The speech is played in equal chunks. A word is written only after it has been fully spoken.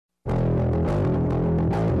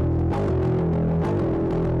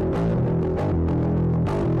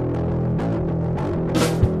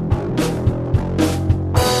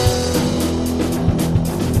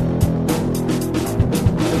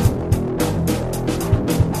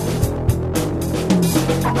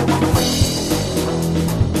Welcome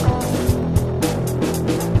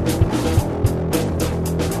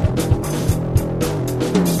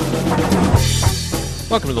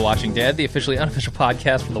to The Watching Dead, the officially unofficial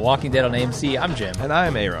podcast from The Walking Dead on AMC. I'm Jim. And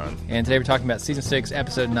I'm Aaron. And today we're talking about Season 6,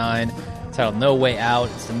 Episode 9, titled No Way Out.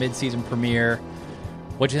 It's the mid-season premiere.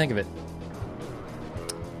 What'd you think of it?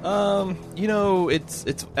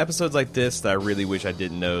 It's episodes like this that I really wish I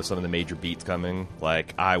didn't know some of the major beats coming.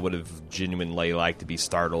 Like, I would have genuinely liked to be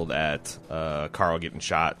startled at Carl getting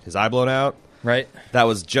shot, his eye blown out. Right. That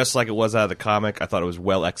was just like it was out of the comic. I thought it was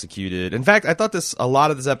well executed. In fact, I thought a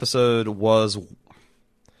lot of this episode was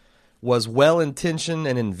well-intentioned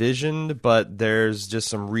and envisioned, but there's just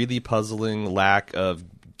some really puzzling lack of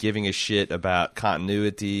giving a shit about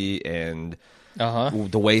continuity and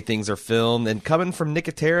the way things are filmed. And coming from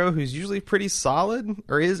Nicotero, who's usually pretty solid,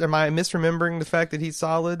 am I misremembering the fact that he's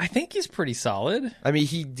solid? I think he's pretty solid. I mean,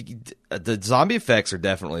 the zombie effects are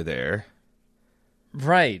definitely there.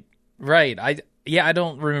 Right. I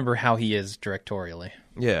don't remember how he is directorially.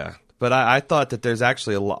 Yeah. But I thought that there's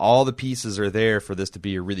actually all the pieces are there for this to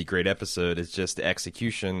be a really great episode. It's just the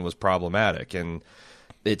execution was problematic. And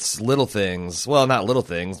it's little things. Well, not little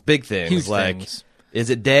things. Big things. Huge like, things. Is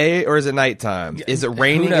it day or is it nighttime? Is it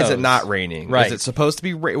raining? Is it not raining? Right. Is it supposed to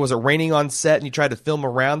be? Was it raining on set and you tried to film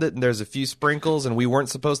around it and there's a few sprinkles and we weren't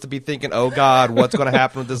supposed to be thinking, oh God, what's going to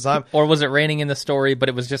happen with this time? Or was it raining in the story, but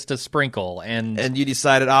it was just a sprinkle and you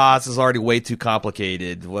decided, this is already way too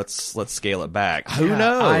complicated. Let's scale it back. Who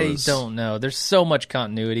knows? I don't know. There's so much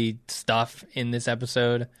continuity stuff in this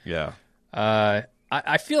episode. Yeah. I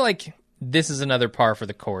feel like this is another par for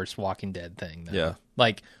the course Walking Dead thing. Though. Yeah.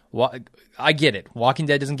 Like, I get it. Walking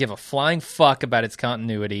Dead doesn't give a flying fuck about its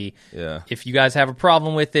continuity. Yeah. If you guys have a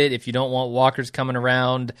problem with it, if you don't want walkers coming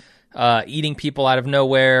around eating people out of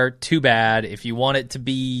nowhere, too bad. If you want it to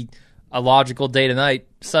be a logical day to night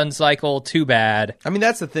sun cycle, too bad. I mean,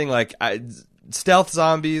 that's the thing. Like, stealth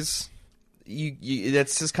zombies,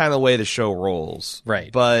 that's just kind of the way the show rolls.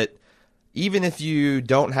 Right. But even if you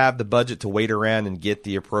don't have the budget to wait around and get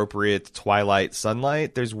the appropriate twilight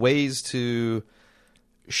sunlight, there's ways to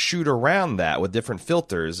shoot around that with different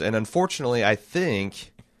filters. And unfortunately, I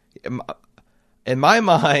think in my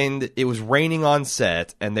mind it was raining on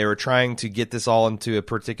set and they were trying to get this all into a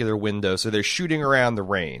particular window, so they're shooting around the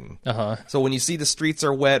rain. So when you see the streets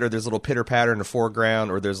are wet or there's a little pitter patter in the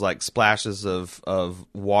foreground or there's like splashes of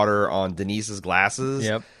water on Denise's glasses,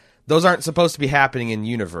 those aren't supposed to be happening in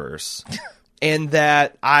universe. And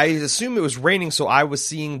that I assume it was raining, so I was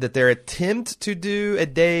seeing that their attempt to do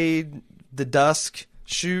the dusk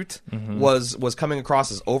shoot was coming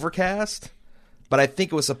across as overcast, but I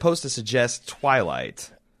think it was supposed to suggest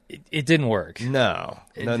twilight. It didn't work. No.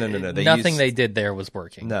 Nothing they did there was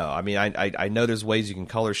working. No, I mean, I know there's ways you can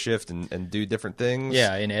color shift and do different things.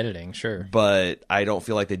 Yeah, in editing, sure. But I don't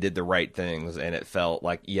feel like they did the right things, and it felt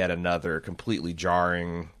like yet another completely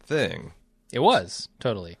jarring thing. It was,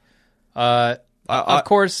 totally. Of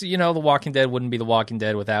course, The Walking Dead wouldn't be The Walking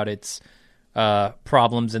Dead without its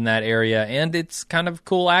problems in that area, and it's kind of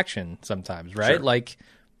cool action sometimes, right? Sure. Like,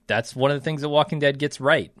 that's one of the things that Walking Dead gets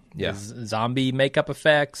right. Yeah. Zombie makeup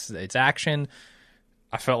effects, it's action.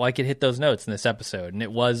 I felt like it hit those notes in this episode, and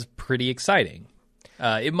it was pretty exciting.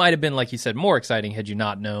 It might have been, like you said, more exciting had you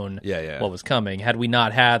not known what was coming. Had we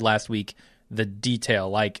not had last week the detail,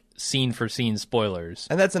 like scene-for-scene spoilers.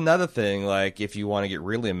 And that's another thing, like, if you want to get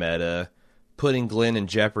really meta, putting Glenn in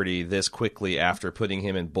jeopardy this quickly after putting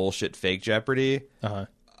him in bullshit fake jeopardy.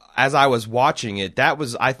 As I was watching it,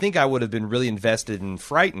 I think I would have been really invested and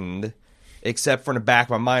frightened, except for in the back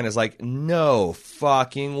of my mind is like, no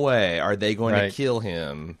fucking way are they going to kill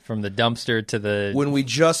him. From the dumpster to the... When we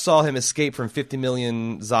just saw him escape from 50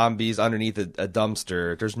 million zombies underneath a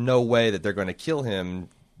dumpster, there's no way that they're going to kill him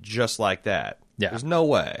just like that. Yeah. There's no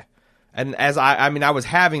way. And as I was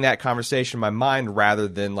having that conversation in my mind rather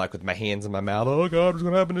than like with my hands in my mouth. Oh God, what's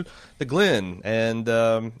going to happen to Glenn? And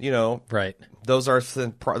right. Those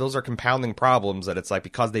are compounding problems. That it's like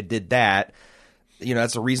because they did that,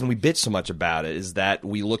 that's the reason we bitch so much about it. Is that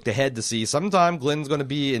we looked ahead to see sometime Glenn's going to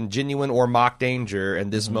be in genuine or mock danger,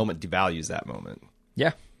 and this moment devalues that moment.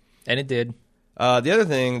 Yeah, and it did. The other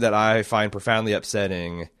thing that I find profoundly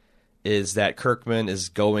upsetting is that Kirkman is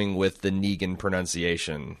going with the Negan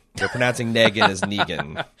pronunciation. They're pronouncing Negan as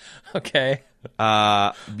Negan. Okay.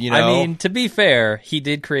 I mean, to be fair, he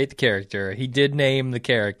did create the character. He did name the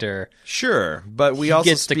character. Sure, but we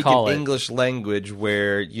also speak an English language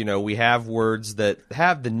where, we have words that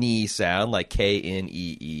have the "ne" sound, like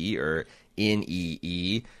Knee or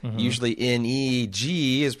Nee. Usually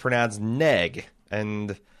Neg is pronounced neg.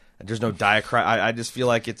 And There's no diacry. I just feel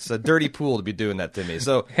like it's a dirty pool to be doing that to me.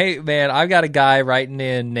 So hey, man, I've got a guy writing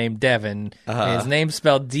in named Devin. And his name's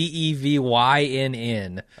spelled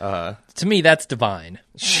Devynn. To me, that's divine.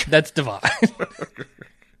 That's divine.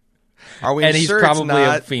 Are we and sure he's probably it's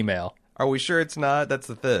not? a female. Are we sure it's not? That's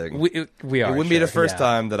the thing. We are. It wouldn't be the first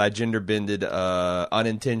time that I gender bended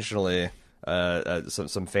unintentionally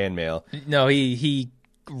some fan mail. No, he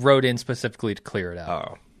wrote in specifically to clear it out.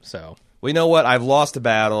 Oh. So. Well, you know what? I've lost a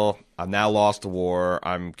battle. I've now lost a war.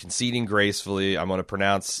 I'm conceding gracefully. I'm going to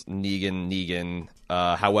pronounce Negan.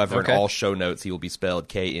 However, in all show notes, he will be spelled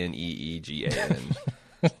Kneegan.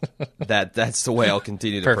 That's the way I'll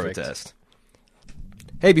continue to protest.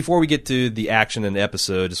 Hey, before we get to the action in the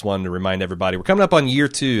episode, just wanted to remind everybody, we're coming up on year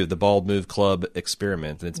 2 of the Bald Move Club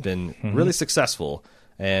experiment, and it's been really successful.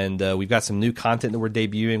 And we've got some new content that we're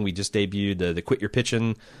debuting. We just debuted the Quit Your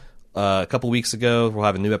Pitching a couple weeks ago. We'll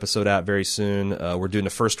have a new episode out very soon. We're doing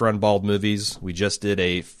the first run Bald movies. We just did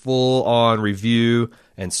a full-on review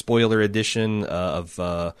and spoiler edition of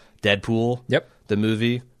Deadpool, the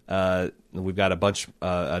movie. We've got a bunch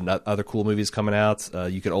other cool movies coming out.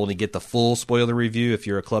 You can only get the full spoiler review if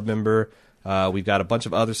you're a club member. We've got a bunch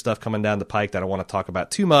of other stuff coming down the pike that I want to talk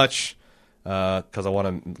about too much because I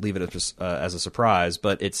want to leave it as a surprise.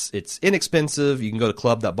 But it's inexpensive. You can go to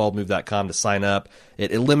club.baldmove.com to sign up.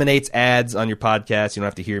 It eliminates ads on your podcast. You don't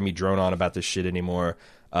have to hear me drone on about this shit anymore.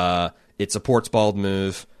 It supports Bald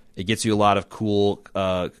Move. It gets you a lot of cool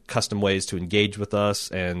custom ways to engage with us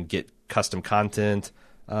and get custom content.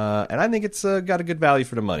 And I think it's got a good value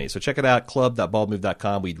for the money. So check it out,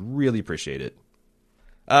 club.baldmove.com. We'd really appreciate it.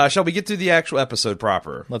 Shall we get to the actual episode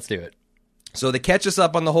proper? Let's do it. So they catch us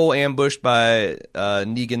up on the whole ambushed by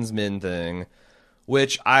Negan's men thing,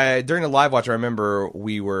 which during the live watch, I remember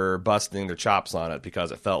we were busting their chops on it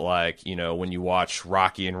because it felt like, you know, when you watch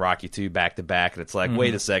Rocky and Rocky 2 back to back, and it's like,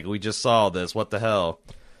 wait a second, we just saw this. What the hell?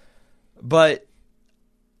 But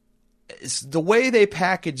the way they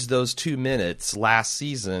packaged those 2 minutes last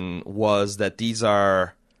season was that these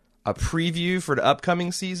are a preview for the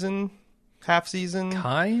upcoming season. Half season,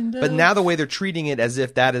 kind of. But now the way they're treating it as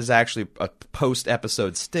if that is actually a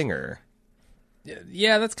post-episode stinger.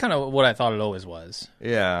 Yeah, that's kind of what I thought it always was.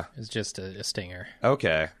 Yeah, it's just a stinger.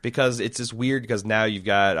 Okay, because it's just weird because now you've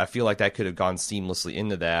got. I feel like that could have gone seamlessly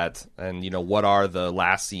into that, and you know what are the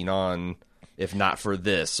last scene on, if not for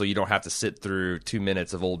this, so you don't have to sit through 2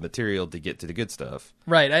 minutes of old material to get to the good stuff.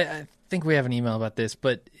 Right. I think we have an email about this,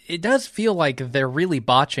 but it does feel like they're really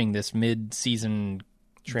botching this mid-season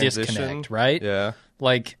disconnect, right? Yeah.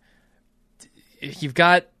 Like, you've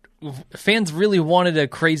got fans really wanted a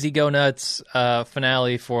crazy go nuts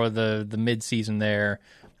finale for the mid-season there.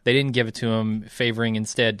 They didn't give it to them, favoring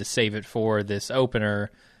instead to save it for this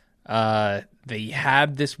opener. They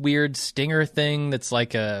had this weird stinger thing that's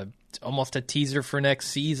like almost a teaser for next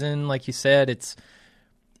season. Like you said, it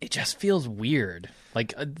just feels weird.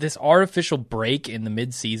 Like this artificial break in the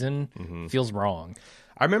mid-season feels wrong.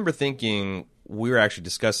 I remember thinking, we were actually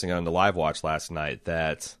discussing it on the live watch last night,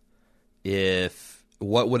 that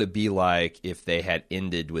what would it be like if they had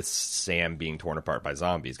ended with Sam being torn apart by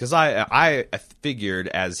zombies? Because I figured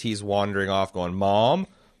as he's wandering off going, Mom,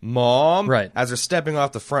 right, as they're stepping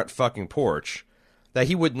off the front fucking porch, that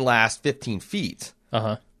he wouldn't last 15 feet.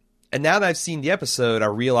 Uh-huh. And now that I've seen the episode, I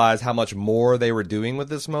realize how much more they were doing with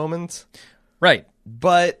this moment. Right.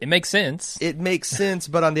 But it makes sense. It makes sense,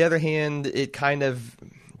 but on the other hand, it kind of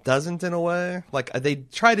doesn't in a way. Like, they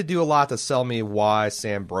try to do a lot to sell me why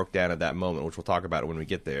Sam broke down at that moment, which we'll talk about when we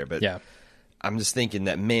get there. But yeah, I'm just thinking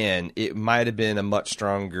that, man, it might have been a much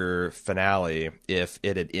stronger finale if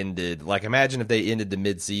it had ended. Like, imagine if they ended the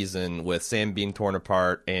mid-season with Sam being torn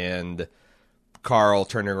apart and Carl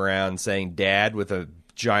turning around saying Dad with a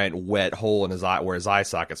giant wet hole in his eye where his eye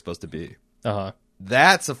socket's supposed to be. Uh-huh.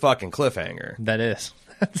 That's a fucking cliffhanger. That is.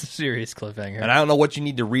 That's a serious cliffhanger. And I don't know what you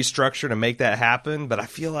need to restructure to make that happen, but I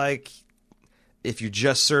feel like if you're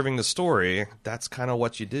just serving the story, that's kind of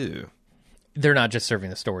what you do. They're not just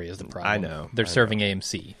serving the story is the problem. I know. They're serving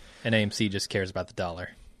AMC, and AMC just cares about the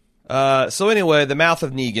dollar. So anyway, the mouth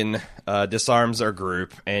of Negan disarms our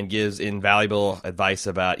group and gives invaluable advice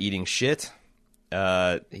about eating shit.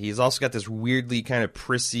 He's also got this weirdly kind of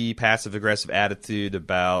prissy, passive-aggressive attitude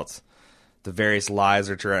about the various lies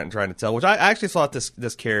they're trying to tell, which I actually thought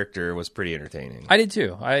this character was pretty entertaining. I did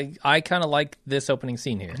too. I kind of like this opening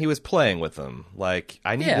scene here. He was playing with them. Like,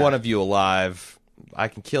 I need one of you alive. I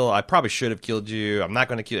probably should have killed you. I'm not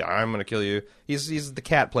going to kill you. I'm going to kill you. He's the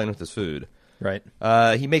cat playing with his food. Right.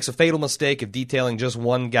 He makes a fatal mistake of detailing just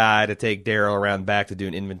one guy to take Daryl around back to do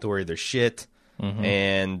an inventory of their shit. Mm-hmm.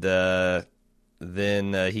 And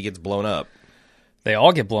then he gets blown up. They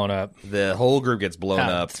all get blown up. The whole group gets blown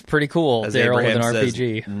up. It's pretty cool. As Daryl with an Abraham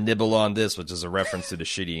RPG. Says, nibble on this, which is a reference to the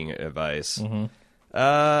shitty advice. Mm-hmm.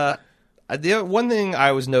 The one thing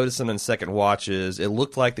I was noticing in second watch is it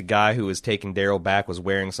looked like the guy who was taking Daryl back was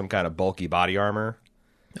wearing some kind of bulky body armor.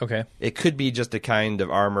 Okay. It could be just a kind of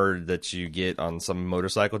armor that you get on some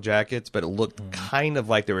motorcycle jackets, but it looked kind of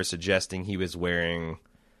like they were suggesting he was wearing,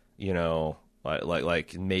 you know,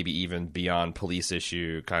 like maybe even beyond police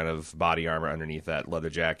issue kind of body armor underneath that leather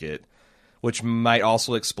jacket, which might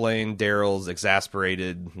also explain Daryl's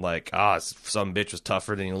exasperated, like, some bitch was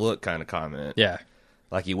tougher than you look kind of comment. Yeah.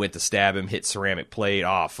 Like he went to stab him, hit ceramic plate.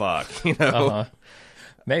 Oh, fuck. You know? Uh-huh.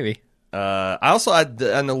 Maybe. I also, on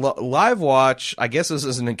the live watch, I guess this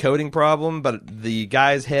is an encoding problem, but the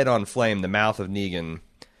guy's head on flame, the mouth of Negan,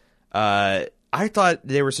 I thought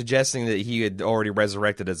they were suggesting that he had already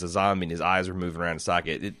resurrected as a zombie and his eyes were moving around his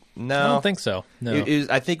socket. No. I don't think so. No.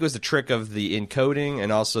 I think it was the trick of the encoding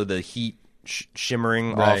and also the heat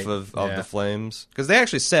shimmering off of the flames. Because they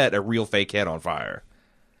actually set a real fake head on fire.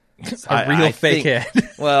 A real fake head.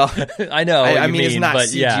 Well, I know. I mean, it's not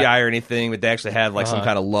CGI or anything, but they actually had like some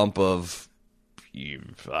kind of lump of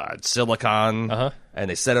silicon, and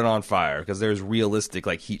they set it on fire because there's realistic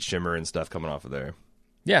like heat shimmer and stuff coming off of there.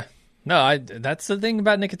 Yeah, no, that's the thing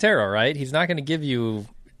about Nicotero, right? He's not going to give you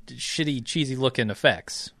shitty, cheesy looking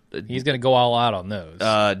effects. He's going to go all out on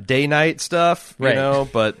those. Day night stuff, you know.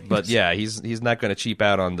 But yeah, he's not going to cheap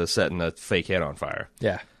out on the setting a fake head on fire.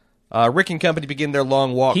 Yeah. Rick and company begin their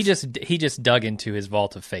long walk. He just dug into his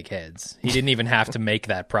vault of fake heads. He didn't even have to make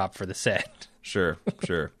that prop for the set. Sure.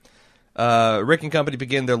 Rick and company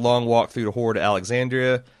begin their long walk through the horde to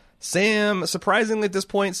Alexandria. Sam, surprisingly at this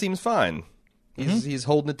point, seems fine. He's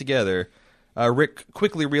holding it together. Rick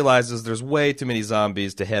quickly realizes there's way too many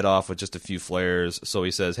zombies to head off with just a few flares, so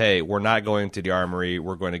he says, hey, we're not going to the armory.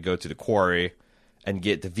 We're going to go to the quarry and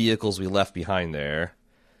get the vehicles we left behind there.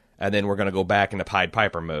 And then we're going to go back into Pied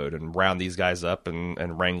Piper mode and round these guys up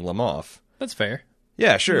and wrangle them off. That's fair.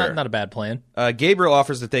 Yeah, sure. Not a bad plan. Gabriel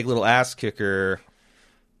offers to take a little ass kicker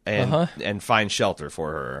and find shelter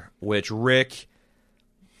for her, which Rick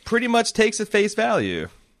pretty much takes at face value.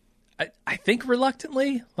 I think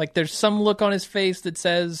reluctantly. Like, there's some look on his face that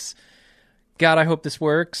says, God, I hope this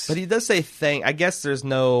works. But he does say thank. I guess there's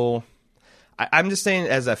no... I'm just saying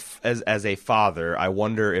as a father, I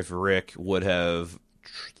wonder if Rick would have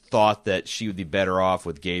thought that she would be better off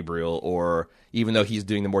with Gabriel, or even though he's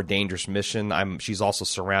doing the more dangerous mission, she's also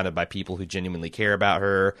surrounded by people who genuinely care about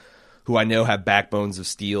her, who I know have backbones of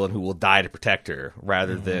steel and who will die to protect her,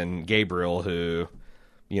 rather than Gabriel, who,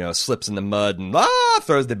 you know, slips in the mud and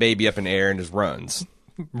throws the baby up in the air and just runs.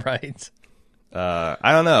 Right. I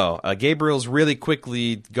don't know. Gabriel's really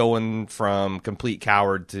quickly going from complete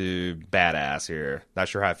coward to badass here. Not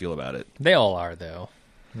sure how I feel about it. They all are, though.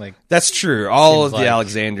 Like, that's true. All of the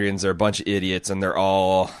Alexandrians are a bunch of idiots, and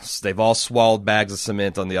they've all swallowed bags of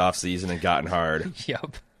cement on the off season and gotten hard.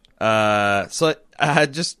 Yep. So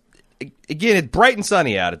just again, it's bright and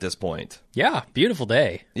sunny out at this point. Yeah, beautiful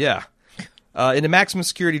day. Yeah. In the maximum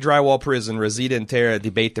security drywall prison, Rosita and Tara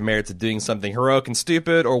debate the merits of doing something heroic and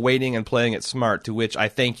stupid or waiting and playing it smart, to which I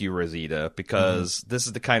thank you, Rosita, because this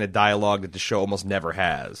is the kind of dialogue that the show almost never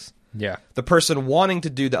has. Yeah. The person wanting to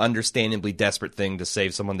do the understandably desperate thing to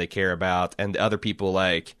save someone they care about, and the other people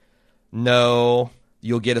like, no,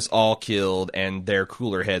 you'll get us all killed, and their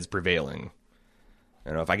cooler heads prevailing.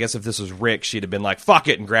 I don't know, if this was Rick, she'd have been like, fuck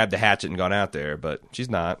it, and grabbed the hatchet and gone out there, but she's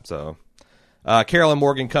not, so... Carol and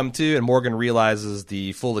Morgan come to, and Morgan realizes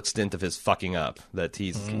the full extent of his fucking up, that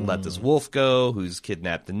he's let this wolf go, who's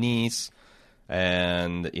kidnapped the niece,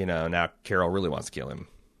 and, you know, now Carol really wants to kill him.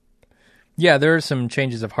 Yeah, there are some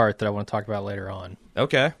changes of heart that I want to talk about later on.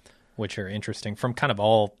 Okay. Which are interesting from kind of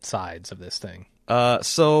all sides of this thing.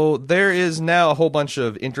 So there is now a whole bunch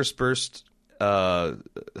of interspersed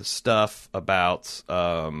stuff about...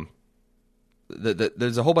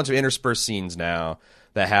 there's a whole bunch of interspersed scenes now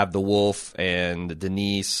that have the wolf and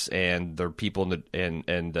Denise and the people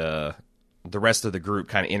and the rest of the group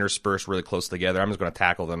kind of interspersed really close together. I'm just going to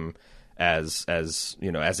tackle them as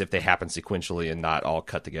you know, as if they happen sequentially and not all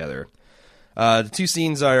cut together. The two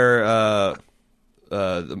scenes are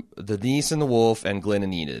the Denise and the wolf and Glenn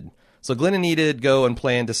and Enid. So Glenn and Enid go and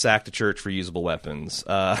plan to sack the church for usable weapons.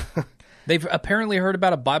 They've apparently heard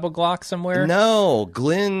about a Bible Glock somewhere. No,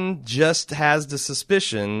 Glenn just has the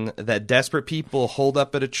suspicion that desperate people holed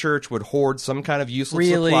up at a church would hoard some kind of useless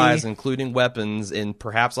supplies, including weapons, in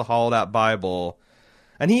perhaps a hollowed-out Bible.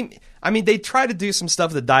 And they try to do some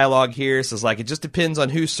stuff. The dialogue here says, like, it just depends on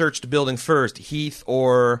who searched the building first, Heath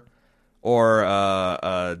or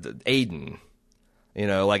Aiden. You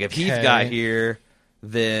know, like, if Heath got here,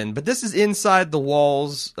 then... But this is inside the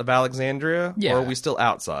walls of Alexandria? Yeah. Or are we still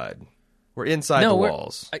outside? We're inside the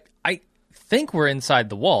walls. I think we're inside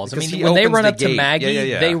the walls. Because I mean, when they run up to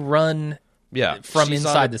Maggie, they run from She's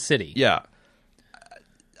inside the city. Yeah.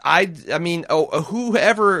 I mean,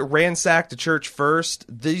 whoever ransacked the church first,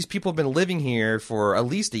 these people have been living here for at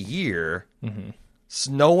least a year. Mm-hmm.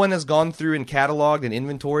 So no one has gone through and cataloged and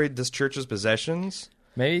inventoried this church's possessions.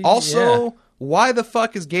 Maybe. Also, why the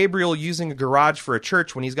fuck is Gabriel using a garage for a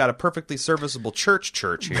church when he's got a perfectly serviceable church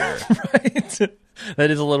here? Right.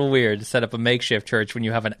 That is a little weird to set up a makeshift church when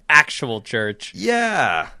you have an actual church.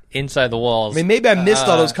 Yeah. Inside the walls. I mean, maybe I missed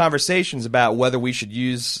all those conversations about whether we should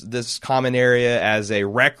use this common area as a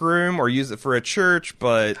rec room or use it for a church,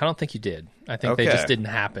 but... I don't think you did. I think they just didn't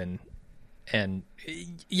happen. And,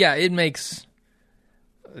 yeah, it makes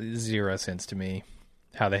 0 sense to me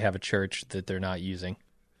how they have a church that they're not using.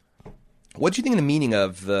 What do you think of the meaning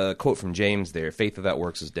of the quote from James there, faith without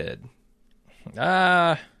works is dead?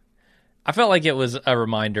 I felt like it was a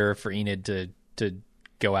reminder for Enid to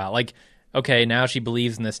go out. Like, okay, now she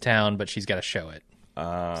believes in this town, but she's got to show it.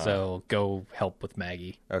 So go help with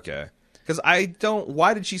Maggie. Okay. Because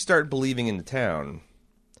why did she start believing in the town?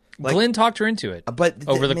 Like, Glenn talked her into it. But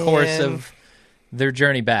over the course of their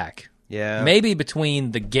journey back. Yeah. Maybe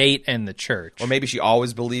between the gate and the church. Or maybe she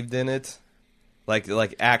always believed in it.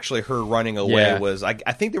 Like actually her running away was... I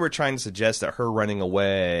think they were trying to suggest that her running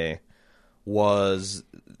away was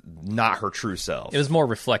not her true self. It was more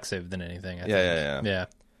reflexive than anything, I think.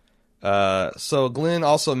 Yeah. So Glenn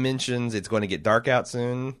also mentions it's going to get dark out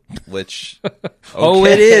soon, which... Okay. Oh,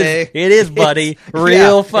 it is. It is, buddy.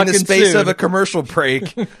 Real fucking in the space soon. of a commercial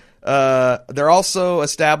break. They're also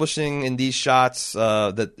establishing in these shots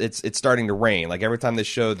that it's starting to rain. Like every time they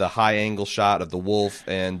show the high angle shot of the wolf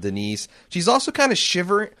and Denise, she's also kind of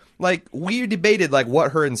shivering. Like we debated like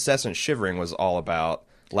what her incessant shivering was all about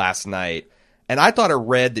last night. And I thought I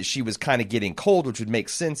read that she was kind of getting cold, which would make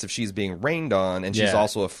sense if she's being rained on and she's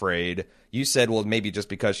also afraid. You said, well, maybe just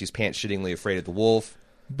because she's pants-shittingly afraid of the wolf.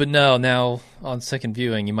 But no, now on second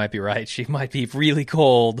viewing, you might be right. She might be really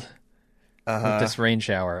cold with this rain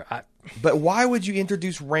shower. But why would you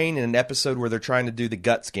introduce rain in an episode where they're trying to do the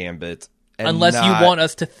Guts Gambit? Unless you want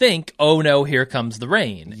us to think, oh no, here comes the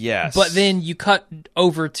rain. Yes. But then you cut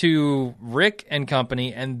over to Rick and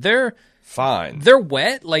company, and they're... fine. They're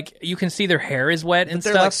wet. Like, you can see their hair is wet and they're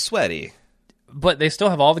stuff. They're like sweaty. But they still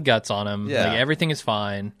have all the guts on them. Yeah. Like, everything is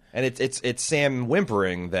fine. And it's Sam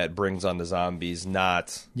whimpering that brings on the zombies,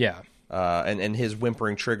 not... Yeah. And his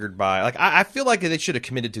whimpering triggered by... Like, I feel like they should have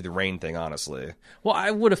committed to the rain thing, honestly. Well,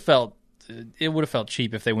 it would have felt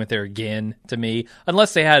cheap if they went there again, to me.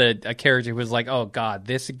 Unless they had a character who was like, oh, God,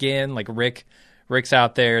 this again? Like, Rick's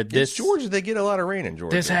out there. It's Georgia. They get a lot of rain in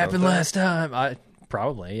Georgia. This happened last time.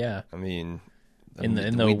 Probably, yeah. I mean, in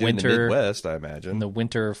the winter, in the Midwest, I imagine. In the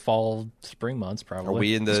winter, fall, spring months, probably. Are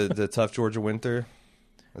we in the tough Georgia winter?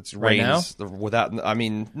 It's right rains now? Without. I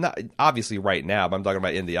mean, not obviously right now, but I'm talking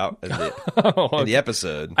about in the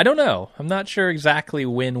episode. I don't know. I'm not sure exactly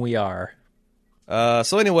when we are.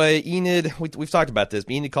 So anyway, Enid, we've talked about this,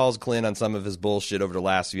 but Enid calls Glenn on some of his bullshit over the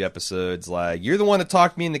last few episodes. Like, you're the one that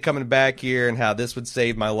talked me into coming back here and how this would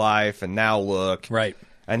save my life, and now look. Right.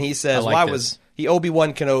 And he says, he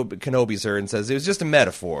Obi-Wan Kenobi's her and says, it was just a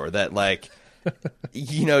metaphor that, like,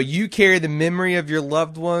 you carry the memory of your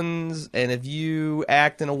loved ones, and if you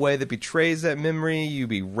act in a way that betrays that memory,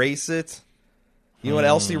 you erase it. You know what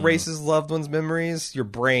else erases loved ones' memories? Your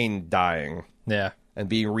brain dying. Yeah. And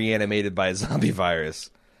being reanimated by a zombie virus.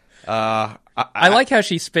 I like how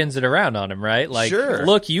she spins it around on him, right? Like, sure.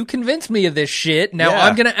 Look, you convinced me of this shit. Now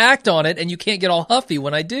I'm going to act on it, and you can't get all huffy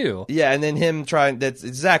when I do. Yeah, and then him trying... That's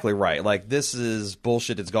exactly right. Like, this is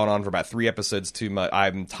bullshit that's gone on for about 3 episodes too much.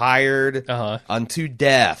 I'm tired unto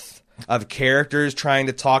death of characters trying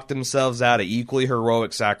to talk themselves out of equally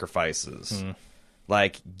heroic sacrifices.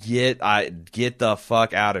 Like, get the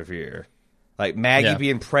fuck out of here. Like, Maggie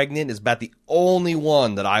being pregnant is about the only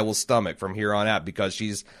one that I will stomach from here on out because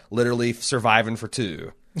she's literally surviving for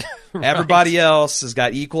 2. Right. Everybody else has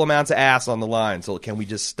got equal amounts of ass on the line, so can we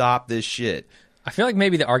just stop this shit? I feel like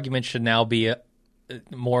maybe the argument should now be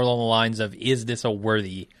more along the lines of, is this a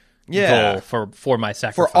worthy goal for my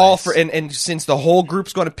sacrifice? And since the whole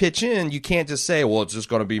group's going to pitch in, you can't just say, well, it's just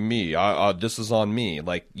going to be me. This is on me.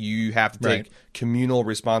 Like, you have to take communal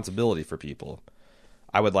responsibility for people.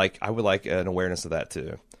 I would like an awareness of that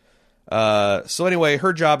too. So anyway,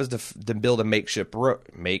 her job is to build a makeshift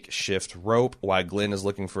rope while Glenn is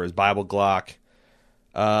looking for his Bible Glock.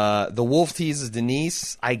 The wolf teases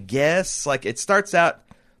Denise. I guess like it starts out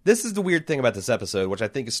This is the weird thing about this episode, which I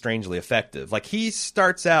think is strangely effective. Like, he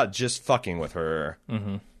starts out just fucking with her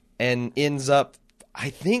and ends up, I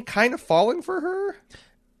think, kind of falling for her.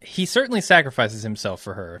 He certainly sacrifices himself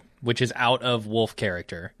for her, which is out of Wolf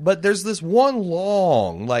character. But there's this one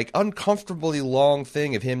long, like, uncomfortably long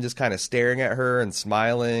thing of him just kind of staring at her and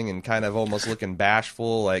smiling and kind of almost looking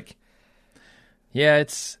bashful, like... Yeah,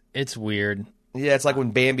 it's weird. Yeah, it's like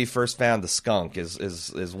when Bambi first found the skunk is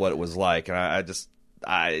what it was like, and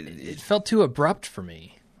it felt too abrupt for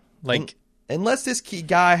me. Like, unless this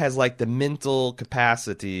guy has like the mental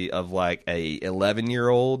capacity of like a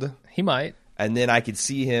 11-year-old, he might. And then I could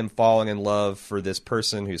see him falling in love for this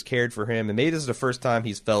person who's cared for him, and maybe this is the first time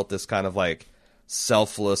he's felt this kind of like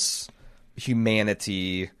selfless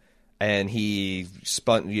humanity, and he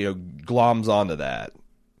gloms onto that.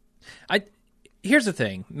 Here's the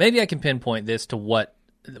thing. Maybe I can pinpoint this to what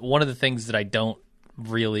one of the things that I don't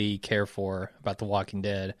really care for about The Walking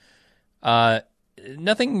Dead.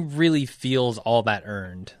 Nothing really feels all that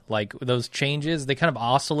earned. Like, those changes, they kind of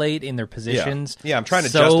oscillate in their positions. Yeah, I'm trying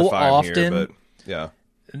to justify often, them here, but yeah.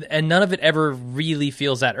 And none of it ever really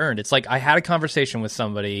feels that earned. It's like I had a conversation with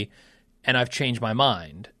somebody and I've changed my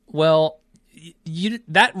mind. Well,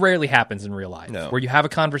 that rarely happens in real life, where you have a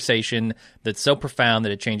conversation that's so profound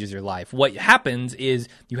that it changes your life. What happens is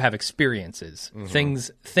you have experiences,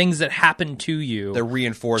 things that happen to you that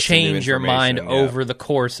reinforce change your mind over the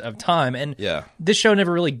course of time. And this show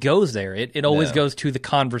never really goes there. It always goes to the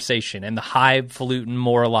conversation and the highfalutin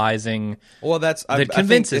moralizing. Well, that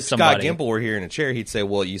convinces somebody. If Scott Gimple were here in a chair, he'd say,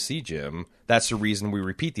 "Well, you see, Jim, that's the reason we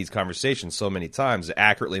repeat these conversations so many times, to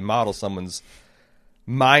accurately model someone's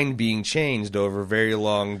mind being changed over very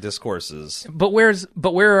long discourses." But where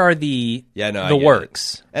are the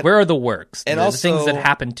works? Where are the works? And the also things that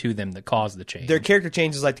happen to them that cause the change. Their character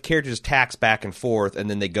changes, like the characters tax back and forth, and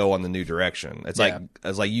then they go on the new direction. It's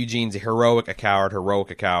like Eugene's a heroic, a coward, heroic,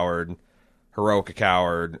 a coward, heroic, a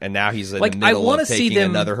coward, and now he's in the middle of taking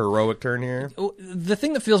another heroic turn here. The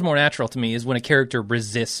thing that feels more natural to me is when a character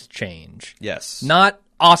resists change. Yes. Not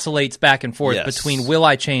oscillates back and forth between will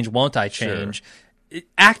I change, won't I change. Sure.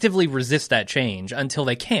 Actively resist that change until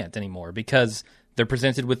they can't anymore because they're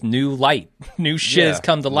presented with new light. New shit has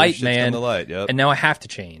come to light, man. And now I have to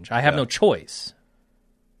change. I have no choice.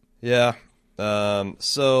 Yeah.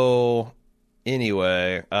 So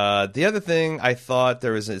anyway, the other thing I thought,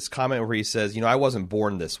 there was this comment where he says, I wasn't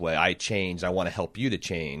born this way. I changed. I want to help you to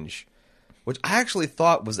change, which I actually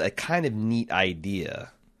thought was a kind of neat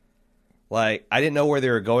idea. Like, I didn't know where they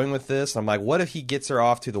were going with this. I'm like, what if he gets her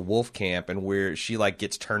off to the wolf camp and where she, like,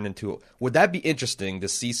 gets turned into... Would that be interesting to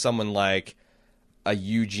see someone like a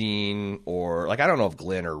Eugene or... Like, I don't know if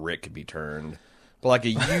Glenn or Rick could be turned. But like a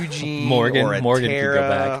Eugene Morgan or a Tara, could go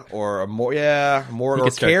back. Or a... Morgan or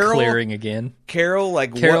Carol. Clearing again. Carol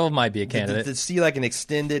might be a candidate. To see, like, an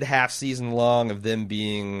extended half-season long of them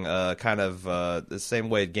being kind of the same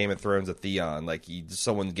way Game of Thrones of Theon. Like,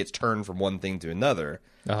 someone gets turned from one thing to another.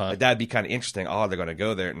 Like, that'd be kind of interesting. Oh, they're going to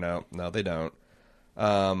go there. No, they don't.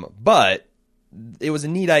 But it was a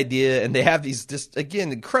neat idea, and they have these just,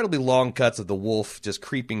 again, incredibly long cuts of the wolf just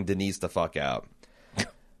creeping Denise the fuck out.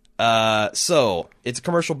 So it's a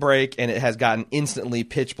commercial break, and it has gotten instantly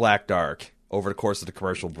pitch black dark over the course of the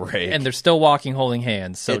commercial break. And they're still walking holding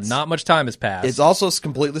hands, so not much time has passed. It's also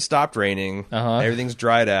completely stopped raining. Everything's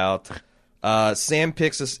dried out. Sam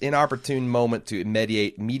picks this inopportune moment to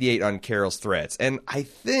mediate on Carol's threats. And I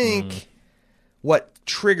think what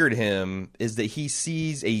triggered him is that he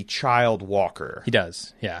sees a child walker. He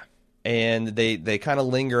does, yeah. And they kind of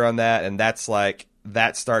linger on that, and that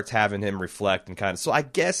starts having him reflect and kind of... So I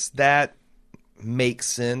guess that makes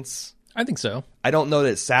sense. I think so. I don't know that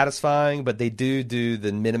it's satisfying, but they do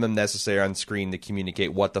the minimum necessary on screen to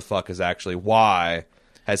communicate what the fuck is actually why...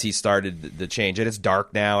 Has he started the change? And it's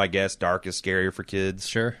dark now, I guess. Dark is scarier for kids.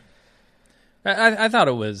 Sure. I thought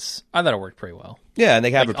it worked pretty well. Yeah, and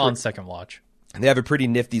they have on second watch. They have a pretty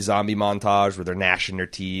nifty zombie montage where they're gnashing their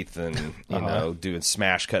teeth and doing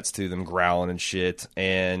smash cuts to them, growling and shit.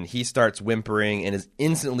 And he starts whimpering and is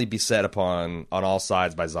instantly beset upon on all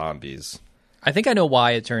sides by zombies. I think I know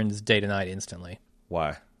why it turns day to night instantly.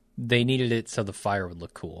 Why? They needed it so the fire would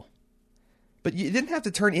look cool. But you didn't have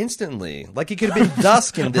to turn instantly. Like, it could have been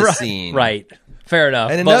dusk in this scene. Right. Fair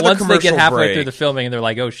enough. And but once they get halfway break, through the filming and they're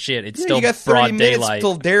like, oh shit, it's still you got 30 broad minutes daylight.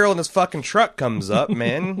 Till Daryl and his fucking truck comes up,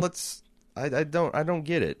 man. I don't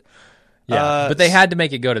get it. Yeah, but they had to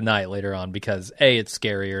make it go to night later on because A, it's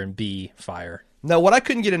scarier, and B, fire. Now, what I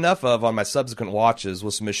couldn't get enough of on my subsequent watches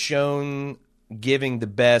was Michonne giving the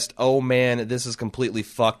best, oh man, this is completely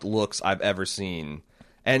fucked looks I've ever seen.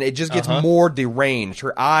 And it just gets more deranged.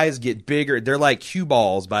 Her eyes get bigger. They're like cue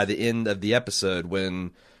balls by the end of the episode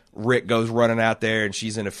when Rick goes running out there and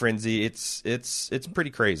she's in a frenzy. It's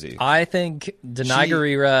pretty crazy. I think Denai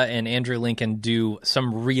Guerrera and Andrew Lincoln do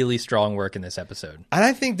some really strong work in this episode. And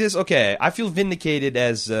I think I feel vindicated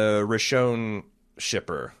as a Rashone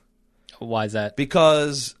shipper. Why is that?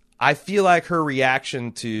 Because I feel like her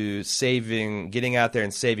reaction to getting out there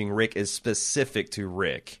and saving Rick is specific to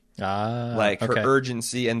Rick. Her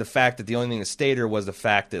urgency and the fact that the only thing that stayed her was the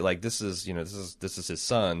fact that like this is his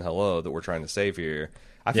son, that we're trying to save here.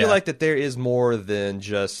 I feel like that there is more than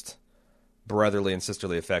just brotherly and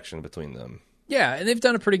sisterly affection between them. Yeah, and they've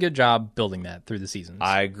done a pretty good job building that through the seasons.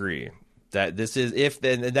 I agree. That this is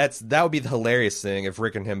that would be the hilarious thing if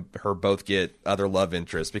Rick and her both get other love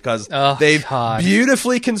interests because they've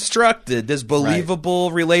beautifully constructed this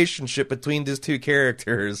believable relationship between these two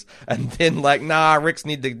characters, and then like Rick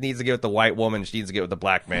needs to get with the white woman, she needs to get with the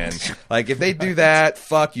black man. Like if they do that,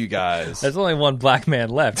 fuck you guys. There's only one black man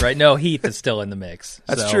left, right? No, Heath is still in the mix.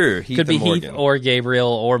 That's true. Could be Heath or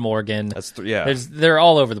Gabriel or Morgan. They're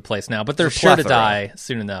all over the place now, but they're sure to die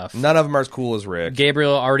soon enough. None of them are as cool as Rick.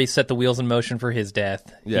 Gabriel already set the wheels in motion for his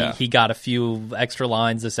death. Yeah. He got a few extra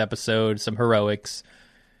lines this episode, some heroics.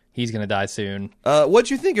 He's going to die soon.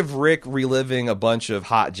 What'd you think of Rick reliving a bunch of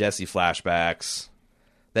hot Jesse flashbacks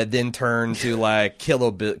that then turn to like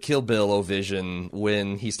Kill Bill vision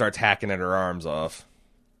when he starts hacking at her arms off?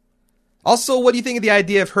 Also, what do you think of the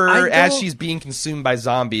idea of her as she's being consumed by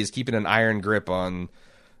zombies keeping an iron grip on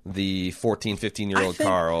the 14, 15-year-old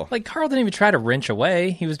Carl? Like, Carl didn't even try to wrench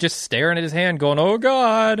away. He was just staring at his hand going, oh,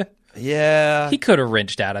 God. Yeah. He could have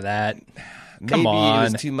wrenched out of that. Come on. Maybe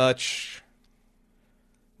it was too much.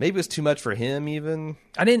 Maybe it was too much for him, even.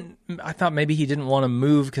 I thought maybe he didn't want to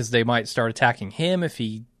move because they might start attacking him if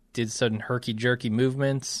he did sudden herky-jerky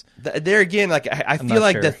movements. There again, like I feel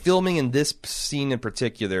like the filming in this scene in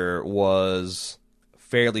particular was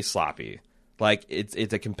fairly sloppy. Like,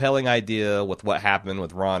 it's a compelling idea with what happened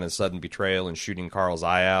with Ron and sudden betrayal and shooting Carl's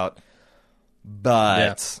eye out.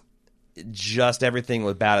 But just everything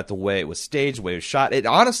about it, the way it was staged, the way it was shot.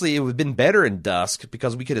 Honestly, it would have been better in dusk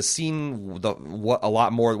because we could have seen a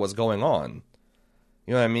lot more of what's going on.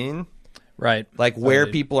 You know what I mean? Right. Like where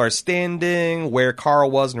people are standing, where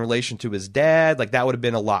Carl was in relation to his dad. Like that would have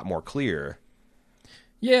been a lot more clear.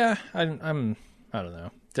 Yeah, I don't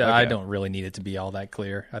know. Okay. I don't really need it to be all that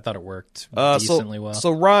clear. I thought it worked decently well.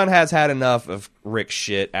 So Ron has had enough of Rick's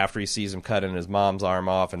shit after he sees him cutting his mom's arm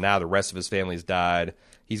off, and now the rest of his family's died.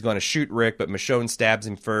 He's going to shoot Rick, but Michonne stabs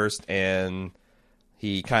him first, and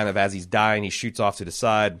he kind of, as he's dying, he shoots off to the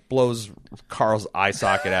side, blows Carl's eye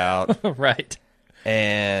socket out. Right.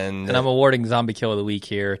 And I'm awarding Zombie Kill of the Week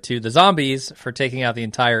here to the zombies for taking out the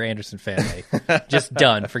entire Anderson family. Just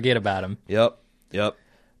done. Forget about them. Yep.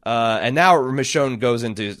 And now Michonne goes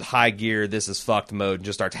into high gear, this is fucked mode, and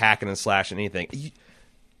just starts hacking and slashing anything.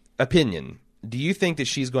 Opinion. Do you think that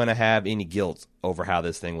she's going to have any guilt over how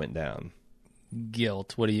this thing went down?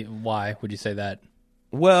 Guilt? Why would you say that?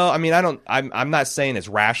 Well, I mean, I'm not saying it's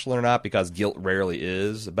rational or not because guilt rarely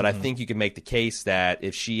is, but I think you can make the case that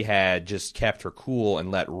if she had just kept her cool and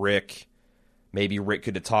let Rick, maybe Rick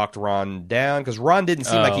could have talked Ron down, because Ron didn't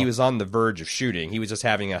seem like he was on the verge of shooting. He was just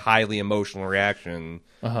having a highly emotional reaction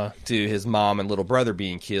to his mom and little brother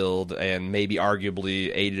being killed, and maybe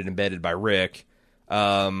arguably aided and abetted by Rick.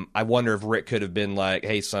 I wonder if Rick could have been like,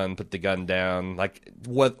 hey, son, put the gun down. Like,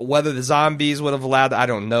 whether the zombies would have allowed that, I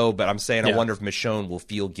don't know, but I'm saying I wonder if Michonne will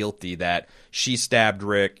feel guilty that she stabbed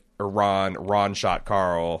Rick or Ron shot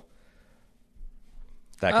Carl,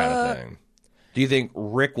 that kind of thing. Do you think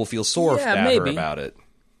Rick will feel sore at her about it?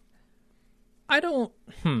 I don't...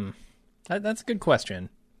 That's a good question.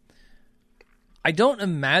 I don't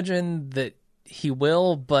imagine that he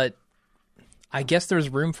will, but I guess there's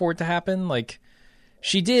room for it to happen. Like,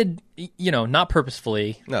 she did, not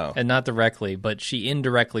purposefully, and not directly, but she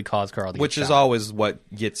indirectly caused Carl to get Which is shot. Always what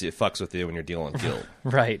fucks with you when you're dealing with guilt.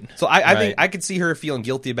 Right. So I think I could see her feeling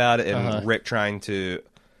guilty about it, and Rick trying to,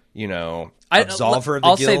 absolve her of the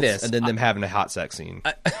I'll guilt, say this. and then them having a hot sex scene.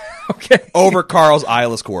 Okay. Over Carl's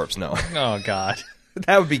eyeless corpse, no. Oh, God.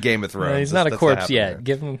 That would be Game of Thrones. No, he's not a corpse yet.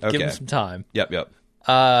 Give him some time. Yep.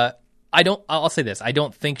 I'll say this. I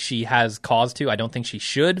don't think she has cause to. I don't think she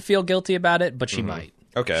should feel guilty about it, but she might.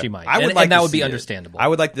 Okay. She might. And that would be understandable.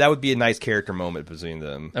 That would be a nice character moment between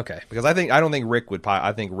them. Okay. Because I don't think Rick would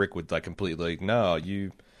completely, no,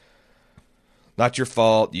 not your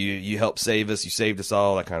fault. You helped save us. You saved us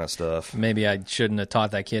all. That kind of stuff. Maybe I shouldn't have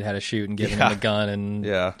taught that kid how to shoot and given him a gun and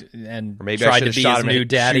or maybe tried I to be his new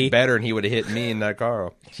daddy. Shoot better, and he would have hit me and that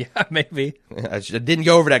Carl. Yeah, maybe. I didn't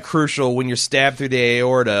go over that crucial when you're stabbed through the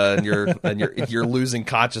aorta and you're losing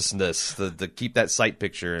consciousness to keep that sight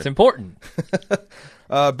picture. It's important.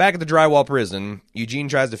 Back at the drywall prison, Eugene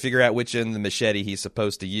tries to figure out which end of the machete he's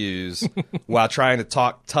supposed to use while trying to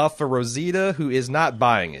talk tough for Rosita, who is not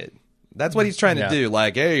buying it. That's what he's trying to do.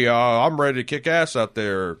 Like, hey, I'm ready to kick ass out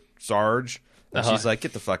there, Sarge. And she's like,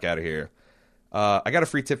 get the fuck out of here. I got a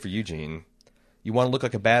free tip for Eugene. You want to look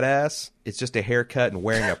like a badass? It's just a haircut and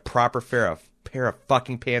wearing a proper pair of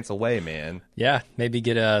fucking pants away, man. Yeah, maybe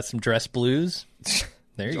get some dress blues.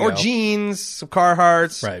 There you go. Or jeans, some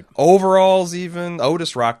Carhartts, right? Overalls, even.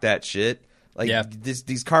 Otis rocked that shit. Like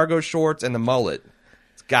these cargo shorts and the mullet.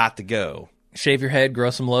 It's got to go. Shave your head, grow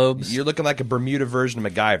some lobes. You're looking like a Bermuda version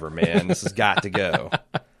of MacGyver, man. This has got to go.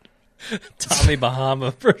 Tommy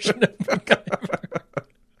Bahama version of MacGyver.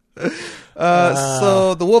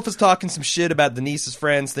 So the wolf is talking some shit about Denise's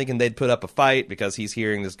friends, thinking they'd put up a fight because he's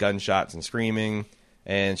hearing this gunshots and screaming.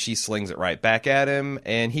 And she slings it right back at him.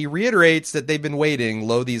 And he reiterates that they've been waiting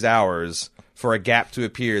low these hours for a gap to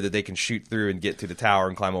appear that they can shoot through and get to the tower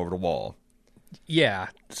and climb over the wall. Yeah.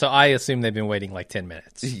 So I assume they've been waiting like 10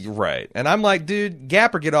 minutes. Right. And I'm like, dude,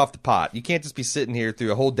 gap or get off the pot. You can't just be sitting here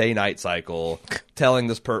through a whole day-night cycle telling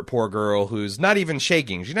this poor girl who's not even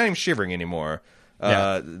shaking. She's not even shivering anymore.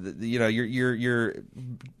 You know, your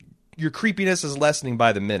creepiness is lessening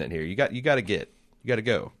by the minute here. You got to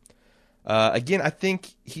go. Again, I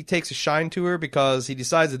think he takes a shine to her because he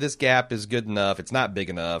decides that this gap is good enough. It's not big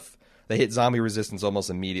enough. They hit zombie resistance almost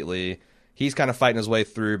immediately. He's kind of fighting his way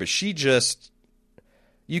through, but she just,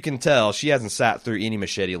 you can tell she hasn't sat through any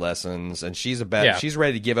machete lessons, and she's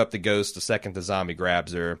ready to give up the ghost the second the zombie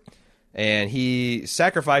grabs her, and he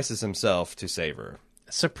sacrifices himself to save her.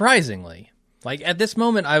 Surprisingly. Like, at this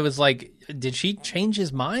moment, I was like, did she change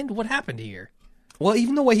his mind? What happened here? Well,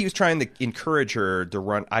 even the way he was trying to encourage her to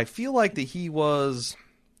run, I feel like that he was...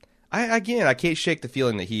 I can't shake the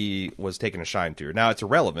feeling that he was taking a shine to her. Now, it's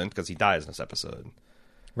irrelevant because he dies in this episode.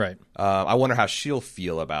 Right. I wonder how she'll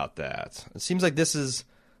feel about that. It seems like this is...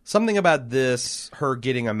 Something about this, her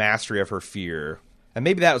getting a mastery of her fear, and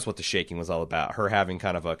maybe that was what the shaking was all about, her having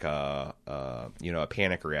kind of like a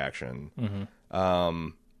panic reaction. Mm-hmm.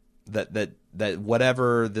 That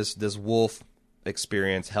whatever this wolf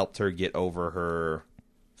experience helped her get over her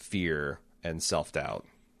fear and self-doubt.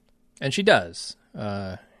 And she does.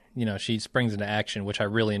 She springs into action, which I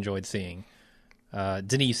really enjoyed seeing.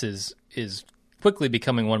 Denise is quickly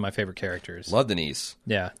becoming one of my favorite characters. Love Denise.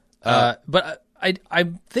 Yeah. But I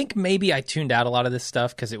think maybe I tuned out a lot of this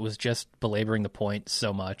stuff because it was just belaboring the point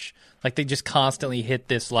so much. Like, they just constantly hit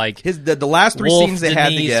this, like... The last three scenes they had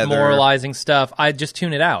together... moralizing stuff. I just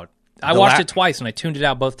tune it out. I watched it twice, and I tuned it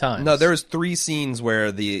out both times. No, there was three scenes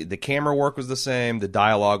where the camera work was the same, the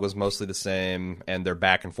dialogue was mostly the same, and their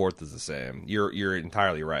back and forth is the same. You're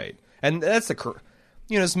entirely right. And that's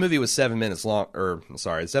this movie was 7 minutes long...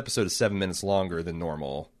 this episode is 7 minutes longer than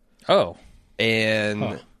normal. Oh.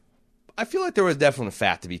 And... I feel like there was definitely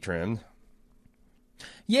fat to be trimmed.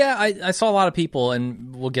 Yeah, I saw a lot of people,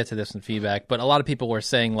 and we'll get to this in feedback, but a lot of people were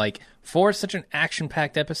saying, like, for such an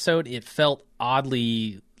action-packed episode, it felt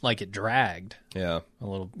oddly like it dragged. Yeah. A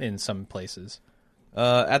little in some places.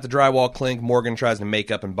 At the drywall clink, Morgan tries to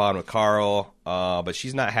make up and bond with Carl, but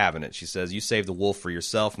she's not having it. She says, you saved the wolf for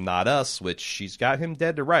yourself, not us, which she's got him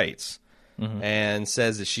dead to rights, and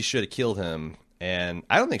says that she should have killed him. And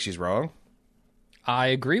I don't think she's wrong. I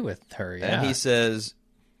agree with her, yeah. And he says,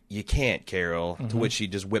 you can't, Carol, to which she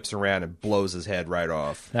just whips around and blows his head right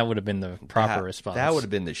off. That would have been the proper response. That would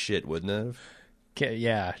have been the shit, wouldn't it have?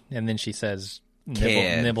 Yeah, and then she says,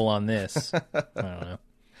 nibble on this. I don't know.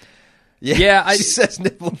 Yeah, she says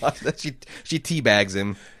nibble on this. She teabags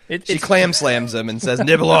him. She clam slams him and says,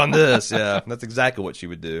 nibble on this. Yeah, that's exactly what she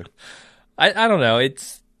would do. I don't know.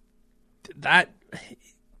 It's that.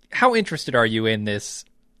 How interested are you in this?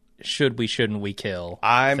 Should we, shouldn't we kill?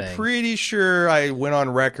 I'm pretty sure I went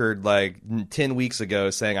on record like 10 weeks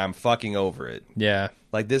ago saying I'm fucking over it. Yeah.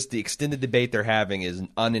 Like the extended debate they're having is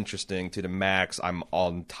uninteresting to the max. I'm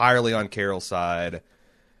entirely on Carol's side.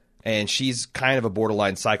 And she's kind of a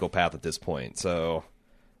borderline psychopath at this point. So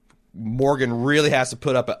Morgan really has to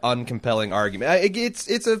put up an uncompelling argument.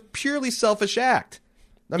 It's a purely selfish act.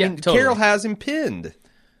 I mean, totally. Carol has him pinned.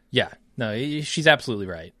 Yeah. No, she's absolutely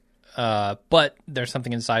right. But there's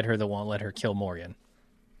something inside her that won't let her kill Morgan.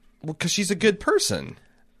 Well, because she's a good person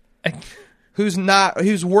who's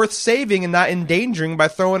worth saving and not endangering by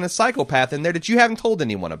throwing a psychopath in there that you haven't told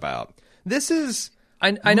anyone about. This is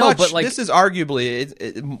I know, but like this is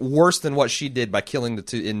arguably worse than what she did by killing the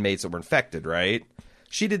 2 inmates that were infected, right?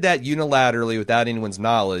 She did that unilaterally without anyone's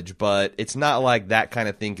knowledge, but it's not like that kind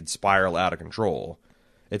of thing could spiral out of control.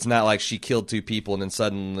 It's not like she killed 2 people and then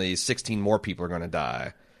suddenly 16 more people are going to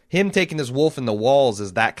die. Him taking this wolf in the walls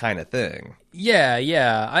is that kind of thing.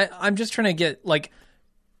 Yeah. I'm just trying to get, like,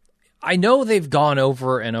 I know they've gone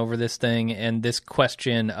over and over this thing, and this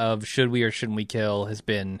question of should we or shouldn't we kill has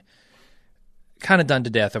been kind of done to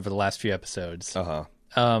death over the last few episodes.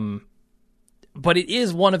 But it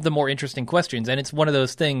is one of the more interesting questions, and it's one of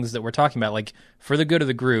those things that we're talking about, like, for the good of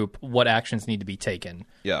the group, what actions need to be taken.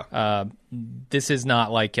 Yeah. This is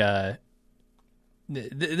not like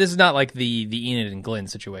this is not like the Enid and Glenn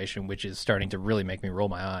situation, which is starting to really make me roll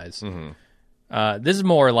my eyes. Mm-hmm. This is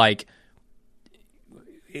more like,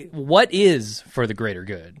 what is for the greater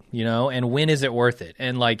good, you know, and when is it worth it?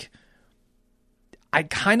 And like, I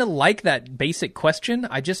kind of like that basic question.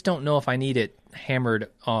 I just don't know if I need it hammered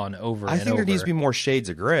on over and over. I think there needs to be more shades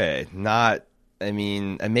of gray. Not, I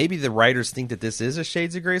mean, and maybe the writers think that this is a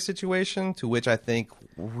shades of gray situation, to which I think,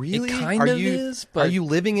 really? It kind of is, but... Are you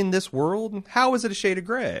living in this world? How is it a shade of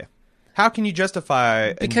gray? How can you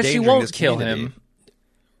justify because she endangering won't this kill community? him.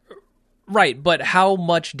 Right, but how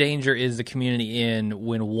much danger is the community in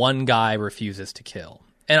when one guy refuses to kill?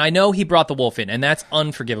 And I know he brought the wolf in, and that's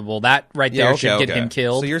unforgivable. That right there should get him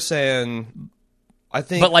killed. So you're saying, I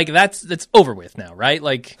think, but like that's over with now, right?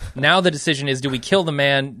 Like now the decision is: do we kill the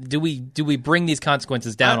man? Do we bring these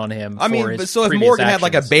consequences down on him? I mean, his so if previous Morgan actions?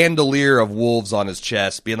 had like a bandolier of wolves on his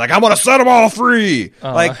chest, being like, "I'm going to set them all free,"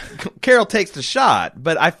 like Carol takes the shot.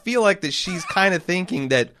 But I feel like that she's kind of thinking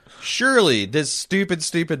that surely this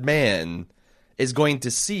stupid man is going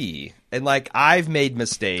to see. And, like, I've made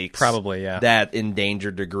mistakes. Probably, yeah. That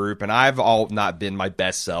endangered the group, and I've not been my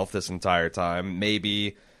best self this entire time.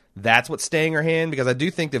 Maybe that's what's staying her hand, because I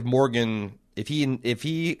do think that Morgan, if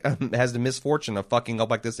he has the misfortune of fucking up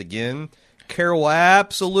like this again, Carol will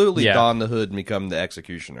absolutely don the hood and become the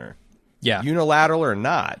executioner. Yeah. Unilateral or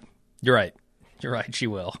not. You're right. She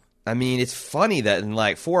will. I mean, it's funny that in,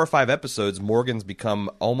 like, 4 or 5 episodes, Morgan's become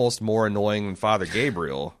almost more annoying than Father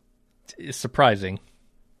Gabriel. It's surprising.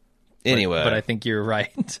 Anyway, but I think you're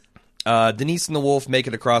right. Denise and the wolf make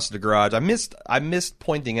it across the garage. I missed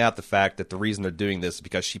pointing out the fact that the reason they're doing this is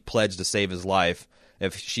because she pledged to save his life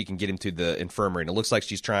if she can get him to the infirmary. And it looks like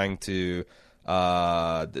she's trying to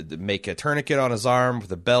make a tourniquet on his arm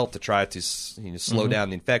with a belt to try to slow down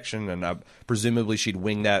the infection. And presumably she'd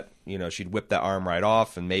wing that, she'd whip that arm right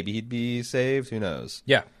off, and maybe he'd be saved. Who knows?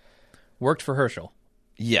 Yeah, worked for Herschel.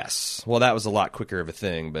 Yes. Well, that was a lot quicker of a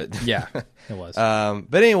thing, but yeah, it was.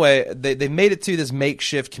 But anyway, they made it to this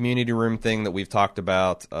makeshift community room thing that we've talked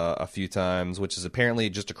about a few times, which is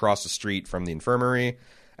apparently just across the street from the infirmary.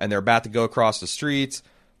 And they're about to go across the street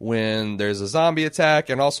when there's a zombie attack,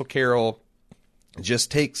 and also Carol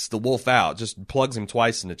just takes the wolf out, just plugs him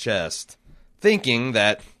twice in the chest, thinking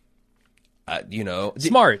that,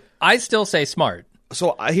 smart. I still say smart.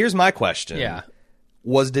 So here's my question. Yeah.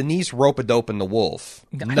 Was Denise rope-a-doping the wolf,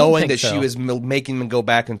 knowing that she was making them go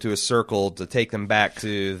back into a circle to take them back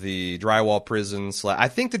to the drywall prison? I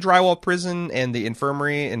think the drywall prison and the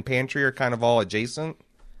infirmary and pantry are kind of all adjacent.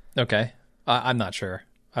 Okay. I'm not sure.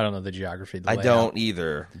 I don't know the geography. I don't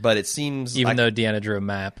either, but it seems... Even though Deanna drew a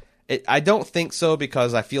map. I don't think so,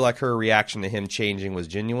 because I feel like her reaction to him changing was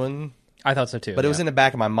genuine. I thought so too. But it was in the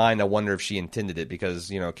back of my mind. I wonder if she intended it,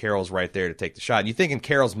 because, Carol's right there to take the shot. And you think in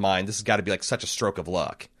Carol's mind, this has got to be like such a stroke of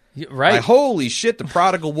luck. Right. Like, holy shit, the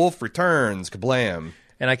prodigal wolf returns. Kablam.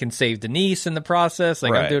 And I can save Denise in the process.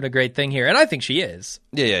 Like, I'm doing a great thing here. And I think she is.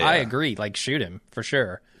 Yeah. I agree. Like, shoot him, for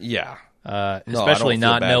sure. Yeah. Especially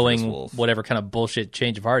not knowing whatever kind of bullshit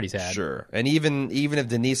change of heart he's had. Sure. And even if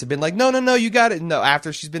Denise had been like, no, you got it. No,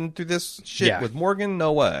 after she's been through this shit with Morgan,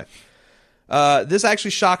 no way. This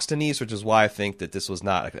actually shocks Denise, which is why I think that this was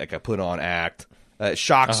not like a put-on act. It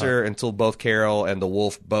shocks her until both Carol and the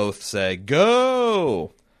wolf both say,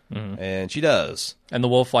 go! Mm-hmm. And she does. And the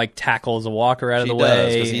wolf, tackles a walker out of the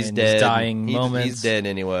way. Because he's dead. His dying moments. He's dead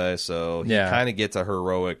anyway, so he kind of gets a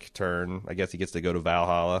heroic turn. I guess he gets to go to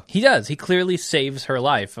Valhalla. He does. He clearly saves her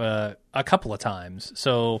life a couple of times.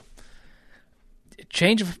 So...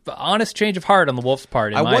 honest change of heart on the wolf's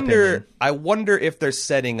part. I wonder if they're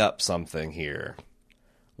setting up something here,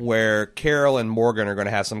 where Carol and Morgan are going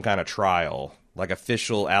to have some kind of trial, like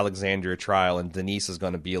official Alexandria trial, and Denise is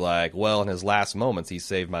going to be like, "Well, in his last moments, he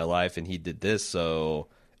saved my life, and he did this, so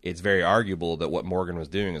it's very arguable that what Morgan was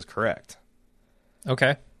doing is correct."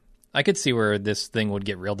 Okay, I could see where this thing would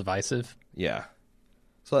get real divisive. Yeah.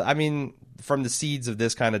 So, I mean, from the seeds of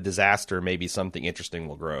this kind of disaster, maybe something interesting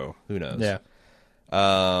will grow. Who knows? Yeah.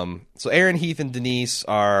 So Aaron, Heath, and Denise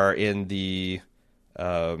are in the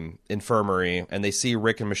infirmary, and they see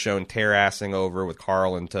Rick and Michonne tear-assing over with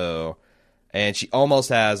Carl in tow. And she almost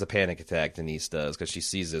has a panic attack, Denise does, because she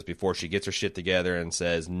sees this before she gets her shit together and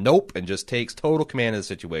says nope, and just takes total command of the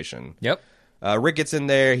situation. Yep. Rick gets in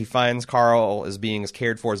there. He finds Carl is being as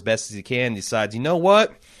cared for as best as he can. And decides, you know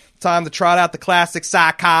what? Time to trot out the classic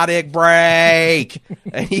psychotic break.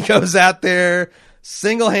 And he goes out there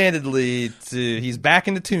single-handedly he's back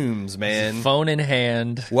in the tombs, man. Phone in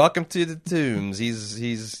hand. Welcome to the tombs. He's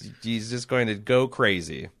just going to go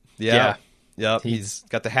crazy. Yeah. Yep. He's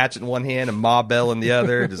got the hatchet in one hand and Ma Bell in the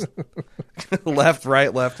other. Just left,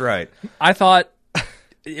 right, left, right. I thought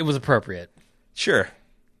it was appropriate. Sure.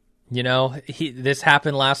 You know, this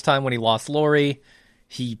happened last time when he lost Lori.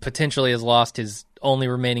 He potentially has lost his only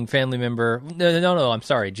remaining family member. No, I'm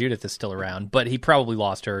sorry. Judith is still around, but he probably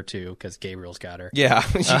lost her too because Gabriel's got her. Yeah,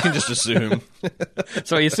 you can just assume.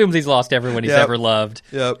 So he assumes he's lost everyone he's ever loved.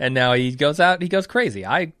 Yep. And now he goes out, he goes crazy.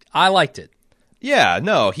 I liked it. Yeah,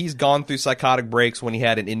 no, he's gone through psychotic breaks when he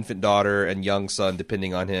had an infant daughter and young son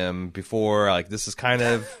depending on him before. Like, this is kind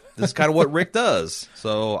of what Rick does.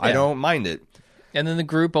 So I don't mind it. And then the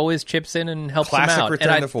group always chips in and helps Classic him out.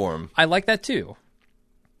 Return to form. I like that too.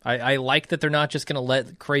 I like that they're not just going to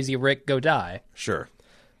let crazy Rick go die. Sure.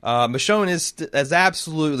 Michonne is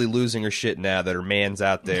absolutely losing her shit now that her man's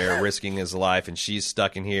out there risking his life, and she's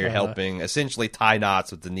stuck in here helping essentially tie knots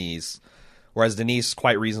with Denise. Whereas Denise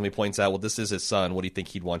quite reasonably points out, well, this is his son. What do you think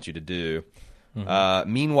he'd want you to do?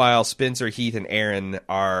 Meanwhile, Spencer, Heath, and Aaron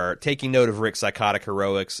are taking note of Rick's psychotic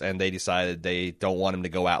heroics, and they decided they don't want him to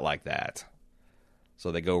go out like that.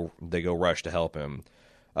 So they go rush to help him.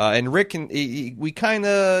 And Rick, we see kind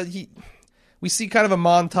of a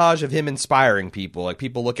montage of him inspiring people. Like,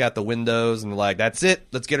 people look out the windows and they're like, that's it.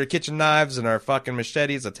 Let's get our kitchen knives and our fucking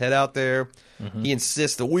machetes. Let's head out there. He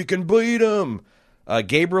insists that we can beat him.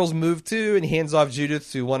 Gabriel's moved too, and he hands off Judith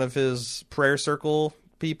to one of his prayer circle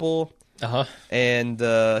people. And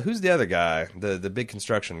who's the other guy? The big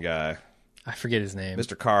construction guy. I forget his name.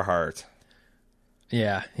 Mr. Carhart.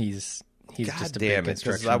 Yeah, he's God just a damn big it,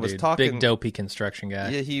 construction I was dude. talking, big dopey construction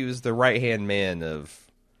guy. Yeah, he was the right-hand man of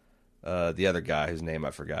the other guy whose name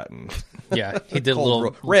I've forgotten. Yeah, he did a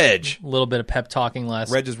little bit of pep talking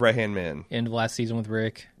Reg is right-hand man. End of last season with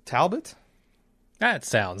Rick. Talbot? That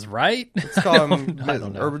sounds right. Let's call him, I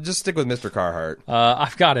don't know. Or just stick with Mr. Carhart.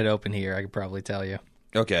 I've got it open here. I could probably tell you.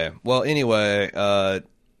 Okay. Well, anyway,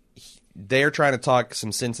 they're trying to talk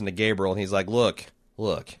some sense into Gabriel, and he's like, look,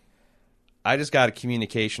 I just got a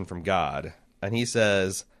communication from God, and he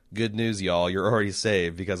says, good news, y'all, you're already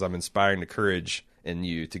saved because I'm inspiring the courage in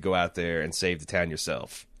you to go out there and save the town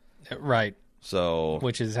yourself. Right. So,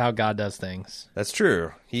 which is how God does things. That's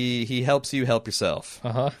true. He helps you help yourself.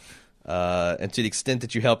 And to the extent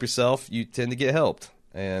that you help yourself, you tend to get helped.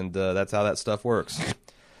 And that's how that stuff works.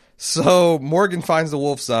 So Morgan finds the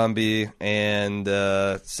wolf zombie and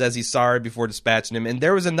says he's sorry before dispatching him. And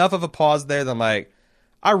there was enough of a pause there that I'm like,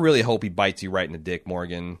 I really hope he bites you right in the dick,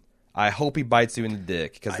 Morgan. I hope he bites you in the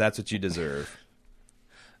dick, because that's what you deserve.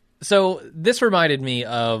 So this reminded me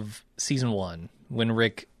of season 1, when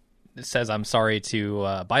Rick says, I'm sorry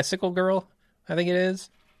to Bicycle Girl, I think it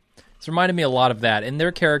is. It's reminded me a lot of that. And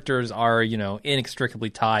their characters are,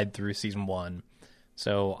 inextricably tied through season 1.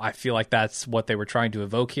 So I feel like that's what they were trying to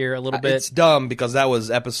evoke here a little bit. It's dumb because that was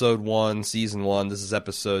episode 1, season 1. This is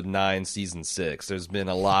episode 9, season 6. There's been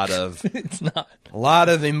a lot of it's not a lot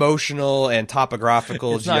of emotional and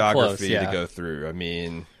topographical geography close, to go through. I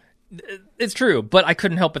mean, it's true, but I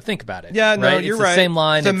couldn't help but think about it. Yeah, no, right? You're it's right. The same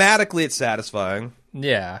line. Thematically, it's satisfying.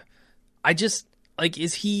 Yeah, I just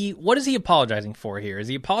what is he apologizing for here? Is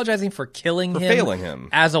he apologizing for killing him? Failing him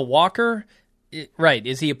as a walker? Right?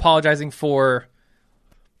 Is he apologizing for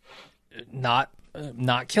not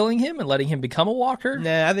killing him and letting him become a walker?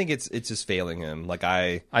 Nah, I think it's just failing him. Like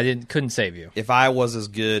I couldn't save you. If I was as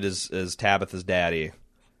good as Tabitha's daddy,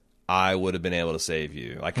 I would have been able to save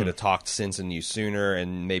you. I could have talked sense in you sooner,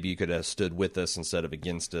 and maybe you could have stood with us instead of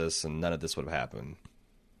against us, and none of this would have happened.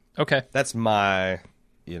 Okay. That's my,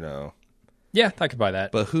 Yeah, I could buy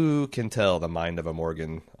that. But who can tell the mind of a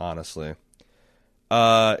Morgan, honestly?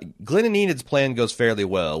 Glenn and Enid's plan goes fairly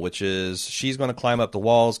well, which is she's going to climb up the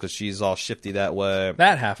walls because she's all shifty that way.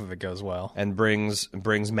 That half of it goes well. And brings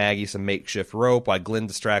Maggie some makeshift rope while Glenn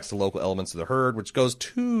distracts the local elements of the herd, which goes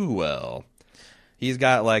too well. He's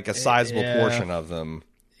got like a sizable portion of them.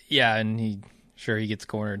 Yeah, and he gets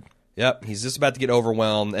cornered. Yep, he's just about to get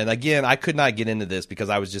overwhelmed. And again, I could not get into this because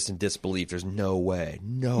I was just in disbelief. There's no way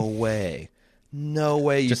no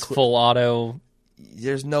way you just full auto.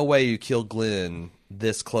 There's no way you kill Glenn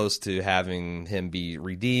this close to having him be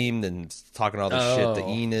redeemed and talking all this shit to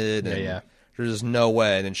Enid. And there's just no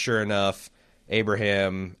way. And then sure enough,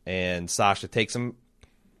 Abraham and Sasha take some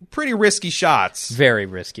pretty risky shots. Very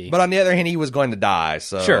risky. But on the other hand, he was going to die.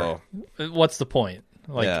 So sure. What's the point?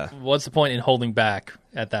 What's the point in holding back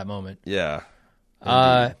at that moment? Yeah.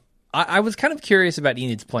 I was kind of curious about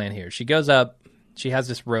Enid's plan here. She goes up. She has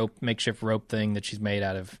this makeshift rope thing that she's made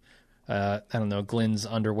out of, I don't know, Glenn's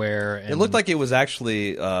underwear. And... It looked like it was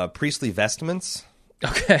actually priestly vestments.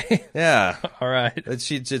 Okay. Yeah. All right.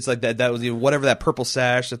 It's like that. That was whatever that purple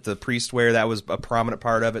sash that the priest wear. That was a prominent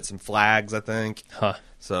part of it. Some flags, I think. Huh.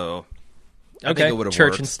 So. I think it would have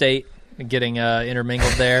Church worked. And state getting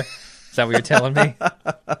intermingled there. Is that what you're telling me?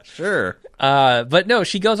 Sure. But no,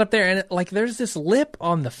 she goes up there and there's this lip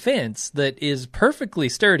on the fence that is perfectly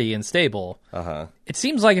sturdy and stable. Uh-huh. It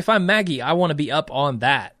seems like if I'm Maggie, I want to be up on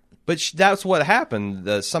that. But that's what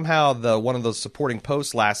happened. Somehow one of those supporting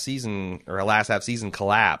posts last half season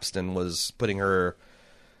collapsed and was putting her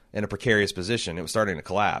in a precarious position. It was starting to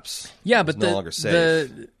collapse. Yeah, but no longer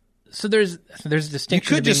safe. So there's a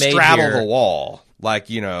distinction. You could just straddle the wall.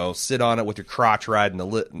 Sit on it with your crotch riding the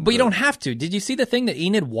lip. But you don't have to. Did you see the thing that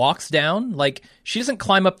Enid walks down? She doesn't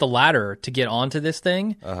climb up the ladder to get onto this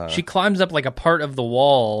thing. Uh-huh. She climbs up a part of the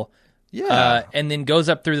wall. Yeah. And then goes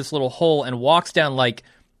up through this little hole and walks down like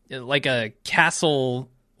a castle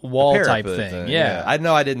wall type thing. Yeah. I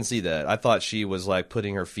know I didn't see that. I thought she was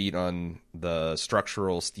putting her feet on the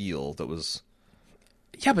structural steel that was...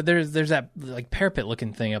 Yeah, but there's that parapet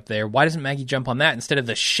looking thing up there. Why doesn't Maggie jump on that instead of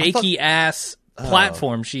the shaky ass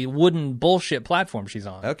platform, wooden bullshit platform she's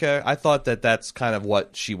on? Okay, I thought that's kind of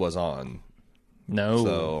what she was on.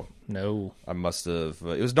 No, I must have.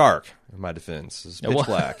 It was dark. In my defense, it was pitch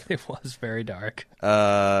black. It was very dark.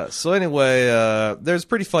 So anyway, there's a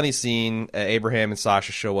pretty funny scene. Abraham and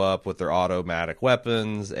Sasha show up with their automatic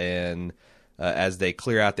weapons, and as they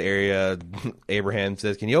clear out the area, Abraham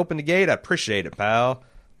says, "Can you open the gate? I appreciate it, pal."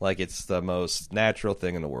 Like it's the most natural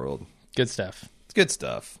thing in the world. Good stuff. It's good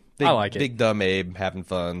stuff. I like it. Big dumb Abe having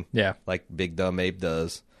fun. Yeah. Like big dumb Abe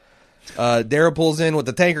does. Daryl pulls in with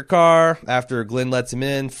the tanker car after Glenn lets him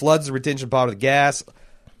in, floods the retention pond with gas,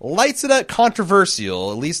 lights it up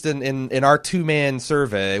controversial, at least in our two-man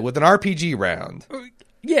survey, with an RPG round.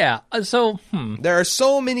 Yeah, There are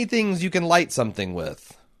so many things you can light something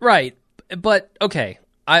with. Right, but, okay,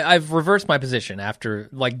 I've reversed my position after,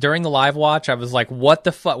 during the live watch, I was like, what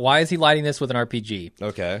the fuck, why is he lighting this with an RPG?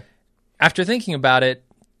 Okay. After thinking about it,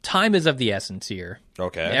 time is of the essence here.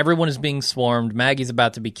 Okay. Everyone is being swarmed. Maggie's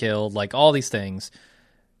about to be killed. All these things.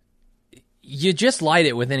 You just light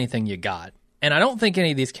it with anything you got. And I don't think any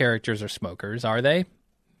of these characters are smokers, are they?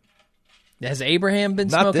 Has Abraham been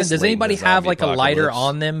smoking? Does anybody have a lighter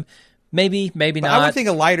on them? Maybe not. I would think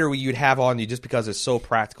a lighter you'd have on you just because it's so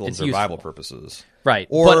practical in survival purposes. Right.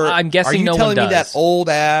 Or but I'm guessing no one does. Are you telling me that old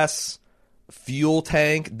ass fuel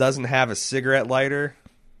tank doesn't have a cigarette lighter?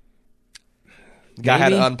 Guy had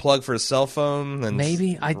to unplug for his cell phone. And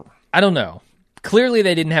maybe. I don't know. Clearly,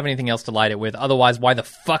 they didn't have anything else to light it with. Otherwise, why the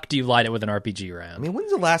fuck do you light it with an RPG round? I mean,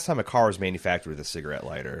 when's the last time a car was manufactured with a cigarette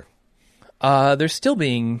lighter? They're still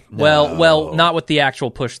being... Well, not with the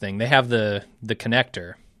actual push thing. They have the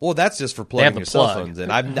connector. Well, that's just for plugging your cell phones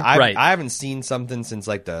in. I haven't seen something since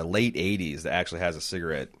the late 80s that actually has a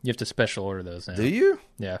cigarette. You have to special order those now. Do you?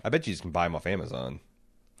 Yeah. I bet you just can buy them off Amazon.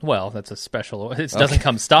 Well, that's a special... It doesn't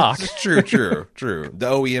come stock. True. The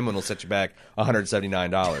OEM one will set you back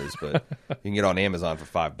 $179, but you can get it on Amazon for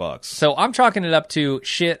 $5. So I'm chalking it up to,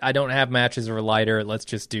 shit, I don't have matches or a lighter. Let's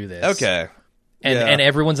just do this. Okay. And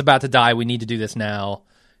everyone's about to die. We need to do this now.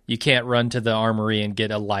 You can't run to the armory and get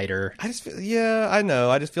a lighter. I know.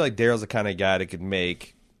 I just feel like Daryl's the kind of guy that could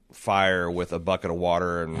make fire with a bucket of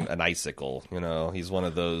water and an icicle. He's one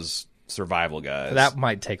of those... survival guys. That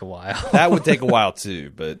might take a while. That would take a while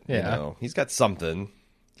too, but he's got something.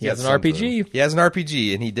 He has an RPG. He has an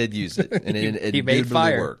RPG, and he did use it, and it made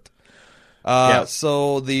fire. Worked.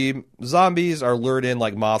 So the zombies are lured in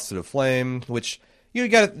like moths to the flame, which you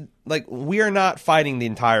got we are not fighting the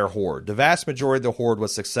entire horde. The vast majority of the horde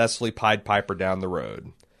was successfully Pied Piper down the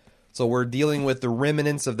road. So we're dealing with the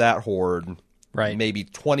remnants of that horde, right? Maybe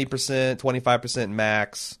 20%, 25%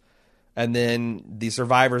 max. And then the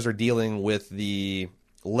survivors are dealing with the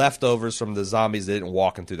leftovers from the zombies that didn't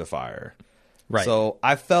walk into the fire. Right. So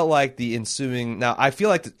I felt like the ensuing... Now, I feel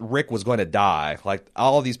like Rick was going to die.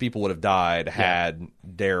 All of these people would have died had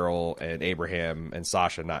Daryl and Abraham and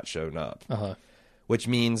Sasha not shown up. Uh-huh. Which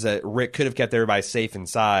means that Rick could have kept everybody safe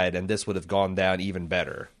inside, and this would have gone down even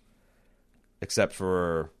better. Except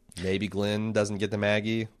for Maybe Glenn doesn't get the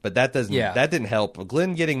Maggie, but that didn't help.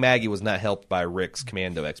 Glenn getting Maggie was not helped by Rick's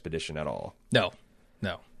commando expedition at all. No.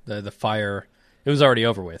 The fire, it was already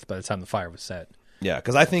over with by the time the fire was set. Yeah,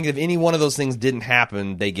 because I think if any one of those things didn't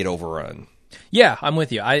happen, they get overrun. Yeah, I'm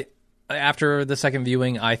with you. After the second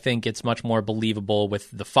viewing, I think it's much more believable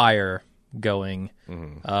with the fire going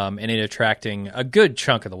and it attracting a good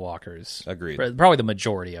chunk of the walkers. Agreed. Probably the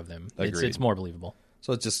majority of them. Agreed. It's more believable.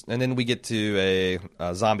 So it's just, and then we get to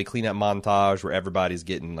a zombie cleanup montage where everybody's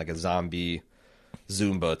getting like a zombie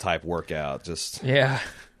Zumba type workout. Just kind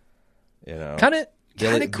of cool.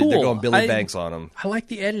 They're going Billy Banks on them. I like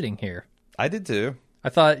the editing here. I did too. I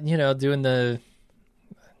thought doing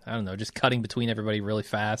just cutting between everybody really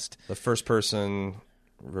fast. The first person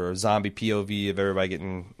or zombie POV of everybody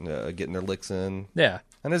getting their licks in. Yeah,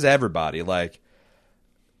 and there's everybody like.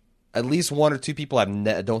 At least one or two people I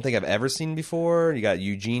don't think I've ever seen before. You got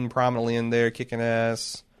Eugene prominently in there kicking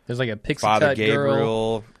ass. There's like a pixie Father cut Gabriel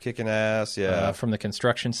girl kicking ass. Yeah, from the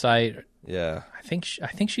construction site. Yeah, I think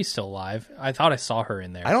she's still alive. I thought I saw her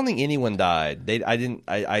in there. I don't think anyone died. I didn't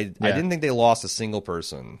think they lost a single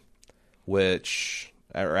person. Which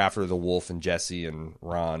after the Wolf and Jesse and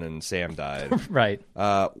Ron and Sam died, right?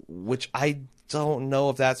 Which I don't know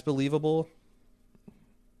if that's believable.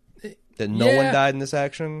 That no one died in this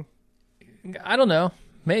action. I don't know.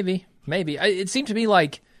 Maybe. It seemed to me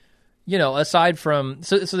like, aside from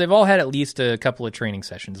so they've all had at least a couple of training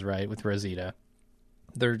sessions, right, with Rosita.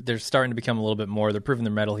 They're starting to become a little bit more. They're proving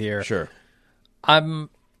their mettle here. Sure. I'm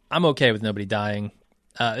okay with nobody dying,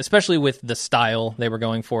 especially with the style they were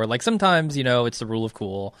going for. Like sometimes, it's the rule of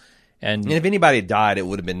cool, and if anybody died, it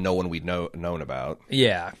would have been no one we'd known about.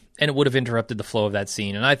 Yeah, and it would have interrupted the flow of that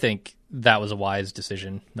scene. And I think that was a wise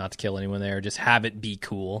decision not to kill anyone there. Just have it be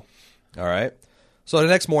cool. All right. So the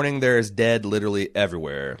next morning, there is dead literally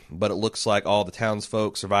everywhere. But it looks like all the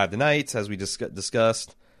townsfolk survived the night, as we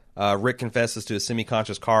discussed. Rick confesses to a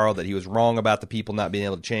semi-conscious Carl that he was wrong about the people not being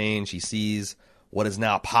able to change. He sees what is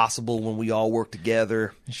now possible when we all work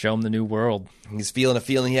together. Show him the new world. He's feeling a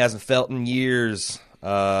feeling he hasn't felt in years,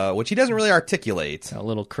 which he doesn't really articulate. A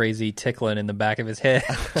little crazy tickling in the back of his head.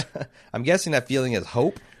 I'm guessing that feeling is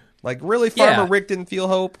hope. Like, really, Farmer Rick didn't feel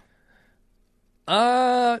hope?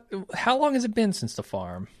 How long has it been since the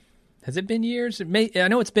farm? Has it been years? I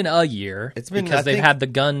know it's been a year. It's been because they've had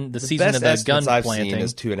the season of the gun I've planting. Seen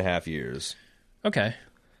is 2.5 years. Okay,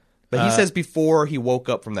 but he says before he woke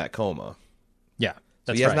up from that coma. Yeah,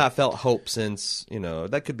 so he has not felt hope since.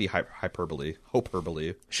 That could be hyperbole.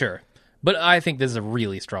 Sure, but I think this is a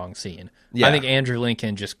really strong scene. Yeah. I think Andrew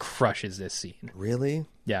Lincoln just crushes this scene. Really?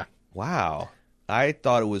 Yeah. Wow. I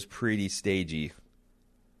thought it was pretty stagey.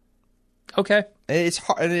 Okay. It's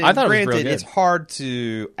hard. I thought it was real good. It's hard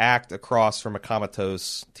to act across from a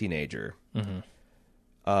comatose teenager. Mm-hmm.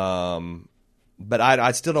 But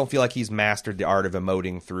I still don't feel like he's mastered the art of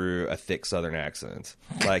emoting through a thick Southern accent.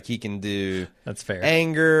 Like he can do that's fair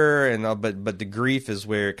anger and but the grief is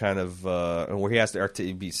where it kind of where he has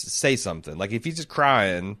to say something. Like if he's just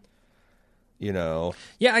crying, Yeah,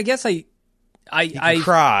 I guess I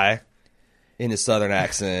cry in his Southern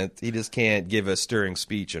accent. He just can't give a stirring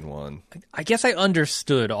speech in one. I guess I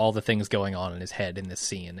understood all the things going on in his head in this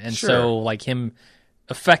scene. And so like him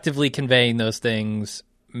effectively conveying those things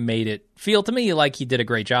made it feel to me like he did a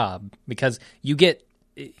great job, because you get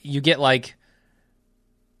like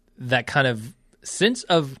that kind of sense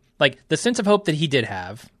of like the sense of hope that he did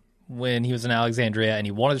have when he was in Alexandria and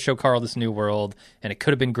he wanted to show Carl this new world and it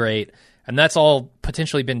could have been great. And that's all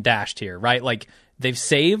potentially been dashed here, right? Like they've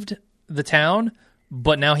saved the town,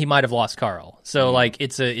 but now he might have lost Carl. So like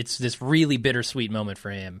it's this really bittersweet moment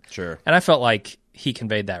for him. Sure. And I felt like he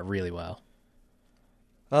conveyed that really well.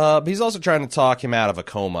 But he's also trying to talk him out of a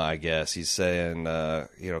coma, I guess. He's saying,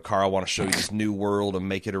 Carl, I want to show you this new world and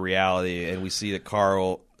make it a reality. And we see that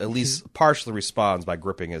Carl at least partially responds by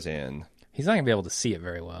gripping his hand. He's not going to be able to see it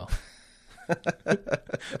very well.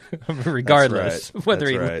 Regardless of whether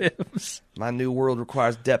he lives. My new world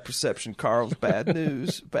requires depth perception, Carl. Bad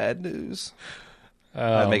news. Bad news.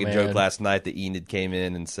 I made a joke last night that Enid came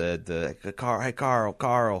in and said, hey,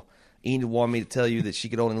 Carl, Enid wanted me to tell you that she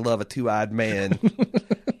could only love a two-eyed man.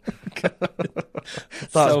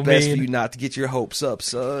 Thought it was best for you not to get your hopes up,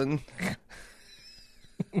 son.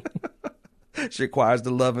 She requires the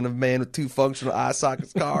loving of man with two functional eye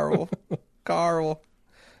sockets, Carl. Carl.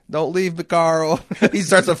 Don't leave me, Carl. He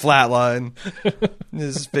starts a flatline.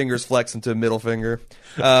 His fingers flex into a middle finger.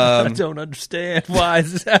 I don't understand. Why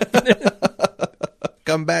is this happening?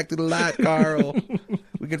 Come back to the light, Carl.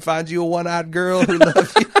 We can find you a one-eyed girl who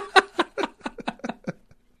loves you.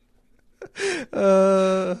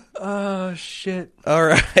 Oh, shit. All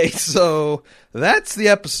right. that's the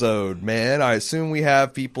episode, man. I assume we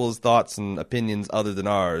have people's thoughts and opinions other than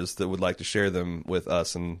ours that would like to share them with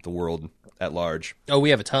us and the world at large. Oh,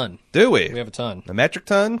 we have a ton. Do we? We have a ton. A metric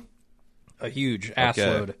ton? A huge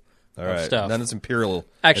assload of stuff. None of it's imperial.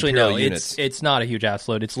 Actually, imperial no, units. it's not a huge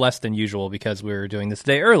assload. It's less than usual because we're doing this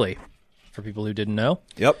day early, for people who didn't know.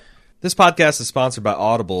 Yep. This podcast is sponsored by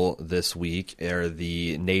Audible this week. They're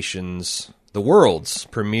the world's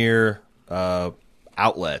premier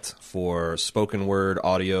outlet for spoken word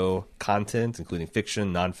audio content, including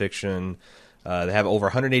fiction, nonfiction. They have over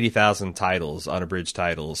 180,000 titles, unabridged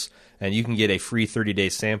titles, and you can get a free 30-day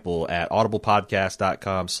sample at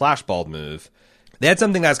audiblepodcast.com/baldmove. They had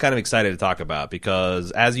something I was kind of excited to talk about because,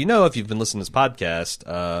 as you know, if you've been listening to this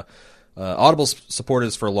podcast, Audible's supported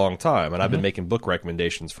us for a long time, and I've been making book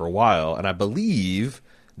recommendations for a while, and I believe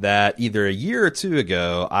that either a year or two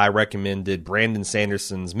ago, I recommended Brandon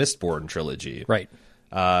Sanderson's Mistborn trilogy. Right.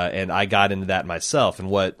 And I got into that myself. And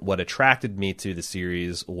what attracted me to the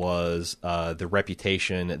series was the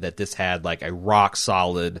reputation that this had like a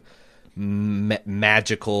rock-solid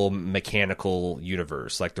magical, mechanical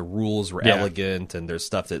universe. Like the rules were elegant, and there's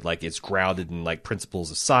stuff that like it's grounded in like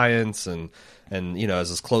principles of science and you know,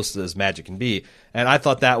 as close as magic can be. And I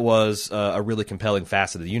thought that was a really compelling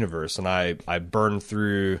facet of the universe. And I burned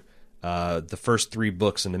through the first 3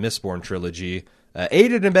 books in the Mistborn trilogy,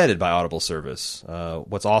 aided and abetted by Audible service.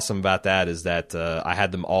 What's awesome about that is that I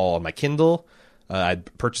had them all on my Kindle. I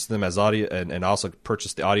purchased them as audio, and also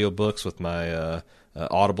purchased the audiobooks with my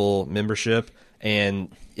Audible membership,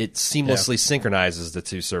 and it seamlessly synchronizes the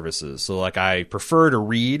two services. So like I prefer to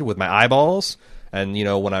read with my eyeballs, and you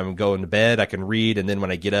know, when I'm going to bed I can read, and then when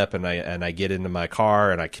I get up and I get into my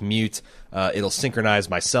car and I commute, it'll synchronize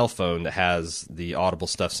my cell phone that has the Audible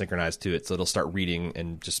stuff synchronized to it, so it'll start reading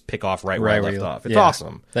and just pick off right where I left off. It's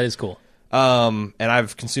awesome. That is cool. And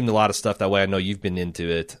I've consumed a lot of stuff that way. I know you've been into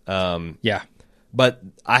it. Yeah. But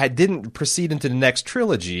I didn't proceed into the next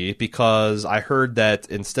trilogy because I heard that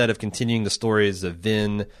instead of continuing the stories of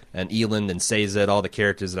Vin and Elend and Sazed, all the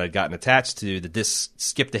characters that I'd gotten attached to, that this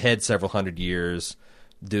skipped ahead several hundred years,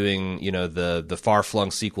 doing, you know, the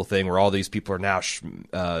far-flung sequel thing where all these people are now,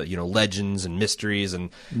 you know, legends and mysteries,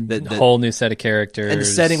 and the whole new set of characters. And the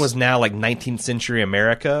setting was now like 19th century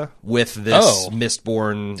America with this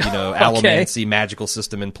Mistborn, you know, Allomancy magical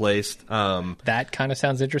system in place. That kind of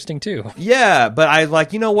sounds interesting too. Yeah, but I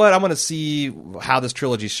like, you know what? I'm going to see how this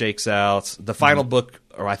trilogy shakes out. The final book,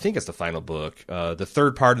 or I think it's the final book, the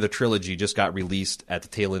third part of the trilogy just got released at the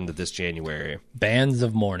tail end of this January. Bands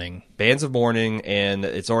of Mourning,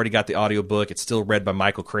 and it's already got the audiobook. It's still read by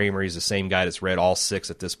Michael Kramer. He's the same guy that's read all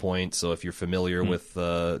 6 at this point, so if you're familiar with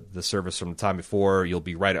the service from the time before, you'll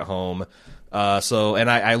be right at home. And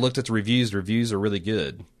I looked at the reviews. The reviews are really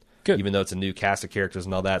good. Good. Even though it's a new cast of characters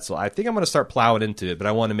and all that. So I think I'm going to start plowing into it, but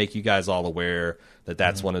I want to make you guys all aware that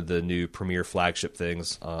that's one of the new premier flagship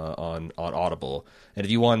things on Audible. And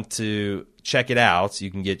if you want to check it out,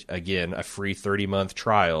 you can get, again, a free 30-month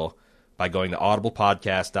trial by going to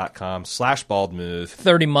audiblepodcast.com/baldmove.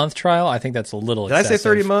 30-month trial? I think that's a little excessive. Did I say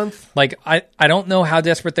 30-month? Like, I don't know how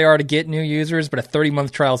desperate they are to get new users, but a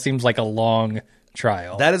 30-month trial seems like a long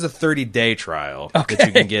trial. That is a 30-day trial that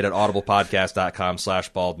you can get at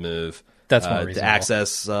audiblepodcast.com/baldmove. That's more reasonable. To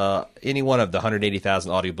access any one of the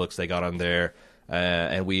 180,000 audiobooks they got on there.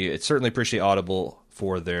 And we certainly appreciate Audible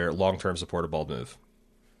for their long-term support of Bald Move.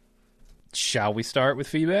 Shall we start with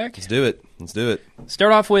feedback? Let's do it.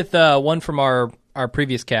 Start off with one from our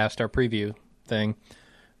previous cast, our preview thing.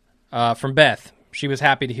 From Beth. She was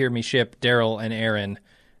happy to hear me ship Daryl and Aaron.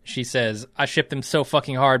 She says, I shipped them so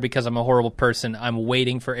fucking hard because I'm a horrible person. I'm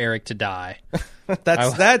waiting for Eric to die.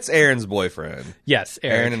 That's Aaron's boyfriend. Yes,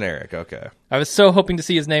 Eric. Aaron and Eric, okay. I was so hoping to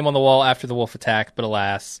see his name on the wall after the wolf attack, but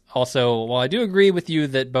alas. Also, while I do agree with you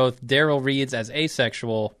that both Daryl reads as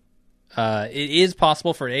asexual, it is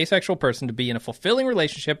possible for an asexual person to be in a fulfilling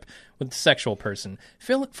relationship with a sexual person.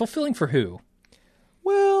 Fulfilling for who?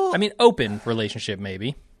 Well, I mean, open relationship,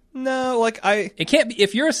 maybe. No, it can't be.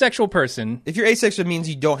 If you're a sexual person, if you're asexual, it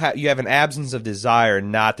means you have an absence of desire,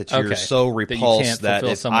 not that you're so repulsed that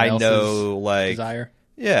if I know, like, desire.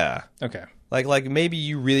 Yeah. Okay. Like maybe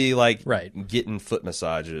you really like getting foot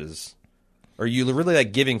massages, or you really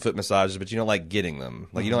like giving foot massages, but you don't like getting them.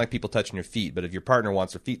 Like you don't like people touching your feet, but if your partner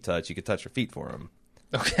wants their feet touched, you could touch their feet for them.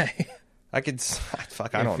 Okay. I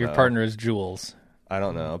don't know. If your partner is Jules. I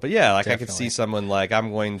don't know, but yeah, like definitely. I could see someone like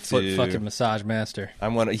I'm going to foot fucking massage master.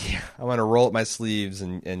 I'm gonna roll up my sleeves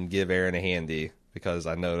and give Aaron a handy because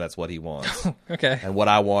I know that's what he wants. Okay, and what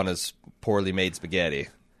I want is poorly made spaghetti.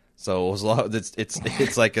 So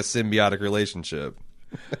it's like a symbiotic relationship.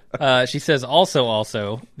 She says,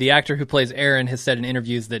 also, the actor who plays Aaron has said in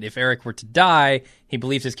interviews that if Eric were to die, he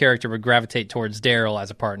believes his character would gravitate towards Daryl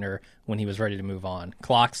as a partner when he was ready to move on.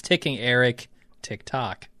 Clock's ticking, Eric.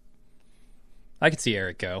 Tick-tock. I could see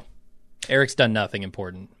Eric go. Eric's done nothing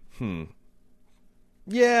important.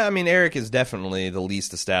 Yeah, I mean, Eric is definitely the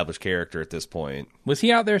least established character at this point. Was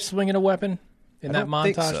he out there swinging a weapon in that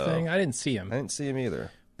montage thing? I didn't see him. I didn't see him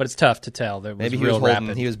either. But it's tough to tell. That was Maybe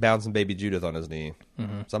he was bouncing baby Judith on his knee.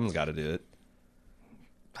 Someone's got to do it.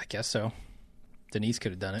 I guess so. Denise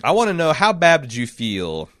could have done it. I want to know, how bad did you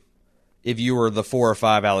feel if you were the 4 or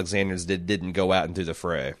 5 Alexanders that didn't go out into the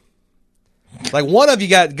fray? Like, one of you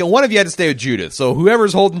had to stay with Judith. So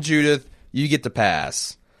whoever's holding Judith, you get to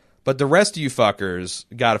pass. But the rest of you fuckers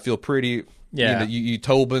got to feel pretty. Yeah. You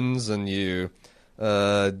Tobins and you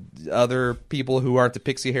other people who aren't the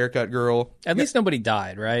pixie haircut girl. At least nobody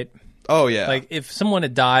died, right? Oh yeah. Like, if someone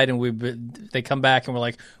had died and they come back and we're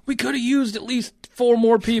like, we could have used at least 4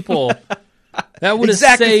 more people. That would have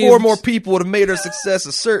saved 4 more people would have made our success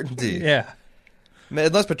a certainty. Yeah.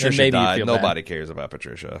 Unless Patricia died, nobody cares about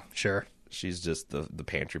Patricia. Sure. She's just the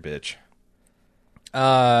pantry bitch.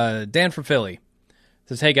 Dan from Philly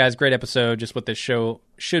says, hey guys, great episode. Just what this show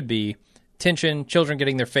should be. Tension, children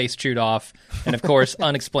getting their face chewed off, and of course,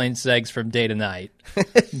 unexplained segs from day to night.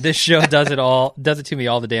 This show does it to me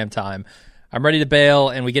all the damn time. I'm ready to bail,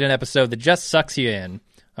 and we get an episode that just sucks you in.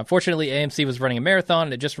 Unfortunately, AMC was running a marathon,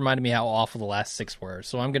 and it just reminded me how awful the last 6 were.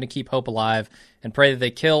 So I'm going to keep hope alive and pray that they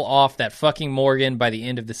kill off that fucking Morgan by the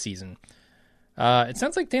end of the season. It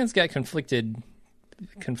sounds like Dan's got conflicted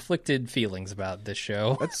feelings about this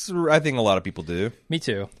show. I think a lot of people do. Me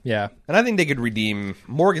too, yeah. And I think they could redeem...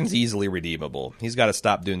 Morgan's easily redeemable. He's got to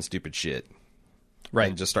stop doing stupid shit. Right.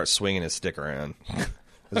 And just start swinging his stick around.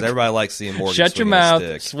 Because everybody likes seeing Morgan Shut your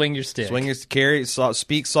mouth, swing your stick.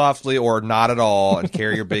 Speak softly or not at all, and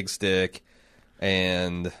carry your big stick.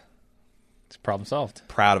 And... it's problem solved.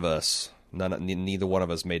 Proud of us. Neither one of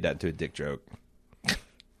us made that into a dick joke.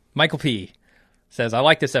 Michael P. says, I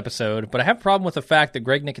like this episode, but I have a problem with the fact that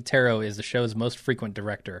Greg Nicotero is the show's most frequent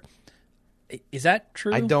director. Is that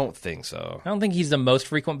true? I don't think so. I don't think he's the most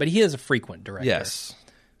frequent, but he is a frequent director. Yes.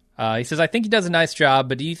 He says, I think he does a nice job,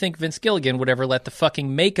 but do you think Vince Gilligan would ever let the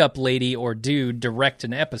fucking makeup lady or dude direct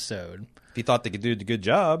an episode? If he thought they could do a good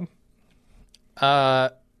job.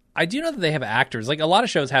 I do know that they have actors. Like, a lot of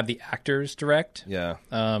shows have the actors direct. Yeah.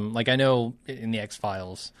 Like, I know in the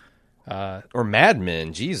X-Files. Or Mad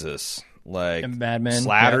Men, Jesus. Like, Mad Men,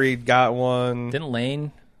 Slattery got one. Didn't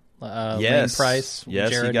Lane? Yes. Lane Price?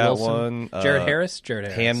 Yes, Jared he got Wilson? one. Jared Harris? Jared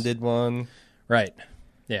Harris. Ham did one. Right.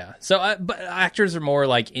 Yeah. So, but actors are more,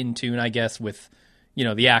 like, in tune, I guess, with,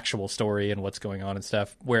 the actual story and what's going on and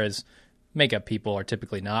stuff, whereas makeup people are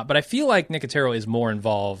typically not. But I feel like Nicotero is more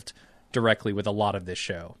involved directly with a lot of this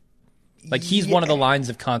show. Like, he's one of the lines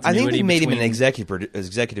of continuity. I think they made him an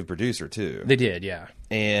executive producer, too. They did, yeah.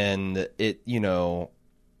 And it,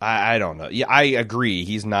 I don't know. Yeah, I agree.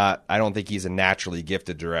 He's not. I don't think he's a naturally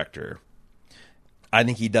gifted director. I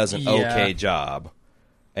think he does an okay job.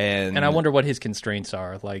 And I wonder what his constraints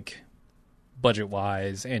are, like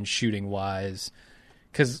budget-wise and shooting-wise.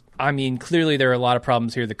 Because, I mean, clearly there are a lot of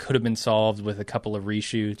problems here that could have been solved with a couple of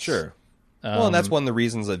reshoots. Sure. Well, and that's one of the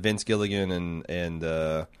reasons that Vince Gilligan and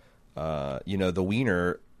the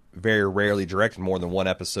Wiener very rarely directed more than one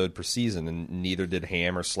episode per season, and neither did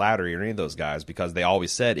Ham or Slattery or any of those guys, because they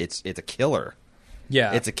always said it's a killer.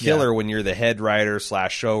 Yeah, it's a killer when you're the head writer /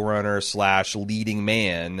 showrunner / leading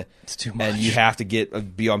man. It's too much, and you have to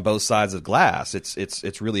be on both sides of the glass.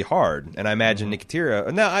 It's really hard. And I imagine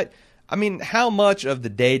Nicotero. Now, I mean, how much of the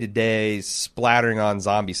day-to-day splattering on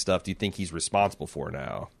zombie stuff do you think he's responsible for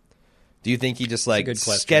now? Do you think he just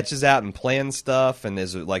sketches out and plans stuff, and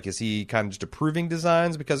is he kind of just approving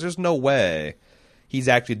designs? Because there's no way he's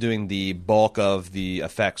actually doing the bulk of the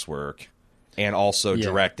effects work and also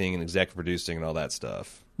directing and executive producing and all that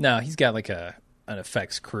stuff. No, he's got like an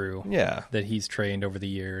effects crew that he's trained over the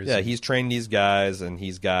years. Yeah, he's trained these guys, and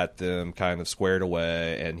he's got them kind of squared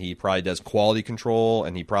away, and he probably does quality control,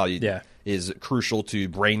 and he probably is crucial to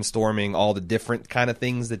brainstorming all the different kind of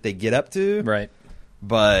things that they get up to. Right.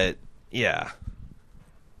 But... yeah.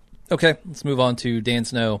 Okay, let's move on to Dan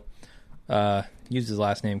Snow. Used his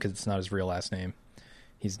last name because it's not his real last name.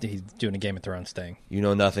 He's doing a Game of Thrones thing. You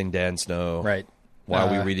know nothing, Dan Snow. Right. Why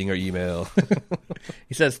are we reading our email?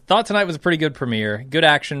 He says, thought tonight was a pretty good premiere. Good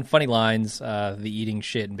action, funny lines, the eating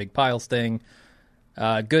shit and big piles thing.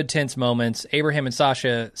 Good tense moments. Abraham and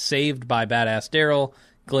Sasha saved by badass Daryl.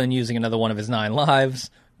 Glenn using another one of his 9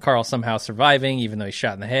 lives. Carl somehow surviving even though he's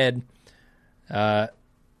shot in the head.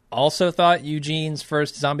 Also thought Eugene's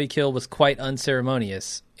first zombie kill was quite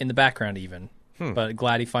unceremonious, in the background even. But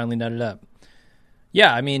glad he finally nutted up.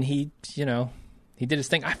 Yeah, I mean, he did his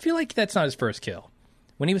thing. I feel like that's not his first kill.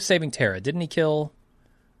 When he was saving Tara, didn't he kill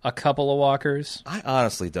a couple of walkers? I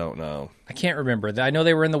honestly don't know. I can't remember. I know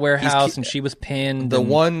they were in the warehouse and she was pinned. The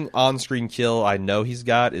one on-screen kill I know he's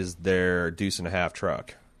got is their deuce and a half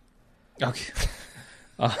truck. Okay.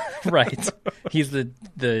 Right. He's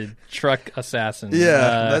the truck assassin.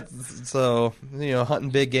 Yeah, so,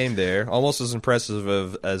 hunting big game there. Almost as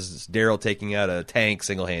impressive as Daryl taking out a tank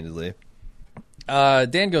single-handedly.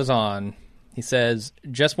 Dan goes on. He says,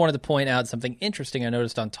 just wanted to point out something interesting I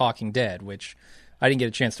noticed on Talking Dead, which I didn't get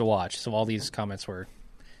a chance to watch, so all these comments were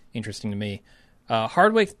interesting to me.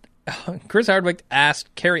 Chris Hardwick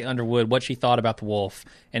asked Carrie Underwood what she thought about the wolf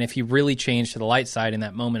and if he really changed to the light side in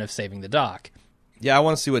that moment of saving the doc. Yeah, I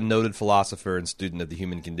want to see what noted philosopher and student of the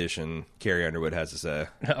human condition Carrie Underwood has to say.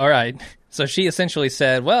 All right. So she essentially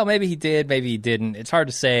said, well, maybe he did, maybe he didn't. It's hard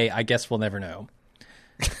to say. I guess we'll never know.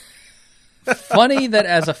 Funny that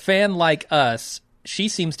as a fan like us, she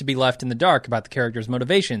seems to be left in the dark about the character's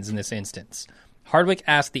motivations in this instance. Hardwick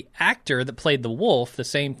asked the actor that played the wolf the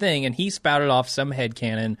same thing, and he spouted off some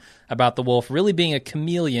headcanon about the wolf really being a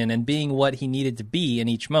chameleon and being what he needed to be in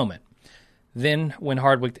each moment. Then, when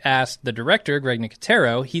Hardwick asked the director, Greg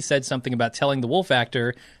Nicotero, he said something about telling the wolf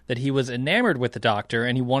actor that he was enamored with the doctor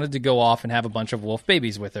and he wanted to go off and have a bunch of wolf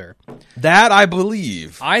babies with her. That I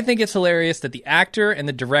believe. I think it's hilarious that the actor and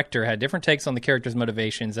the director had different takes on the character's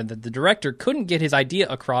motivations and that the director couldn't get his idea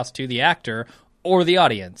across to the actor or the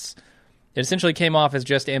audience. It essentially came off as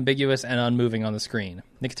just ambiguous and unmoving on the screen.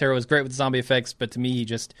 Nicotero was great with zombie effects, but to me he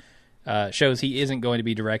just shows he isn't going to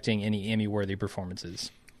be directing any Emmy-worthy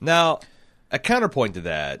performances. Now, a counterpoint to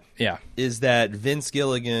that yeah, is that Vince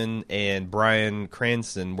Gilligan and Bryan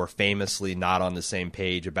Cranston were famously not on the same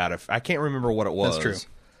page about it. I can't remember what it was. That's true.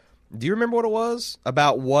 Do you remember what it was?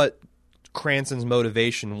 About what Cranston's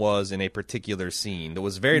motivation was in a particular scene that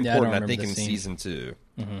was very important, I think, in season 2.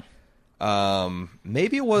 Mm-hmm.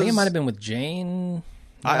 Maybe it was... I think it might have been with Jane.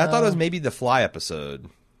 I thought it was maybe the Fly episode.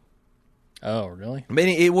 Oh, really? I mean,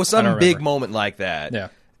 it was some big moment like that. Yeah.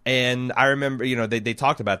 And I remember, they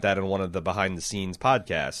talked about that in one of the behind-the-scenes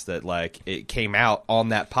podcasts, that, it came out on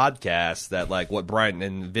that podcast that, what Brian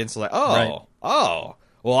and Vince were like, well,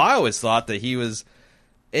 I always thought that he was...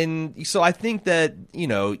 And so I think that,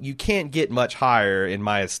 you can't get much higher in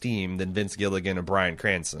my esteem than Vince Gilligan and Bryan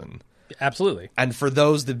Cranston. Absolutely. And for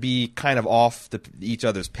those to be kind of off each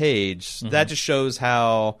other's page, that just shows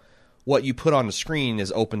how... what you put on the screen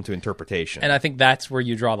is open to interpretation. And I think that's where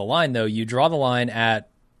you draw the line, though. You draw the line at,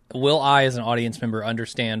 will I, as an audience member,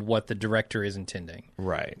 understand what the director is intending?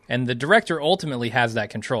 Right. And the director ultimately has that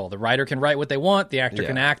control. The writer can write what they want, the actor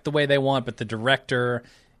can act the way they want, but the director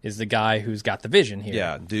is the guy who's got the vision here.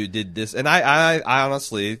 Yeah, dude did this. And I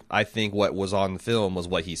honestly, I think what was on the film was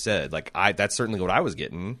what he said. That's certainly what I was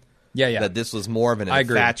getting. Yeah. That this was more of an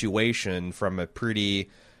infatuation from a pretty...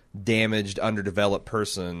 damaged, underdeveloped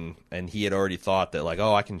person, and he had already thought that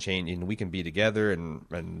I can change and we can be together, and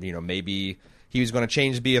maybe he was going to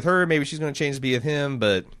change to be with her, maybe she's going to change to be with him,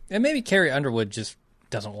 and maybe Carrie Underwood just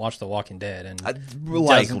doesn't watch The Walking Dead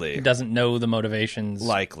and doesn't know the motivations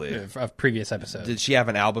of previous episodes. Did she have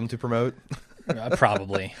an album to promote?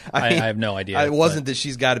 Probably. I have no idea. It wasn't that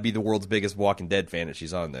she's got to be the world's biggest Walking Dead fan if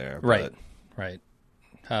she's on there. Right.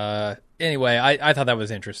 Anyway, I thought that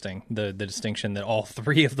was interesting, the distinction that all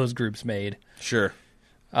three of those groups made. Sure.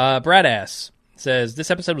 Brad Ass says,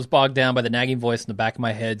 this episode was bogged down by the nagging voice in the back of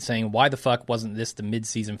my head saying, why the fuck wasn't this the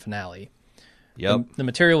mid-season finale? Yep. The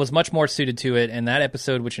material was much more suited to it, and that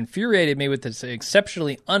episode, which infuriated me with its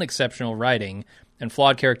exceptionally unexceptional writing and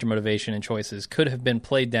flawed character motivation and choices, could have been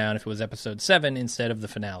played down if it was episode 7 instead of the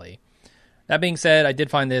finale. That being said, I did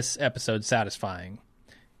find this episode satisfying.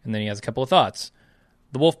 And then he has a couple of thoughts.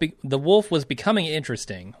 The wolf was becoming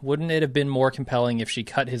interesting. Wouldn't it have been more compelling if she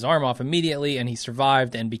cut his arm off immediately and he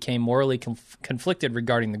survived and became morally conflicted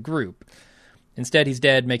regarding the group? Instead, he's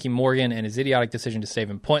dead, making Morgan and his idiotic decision to save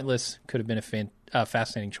him pointless. Could have been a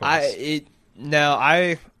fascinating choice.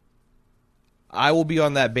 I will be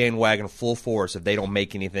on that bandwagon full force if they don't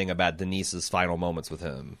make anything about Denise's final moments with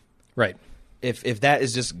him. Right. If that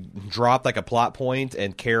is just dropped like a plot point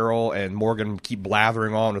and Carol and Morgan keep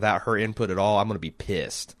blathering on without her input at all, I'm going to be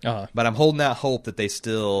pissed. Uh-huh. But I'm holding out hope that they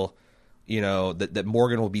still, that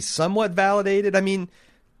Morgan will be somewhat validated. I mean,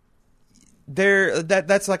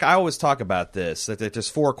 that's like I always talk about this, that there's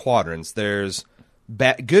 4 quadrants. There's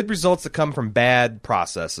good results that come from bad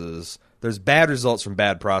processes. There's bad results from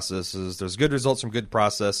bad processes. There's good results from good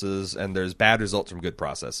processes. And there's bad results from good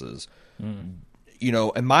processes.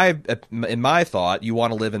 in my thought, you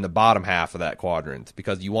want to live in the bottom half of that quadrant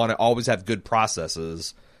because you want to always have good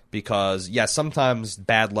processes. Because sometimes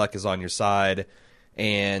bad luck is on your side,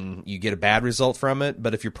 and you get a bad result from it.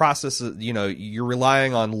 But if your process, you're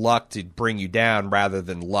relying on luck to bring you down rather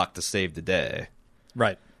than luck to save the day.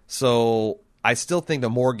 Right. So I still think that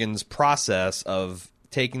Morgan's process of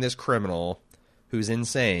taking this criminal who's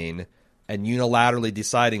insane and unilaterally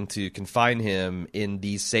deciding to confine him in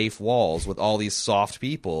these safe walls with all these soft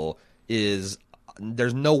people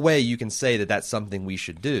there's no way you can say that that's something we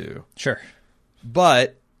should do. Sure.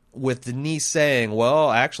 But with Denise saying,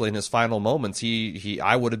 well, actually, in his final moments,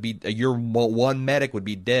 your one medic would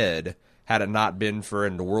be dead had it not been for,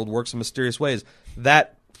 and the world works in mysterious ways.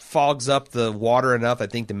 That fogs up the water enough, I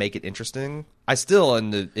think, to make it interesting. I still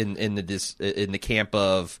in the camp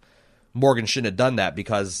of Morgan shouldn't have done that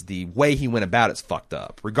because the way he went about it's fucked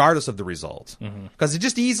up, regardless of the result. Because it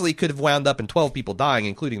just easily could have wound up in 12 people dying,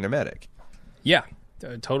 including their medic. Yeah,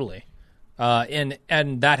 totally. And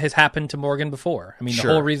that has happened to Morgan before. I mean, the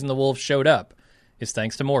whole reason the wolves showed up is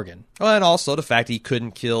thanks to Morgan. Well, and also the fact he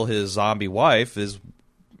couldn't kill his zombie wife is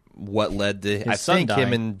what led to, I think,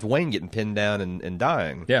 him and Dwayne getting pinned down and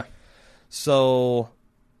dying. Yeah. So,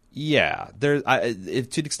 yeah, to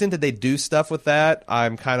the extent that they do stuff with that,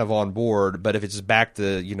 I'm kind of on board. But if it's just back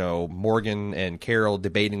to, Morgan and Carol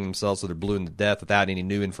debating themselves so they're blue to death without any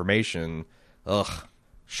new information,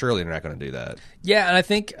 surely they're not going to do that. Yeah, and I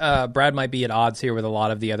think Brad might be at odds here with a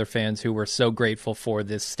lot of the other fans who were so grateful for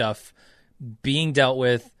this stuff being dealt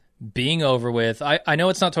with, being over with. I know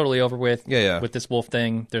it's not totally over with with this wolf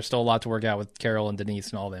thing. There's still a lot to work out with Carol and Denise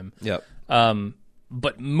and all them. Yep.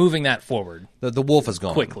 But moving that forward. The wolf is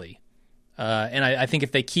gone. Quickly. And I think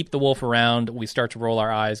if they keep the wolf around, we start to roll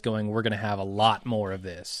our eyes going, we're going to have a lot more of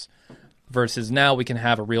this. Versus now we can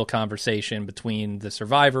have a real conversation between the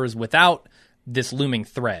survivors without this looming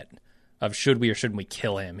threat of should we or shouldn't we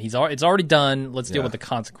kill him. It's already done. Let's deal with the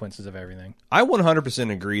consequences of everything. I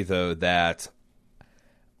 100% agree, though, that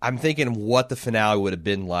I'm thinking what the finale would have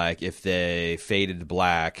been like if they faded to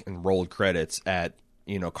black and rolled credits at,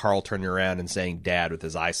 Carl turning around and saying dad with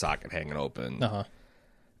his eye socket hanging open.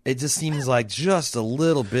 It just seems like just a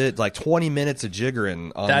little bit, like 20 minutes of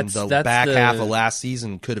jiggering on the back half of last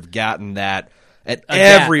season could have gotten that. And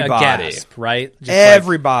everybody, gasp, right? Just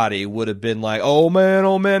everybody would have been like, oh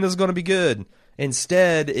man, this is going to be good.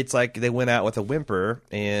 Instead, it's like they went out with a whimper,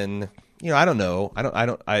 and I don't know. I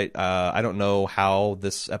don't know how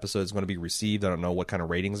this episode is going to be received. I don't know what kind of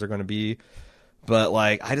ratings they're going to be. But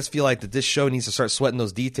I just feel like that this show needs to start sweating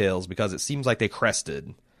those details because it seems like they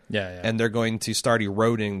crested. Yeah. And they're going to start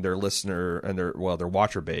eroding their listener and their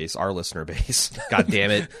watcher base, our listener base. God damn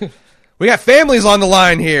it. We got families on the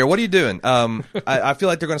line here. What are you doing? I feel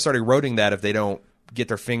like they're going to start eroding that if they don't get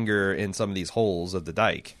their finger in some of these holes of the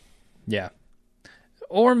dike. Yeah.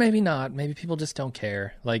 Or maybe not. Maybe people just don't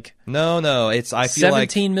care. No. I feel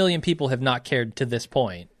 17 million people have not cared to this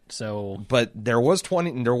point. So, but there was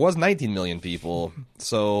 19 million people.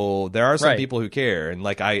 So there are some people who care. And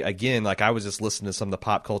I was just listening to some of the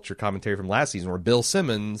pop culture commentary from last season where Bill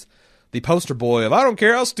Simmons, the poster boy of I don't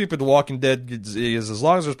care how stupid The Walking Dead is, as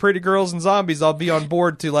long as there's pretty girls and zombies, I'll be on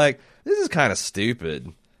board to this is kind of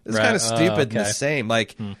stupid. This is kind of stupid and the same.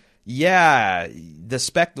 Once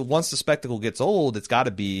the spectacle gets old, it's got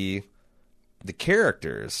to be the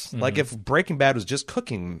characters. If Breaking Bad was just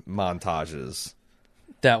cooking montages.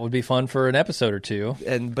 That would be fun for an episode or two.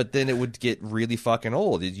 But then it would get really fucking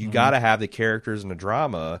old. You got to have the characters and the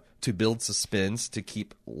drama to build suspense to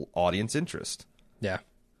keep audience interest. Yeah.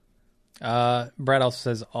 Brad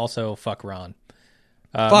also says, fuck Ron.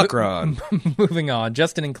 Fuck Ron. Moving on.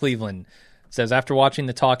 Justin in Cleveland says, after watching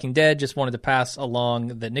The Talking Dead, just wanted to pass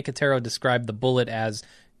along that Nicotero described the bullet as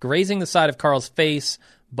grazing the side of Carl's face,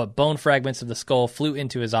 but bone fragments of the skull flew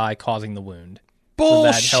into his eye, causing the wound.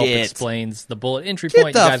 Bullshit. So that help explains the bullet entry point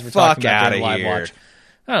you guys were talking about during the live watch.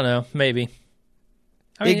 I don't know. Maybe.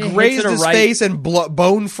 It grazed his face and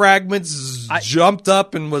bone fragments jumped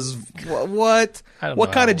up and was... What?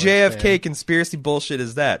 What kind of JFK conspiracy bullshit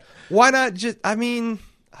is that? Why not just...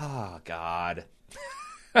 oh, God.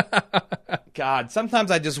 God,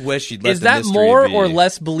 sometimes I just wish you'd let the mystery be. Is that more or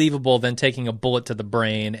less believable than taking a bullet to the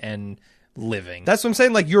brain and living? That's what I'm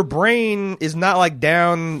saying. Your brain is not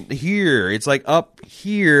down here. It's up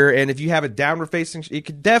here, and if you have a downward facing, it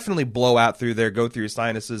could definitely blow out through there, go through your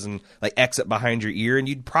sinuses, and exit behind your ear, and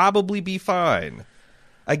you'd probably be fine.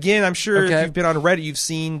 Again, I'm sure if you've been on Reddit, you've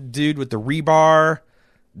seen dude with the rebar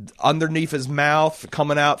underneath his mouth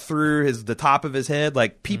coming out through the top of his head.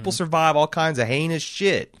 People survive all kinds of heinous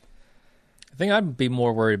shit. I think I'd be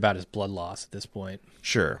more worried about his blood loss at this point.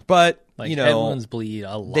 Sure, but Like, everyone's bleed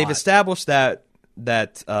a lot. They've established that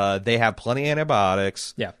they have plenty of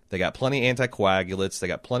antibiotics. Yeah. They got plenty of anticoagulants. They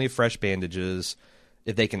got plenty of fresh bandages.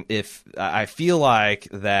 If I feel like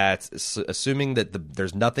that, assuming that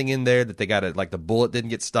there's nothing in there, that they got it, like the bullet didn't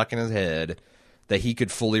get stuck in his head, that he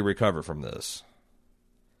could fully recover from this.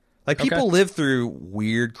 Like, people live through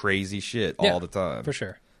weird, crazy shit all the time. For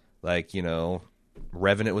sure. Like,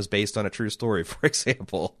 Revenant was based on a true story, for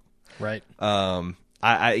example. Right.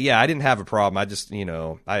 I didn't have a problem. I just,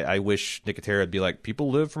 I wish Nicotera would be like,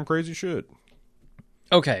 people live from crazy shit.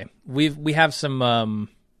 Okay. We have some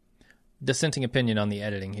dissenting opinion on the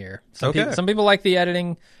editing here. Some people like the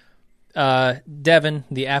editing. Devin,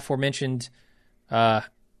 the aforementioned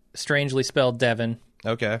strangely spelled Devin.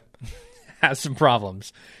 Okay. Has some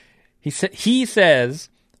problems. He says,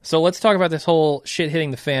 so let's talk about this whole shit hitting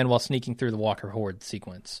the fan while sneaking through the Walker Horde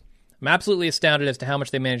sequence. I'm absolutely astounded as to how much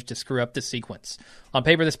they managed to screw up this sequence. On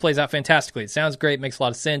paper, this plays out fantastically. It sounds great, makes a lot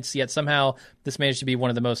of sense, yet somehow this managed to be one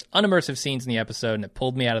of the most unimmersive scenes in the episode, and it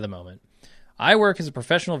pulled me out of the moment. I work as a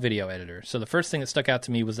professional video editor, so the first thing that stuck out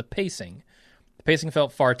to me was the pacing. The pacing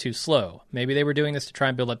felt far too slow. Maybe they were doing this to try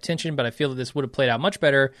and build up tension, but I feel that this would have played out much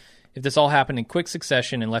better if this all happened in quick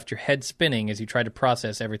succession and left your head spinning as you tried to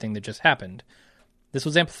process everything that just happened. This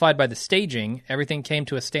was amplified by the staging. Everything came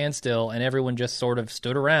to a standstill, and everyone just sort of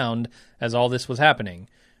stood around as all this was happening.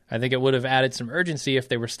 I think it would have added some urgency if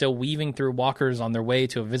they were still weaving through walkers on their way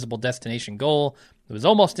to a visible destination goal. It was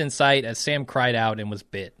almost in sight as Sam cried out and was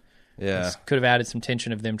bit. Yeah. This could have added some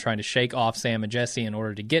tension of them trying to shake off Sam and Jesse in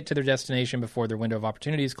order to get to their destination before their window of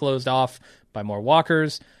opportunities closed off by more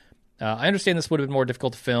walkers. I understand this would have been more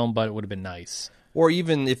difficult to film, but it would have been nice. Or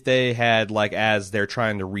even if they had, like, as they're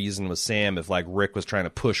trying to reason with Sam, if, like, Rick was trying to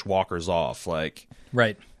push walkers off, like...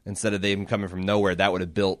 Right. Instead of them coming from nowhere, that would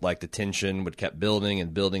have built, like, the tension would kept building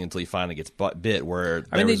and building until he finally gets bit, where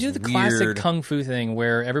they do the classic kung fu thing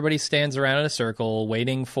where everybody stands around in a circle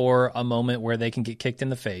waiting for a moment where they can get kicked in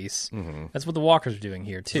the face. Mm-hmm. That's what the walkers are doing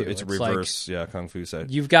here, too. It's reverse, kung fu side.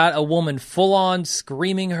 You've got a woman full-on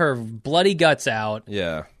screaming her bloody guts out.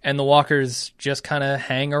 Yeah. And the walkers just kind of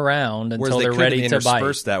hang around until they're ready to bite.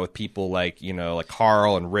 Intersperse that with people like, like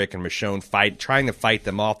Carl and Rick and Michonne trying to fight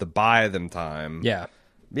them off to buy them time. Yeah.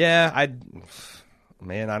 Yeah, I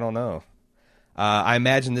don't know. I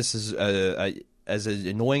imagine this is as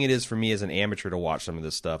annoying it is for me as an amateur to watch some of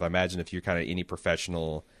this stuff. I imagine if you're kind of any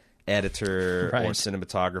professional editor or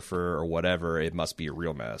cinematographer or whatever, it must be a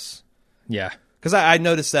real mess. Yeah, because I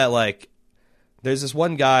noticed that, like, there's this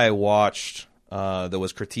one guy I watched that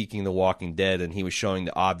was critiquing The Walking Dead, and he was showing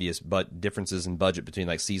the obvious differences in budget between,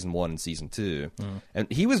 like, season 1 and season 2. And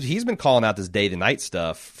he's been calling out this day to night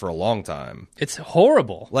stuff for a long time. It's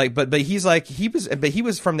horrible. Like, but he's like he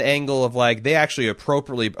was from the angle of, like, they actually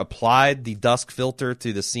appropriately applied the dusk filter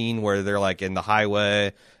to the scene where they're, like, in the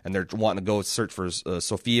highway and they're wanting to go search for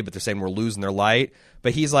Sophia, but they're saying we're losing their light.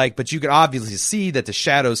 But he's like, but you can obviously see that the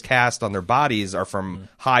shadows cast on their bodies are from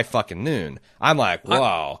high fucking noon. I'm like,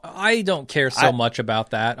 wow. I don't care so much about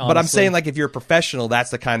that, honestly. But I'm saying, like, if you're a professional, that's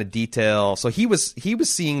the kind of detail. So he was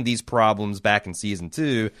seeing these problems back in season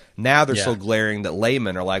 2. Now they're so glaring that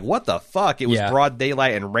laymen are like, what the fuck? It was broad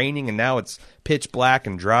daylight and raining, and now it's pitch black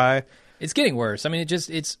and dry. It's getting worse. I mean,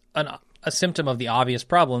 it's a symptom of the obvious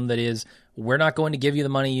problem that is, we're not going to give you the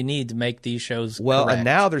money you need to make these shows correct. And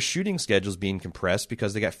now their shooting schedule's being compressed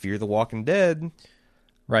because they got Fear the Walking Dead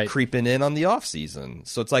creeping in on the off season.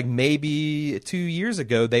 So it's like maybe 2 years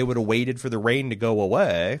ago they would have waited for the rain to go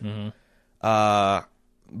away. Mm-hmm.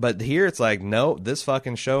 But here it's like, no, this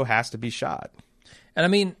fucking show has to be shot. And I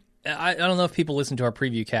mean, I don't know if people listen to our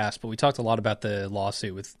preview cast, but we talked a lot about the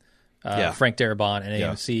lawsuit with Frank Darabont and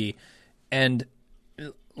AMC. And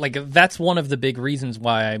like, that's one of the big reasons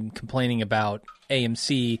why I'm complaining about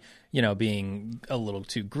AMC, being a little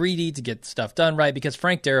too greedy to get stuff done right, because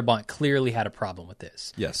Frank Darabont clearly had a problem with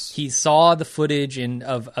this. Yes. He saw the footage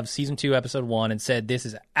of season 2, episode 1, and said, this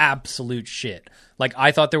is absolute shit. Like,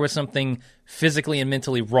 I thought there was something physically and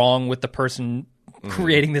mentally wrong with the person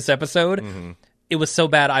creating this episode. Mm-hmm. It was so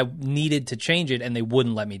bad I needed to change it, and they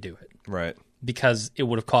wouldn't let me do it. Right. Because it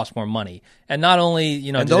would have cost more money. And not only,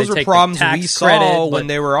 and those were problems we saw when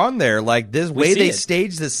they were on there. Like, this way they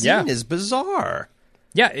staged the scene is bizarre.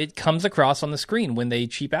 Yeah, it comes across on the screen when they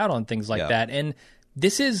cheap out on things like that. And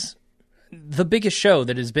this is the biggest show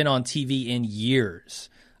that has been on TV in years.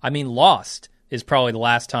 I mean, Lost is probably the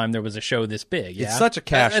last time there was a show this big. Yeah? It's such a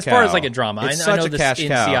cash cow. As far as, like, a drama. It's I know such a cash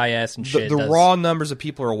cow. NCIS and shit. The raw numbers of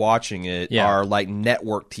people who are watching it are like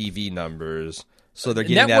network TV numbers. So they're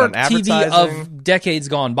getting network that on advertising. TV of decades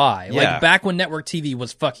gone by, Yeah. like back when network TV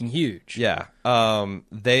was fucking huge. Yeah,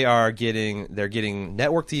 they're getting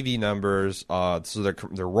network TV numbers. So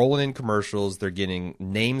they're rolling in commercials. They're getting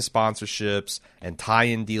name sponsorships and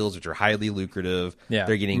tie-in deals, which are highly lucrative. Yeah,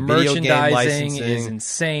 they're getting video game licensing. Is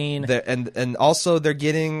insane. And also they're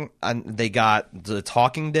getting they got the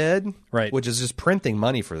Talking Dead, right, which is just printing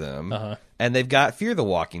money for them. Uh-huh. And they've got Fear the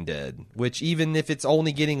Walking Dead, which even if it's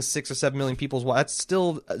only getting 6 or 7 million people's watch, that's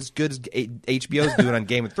still as good as HBO's doing on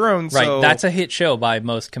Game of Thrones. Right, so, that's a hit show by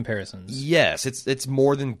most comparisons. Yes, it's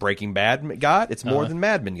more than Breaking Bad got. It's more than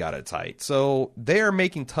Mad Men got at tight. So they are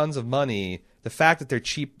making tons of money. The fact that they're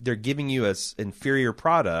cheap, they're giving you an inferior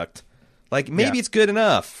product. Like maybe it's good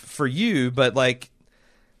enough for you, but like,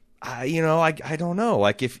 I don't know.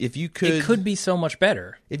 Like if you could, it could be so much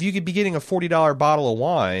better. If you could be getting a $40 bottle of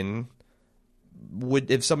wine.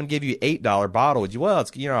 If someone gave you $8 bottle, would you? Well,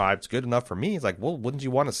 it's good enough for me. It's like, well, wouldn't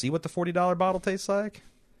you want to see what the $40 bottle tastes like?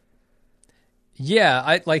 Yeah,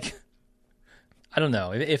 I don't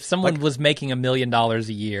know. If someone was making $1 million a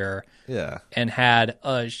year, and had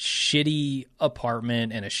a shitty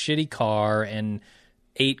apartment and a shitty car and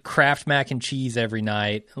ate Kraft mac and cheese every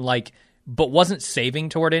night, but wasn't saving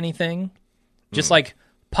toward anything, just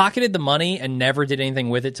pocketed the money and never did anything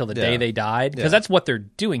with it till the day they died. Because that's what they're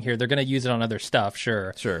doing here. They're going to use it on other stuff,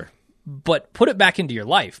 sure. But put it back into your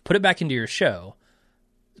life. Put it back into your show.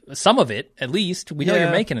 Some of it, at least. We know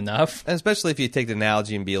you're making enough. And especially if you take the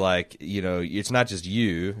analogy and be like, it's not just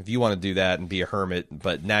you. If you want to do that and be a hermit,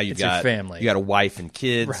 but now you've got your family. You got a wife and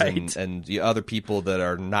kids, right. and the other people that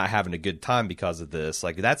are not having a good time because of this.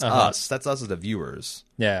 Like, that's us. That's us as the viewers.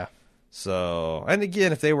 Yeah. So, and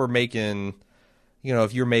again, if they were making...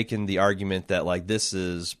 if you're making the argument that, like, this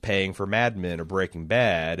is paying for Mad Men or Breaking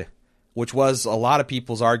Bad, which was a lot of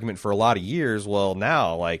people's argument for a lot of years, well,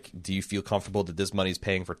 now, like, do you feel comfortable that this money's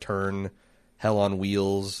paying for Turn, Hell on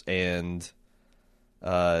Wheels, and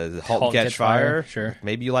Halt and Catch Fire? Sure.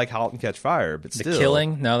 Maybe you like Halt and Catch Fire, but still. The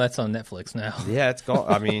Killing? No, that's on Netflix now. Yeah, it's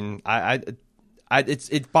gone. I mean,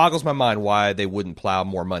 it boggles my mind why they wouldn't plow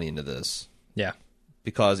more money into this. Yeah.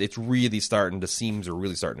 Because it's really the seams are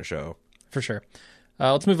really starting to show. For sure.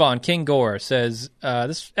 Let's move on. King Gore says,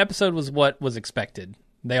 this episode was what was expected.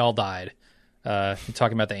 They all died.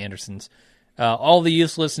 Talking about the Andersons. All the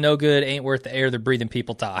useless, no good, ain't worth the air they're breathing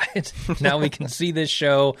people died. Now we can see this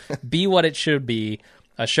show be what it should be.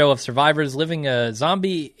 A show of survivors living a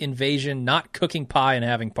zombie invasion, not cooking pie and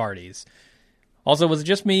having parties. Also, was it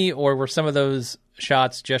just me, or were some of those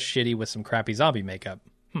shots just shitty with some crappy zombie makeup?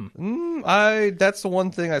 That's the one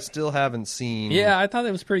thing I still haven't seen. Yeah, I thought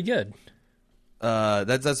it was pretty good.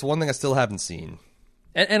 That's one thing I still haven't seen.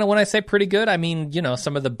 And when I say pretty good, I mean,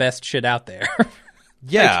 some of the best shit out there.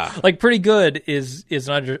 Yeah. like pretty good is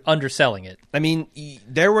underselling it. I mean,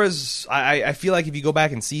 there was... I feel like if you go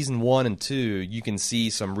back in season 1 and 2, you can see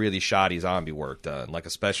some really shoddy zombie work done. Like,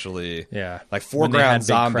 especially... Yeah. Like, foreground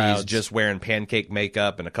zombies just wearing pancake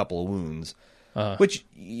makeup and a couple of wounds. Which,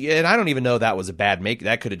 and I don't even know that was a bad make.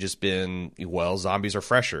 That could have just been, well, zombies are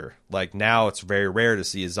fresher. Like, now it's very rare to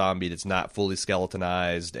see a zombie that's not fully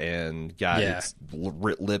skeletonized and got its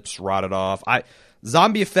lips rotted off.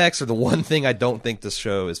 Zombie effects are the one thing I don't think this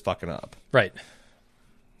show is fucking up. Right.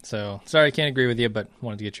 So, sorry, I can't agree with you, but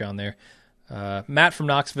wanted to get you on there. Matt from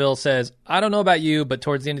Knoxville says, I don't know about you, but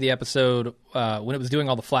towards the end of the episode, when it was doing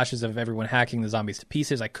all the flashes of everyone hacking the zombies to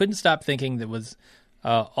pieces, I couldn't stop thinking that was...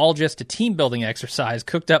 all just a team-building exercise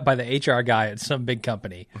cooked up by the HR guy at some big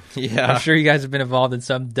company. Yeah. I'm sure you guys have been involved in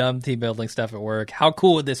some dumb team-building stuff at work. How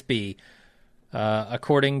cool would this be?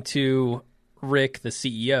 According to Rick, the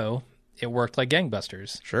CEO, it worked like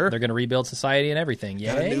gangbusters. Sure. They're going to rebuild society and everything. Yay.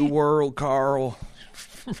 Got a new world, Carl.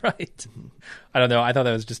 Right. I don't know. I thought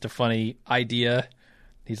that was just a funny idea.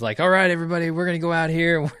 He's like, all right, everybody, we're going to go out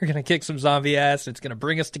here and we're going to kick some zombie ass. It's going to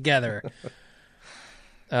bring us together.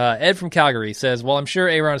 Ed from Calgary says, well, I'm sure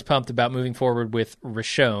Aaron is pumped about moving forward with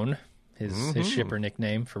Michonne, his shipper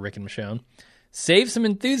nickname for Rick and Michonne. Save some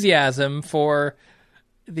enthusiasm for,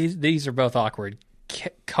 these are both awkward,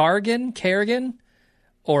 Carrigan,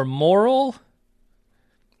 or Moral?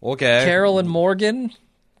 Okay. Carol and Morgan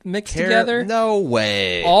mixed together? No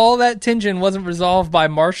way. All that tension wasn't resolved by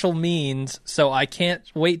martial means, so I can't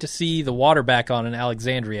wait to see the water back on in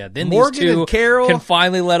Alexandria. Then Morgan these two and Carol can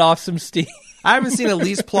finally let off some steam. I haven't seen a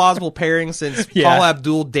least plausible pairing since Paul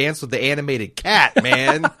Abdul danced with the animated cat,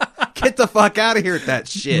 man. Get the fuck out of here with that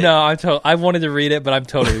shit. No, I wanted to read it, but I'm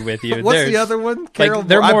totally with you. What's the other one? Carol,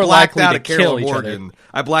 they're more likely to kill each Morgan. other.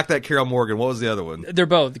 I blacked out Carol Morgan. What was the other one? They're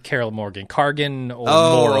both Carol Morgan. Cargan or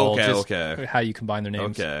Moral. Okay. How you combine their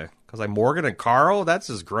names. Okay. I was like, Morgan and Carl? That's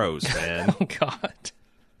just gross, man. Oh, God.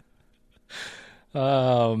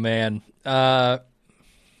 Oh, man.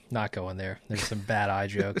 Not going there. There's some bad eye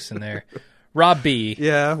jokes in there. Rob B.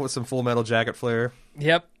 Yeah, with some Full Metal Jacket flair.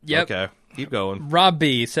 Yep. Okay, keep going. Rob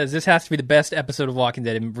B. says, this has to be the best episode of Walking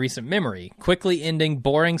Dead in recent memory. Quickly ending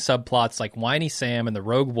boring subplots like Whiny Sam and the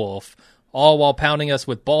Rogue Wolf, all while pounding us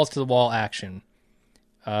with balls-to-the-wall action.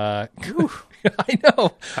 I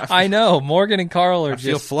know. Morgan and Carl are I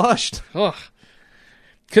feel flushed. Ugh.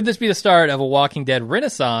 Could this be the start of a Walking Dead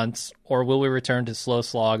renaissance, or will we return to slow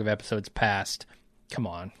slog of episodes past? Come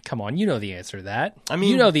on. You know the answer to that. I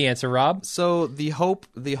mean, you know the answer, Rob. So the Hope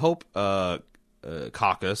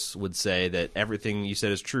caucus would say that everything you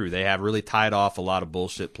said is true. They have really tied off a lot of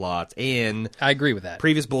bullshit plots, and I agree with that.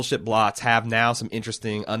 Previous bullshit plots have now some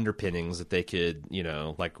interesting underpinnings that they could,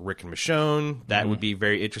 like Rick and Michonne. That would be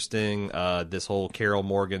very interesting. This whole Carol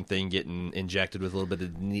Morgan thing getting injected with a little bit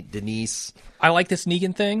of Denise. I like this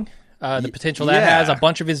Negan thing. The potential that has. A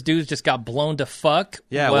bunch of his dudes just got blown to fuck.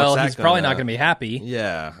 Yeah, well, he's probably not going to be happy.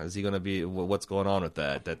 Yeah, is he going to be? What's going on with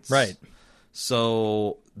that? That's right.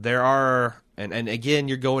 So there are, and again,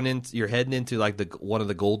 you're heading into like one of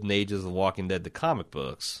the golden ages of Walking Dead, the comic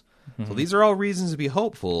books. Mm-hmm. So these are all reasons to be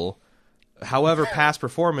hopeful. However, past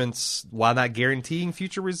performance, while not guaranteeing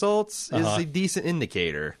future results, is a decent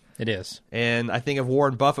indicator. It is. And I think if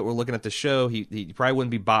Warren Buffett were looking at the show, he probably wouldn't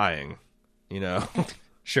be buying.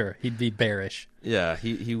 Sure, he'd be bearish. Yeah,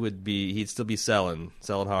 he would be. He'd still be selling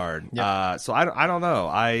hard. Yep. So I don't know.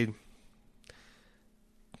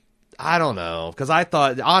 I don't know, because I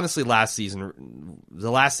thought honestly the last season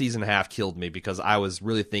and a half killed me, because I was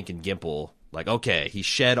really thinking Gimple, like, okay, he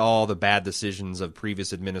shed all the bad decisions of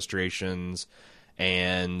previous administrations,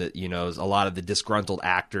 and a lot of the disgruntled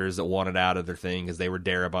actors that wanted out of their thing because they were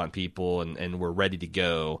Darabont people and were ready to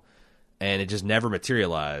go. And it just never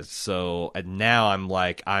materialized. So now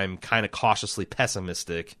I'm kind of cautiously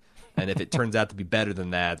pessimistic. And if it turns out to be better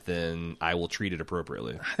than that, then I will treat it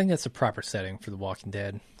appropriately. I think that's the proper setting for The Walking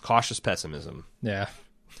Dead. Cautious pessimism. Yeah.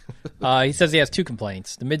 He says he has 2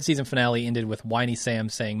 complaints. The mid-season finale ended with Whiny Sam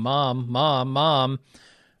saying, "Mom, Mom, Mom."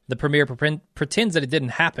 The premiere pretends that it didn't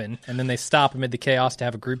happen, and then they stop amid the chaos to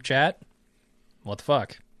have a group chat. What the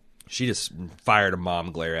fuck? She just fired a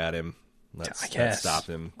mom glare at him. I guess. That stopped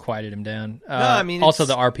him. Quieted him down. No, I mean, also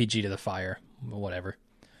the RPG to the fire. Whatever.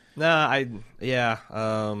 No,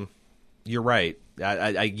 you're right.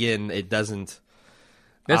 Again, it doesn't.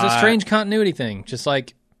 There's a strange continuity thing. Just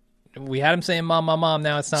like we had him saying "mom, mom, mom."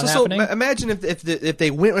 Now it's not happening. So imagine if they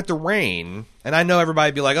went with the rain, and I know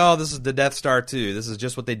everybody'd be like, "Oh, this is the Death Star too. This is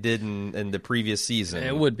just what they did in the previous season."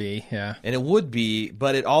 It would be, yeah, and it would be.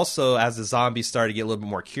 But it also, as the zombies started to get a little bit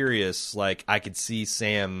more curious, like I could see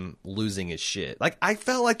Sam losing his shit. Like I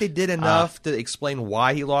felt like they did enough to explain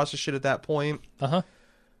why he lost his shit at that point.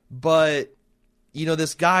 But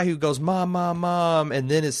this guy who goes "mom, mom, mom," and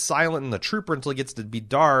then is silent in the trooper until it gets to be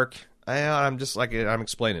dark. I'm just like, I'm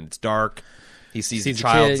explaining. It's dark. He sees a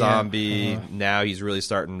child zombie. Yeah. Now he's really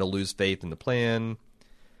starting to lose faith in the plan.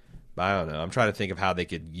 But I don't know. I'm trying to think of how they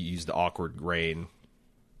could use the awkward rain.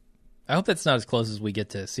 I hope that's not as close as we get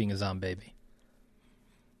to seeing a zombie baby.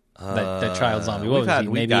 That child zombie. What was he?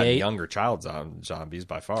 We've maybe got 8? Younger child zombies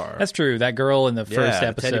by far. That's true. That girl in the first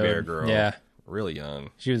episode. The teddy bear girl. Yeah. Really young.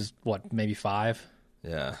 She was, maybe 5?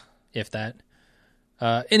 Yeah. If that.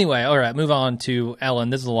 Anyway, all right, move on to Ellen.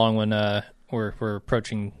 This is a long one. We're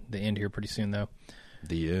approaching the end here pretty soon, though.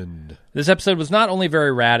 The end. This episode was not only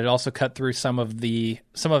very rad, it also cut through so much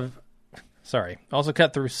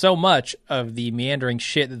of the meandering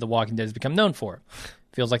shit that The Walking Dead has become known for.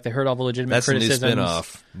 Feels like they heard all the legitimate criticisms. That's a new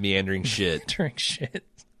spinoff, meandering shit. Meandering shit.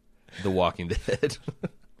 The Walking Dead.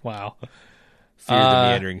 Wow. Fear the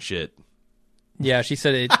meandering shit. Yeah, she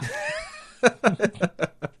said it.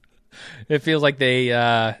 It feels like they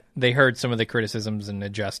heard some of the criticisms and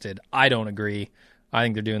adjusted. I don't agree. I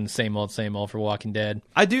think they're doing the same old for Walking Dead.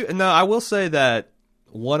 I do. No, I will say that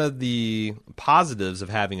one of the positives of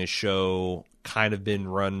having a show kind of been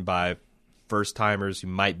run by first-timers who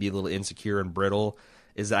might be a little insecure and brittle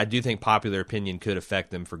is that I do think popular opinion could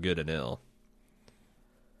affect them for good and ill.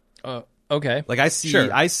 Okay. Like I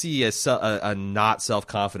see a not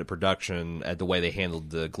self-confident production at the way they handled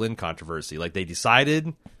the Glenn controversy. Like they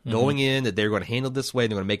decided going in that they were going to handle it this way,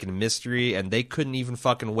 they're going to make it a mystery, and they couldn't even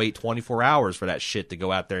fucking wait 24 hours for that shit to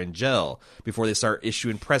go out there and gel before they start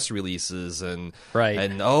issuing press releases and it's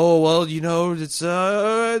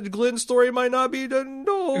Glenn's story might not be done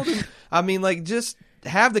told. I mean, like, just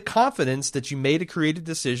have the confidence that you made a creative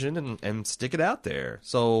decision and stick it out there.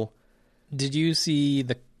 So, did you see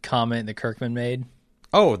the comment that Kirkman made?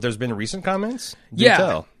 Oh, there's been recent comments?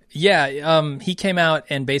 Yeah. Yeah, he came out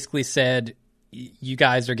and basically said, you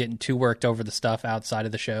guys are getting too worked over the stuff outside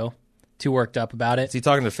of the show, too worked up about it. Is he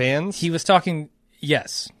talking to fans? He was talking,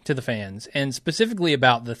 yes, to the fans, and specifically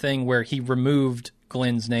about the thing where he removed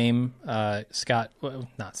Glenn's name, Scott, well,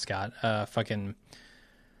 not Scott,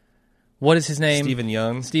 what is his name?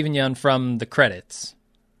 Stephen Young from the credits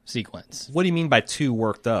sequence. What do you mean by too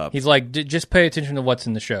worked up? He's like, just pay attention to what's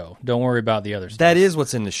in the show. Don't worry about the other stuff. That is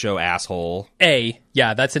what's in the show, asshole.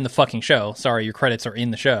 Yeah, that's in the fucking show. Sorry, your credits are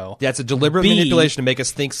in the show. That's a deliberate manipulation to make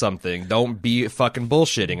us think something. Don't be fucking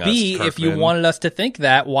bullshitting us, Kirkman. If you wanted us to think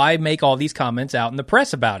that, why make all these comments out in the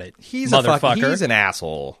press about it? He's motherfucker. He's an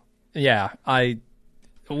asshole. Yeah,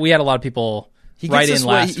 we had a lot of people write in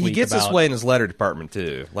last week. He gets this way in his letter department,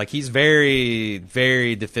 too. Like, he's very,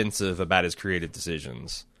 very defensive about his creative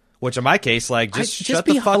decisions. Which, in my case, like, just shut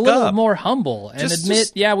the fuck up. Just be a little more humble and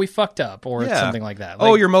admit, yeah, we fucked up, or something like that.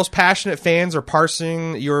 Like, your most passionate fans are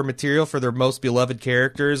parsing your material for their most beloved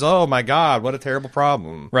characters. Oh, my God, what a terrible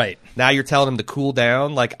problem. Right. Now you're telling them to cool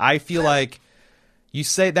down. Like, I feel like you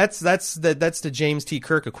say that's the James T.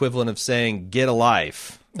 Kirk equivalent of saying, get a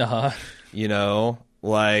life. Uh-huh. You know?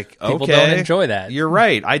 Like, people don't enjoy that. You're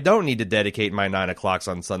right. I don't need to dedicate my 9 o'clocks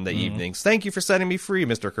on Sunday evenings. Thank you for setting me free,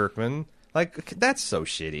 Mr. Kirkman. Like, that's so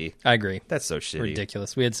shitty. I agree. That's so shitty.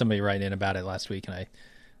 Ridiculous. We had somebody write in about it last week, and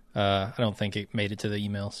I don't think it made it to the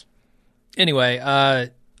emails. Anyway,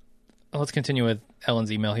 let's continue with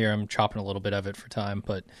Ellen's email here. I'm chopping a little bit of it for time,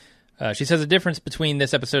 but she says the difference between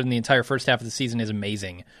this episode and the entire first half of the season is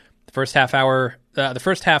amazing. The first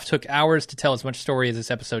half took hours to tell as much story as this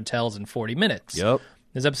episode tells in 40 minutes. Yep.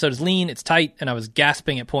 This episode is lean, it's tight, and I was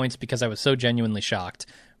gasping at points because I was so genuinely shocked.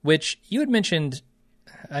 Which you had mentioned,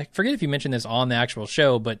 I forget if you mentioned this on the actual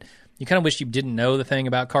show, but you kind of wish you didn't know the thing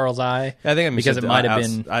about Carl's eye. I think because it might have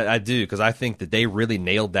been. I do, because I think that they really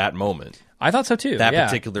nailed that moment. I thought so too. That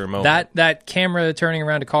particular moment. That camera turning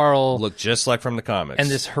around to Carl looked just like from the comics, and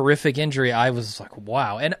this horrific injury. I was like,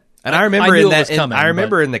 wow. And I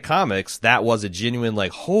remember in the comics that was a genuine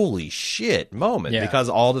like holy shit moment because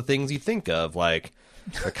all the things you think of like.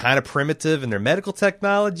 They're kind of primitive in their medical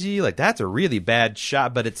technology. Like, that's a really bad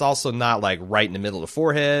shot, but it's also not, like, right in the middle of the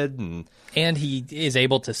forehead. And he is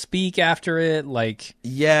able to speak after it, like...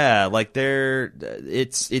 Yeah, like,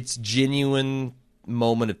 it's genuine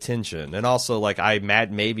moment of tension. And also, like,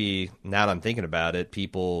 maybe, now that I'm thinking about it,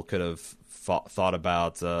 people could have thought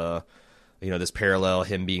about, this parallel,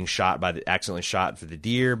 him being accidentally shot for the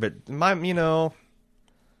deer. But,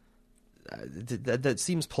 that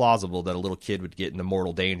seems plausible that a little kid would get into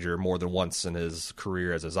mortal danger more than once in his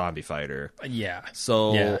career as a zombie fighter. Yeah.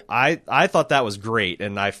 So I thought that was great,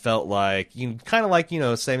 and I felt like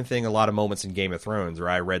same thing. A lot of moments in Game of Thrones where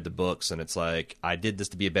I read the books, and it's like I did this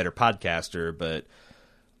to be a better podcaster, but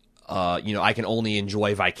I can only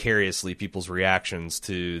enjoy vicariously people's reactions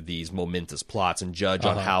to these momentous plots and judge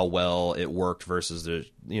on how well it worked versus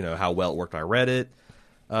how well it worked when I read it.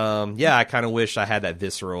 I kind of wish I had that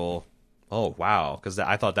visceral. Oh, wow, because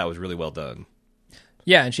I thought that was really well done.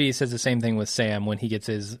 Yeah, and she says the same thing with Sam when he gets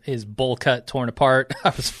his bowl cut torn apart.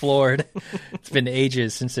 I was floored. It's been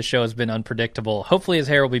ages since the show has been unpredictable. Hopefully his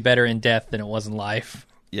hair will be better in death than it was in life.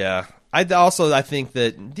 Yeah. I think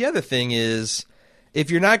that the other thing is, if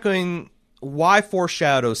you're not going... Why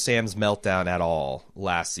foreshadow Sam's meltdown at all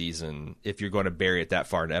last season if you're going to bury it that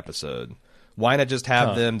far in an episode? Why not just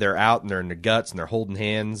have them, they're out and they're in their guts and they're holding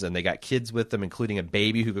hands and they got kids with them, including a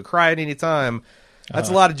baby who could cry at any time. That's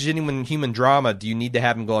a lot of genuine human drama. Do you need to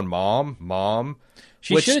have him going, Mom?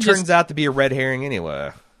 Which turns out to be a red herring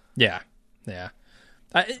anyway. Yeah.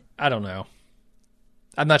 I don't know.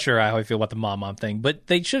 I'm not sure how I feel about the mom thing, but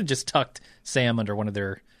they should have just tucked Sam under one of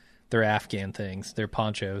their Afghan things, their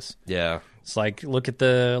ponchos. Yeah. It's like, look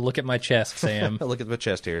at my chest, Sam. Look at my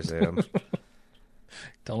chest here, Sam.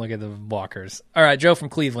 Don't look at the walkers. All right, Joe from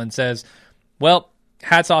Cleveland says, well,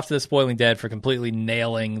 hats off to The Spoiling Dead for completely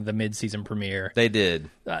nailing the mid-season premiere. They did.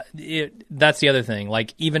 That's the other thing.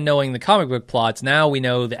 Like, even knowing the comic book plots, now we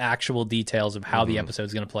know the actual details of how the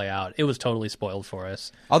episode's going to play out. It was totally spoiled for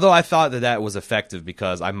us. Although I thought that was effective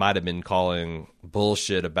because I might have been calling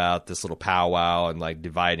bullshit about this little powwow and, like,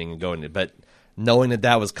 dividing and going. But knowing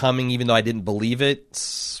that was coming, even though I didn't believe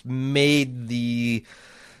it, made the...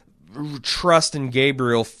 trust in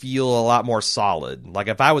Gabriel feel a lot more solid. Like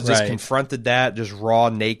if I was just confronted that just raw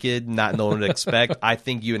naked, not knowing what to expect, I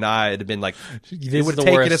think you and I would have been like, it would have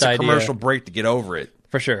taken us a commercial break to get over it.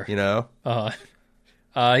 For sure. You know?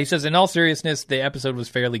 He says, in all seriousness, the episode was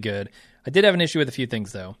fairly good. I did have an issue with a few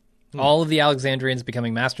things though. All of the Alexandrians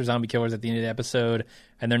becoming master zombie killers at the end of the episode,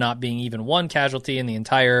 and there not being even one casualty in the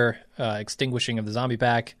entire extinguishing of the zombie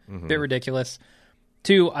pack. Bit ridiculous.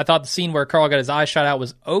 2, I thought the scene where Carl got his eye shot out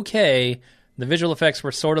was okay. The visual effects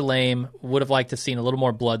were sort of lame. Would have liked to seen a little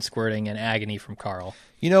more blood squirting and agony from Carl.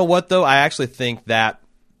 You know what, though? I actually think that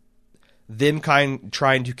them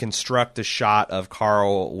trying to construct a shot of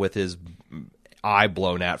Carl with his eye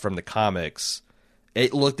blown out from the comics,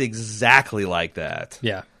 it looked exactly like that.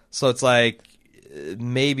 Yeah. So it's like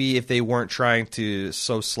maybe if they weren't trying to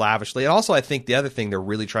so slavishly. And also I think the other thing they're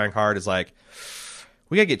really trying hard is like,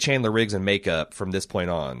 we got to get Chandler Riggs in makeup from this point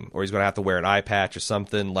on, or he's going to have to wear an eye patch or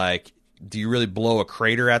something. Like, do you really blow a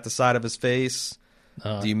crater at the side of his face?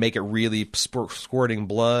 Do you make it really squirting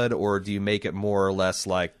blood, or do you make it more or less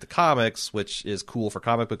like the comics, which is cool for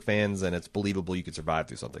comic book fans, and it's believable you could survive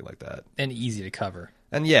through something like that? And easy to cover.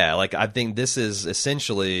 And yeah, like I think this is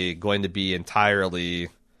essentially going to be entirely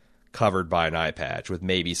covered by an eye patch with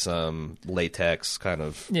maybe some latex kind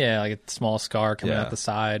of... Yeah, like a small scar coming out the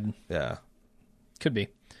side. Yeah. Could be.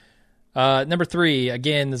 Number 3,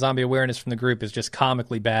 again, the zombie awareness from the group is just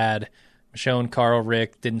comically bad. Michonne, Carl,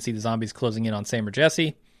 Rick didn't see the zombies closing in on Sam or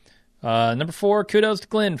Jesse. Number 4, kudos to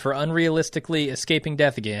Glenn for unrealistically escaping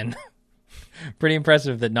death again. Pretty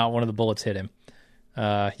impressive that not one of the bullets hit him.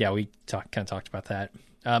 Yeah, we kind of talked about that.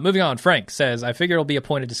 Moving on, Frank says, I figure it'll be a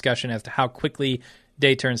point of discussion as to how quickly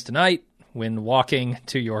day turns to night when walking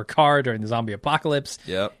to your car during the zombie apocalypse.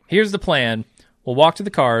 Yep. Here's the plan. We'll walk to the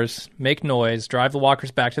cars, make noise, drive the walkers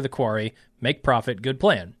back to the quarry, make profit. Good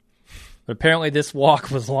plan. But apparently this walk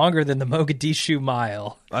was longer than the Mogadishu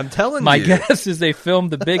Mile. I'm telling My you. My guess is they filmed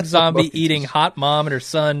the big zombie eating hot mom and her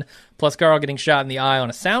son, plus Carl getting shot in the eye on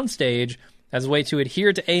a soundstage as a way to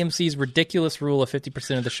adhere to AMC's ridiculous rule of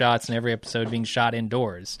 50% of the shots in every episode being shot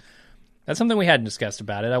indoors. That's something we hadn't discussed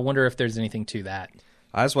about it. I wonder if there's anything to that.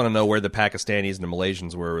 I just want to know where the Pakistanis and the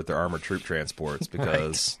Malaysians were with their armored troop transports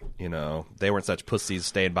because, you know, they weren't such pussies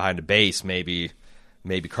staying behind a base. Maybe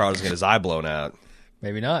Carl was going to get his eye blown out.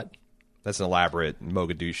 Maybe not. That's an elaborate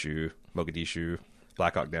Mogadishu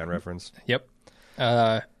Black Hawk Down reference. Yep.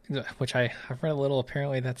 Which I've read a little.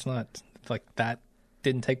 Apparently that's not, like, that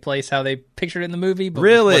didn't take place how they pictured it in the movie. But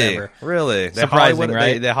whatever. Really? Surprising,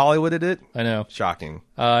 right? They Hollywooded it? I know. Shocking.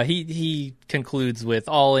 He concludes with,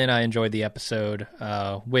 all in, I enjoyed the episode.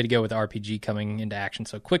 Way to go with the RPG coming into action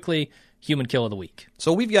so quickly. Human kill of the week.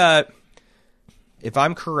 So we've got, if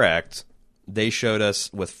I'm correct, they showed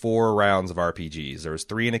us with 4 rounds of RPGs. There was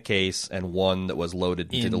 3 in a case and 1 that was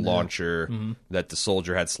loaded into the launcher that the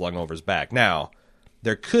soldier had slung over his back. Now,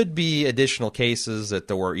 there could be additional cases that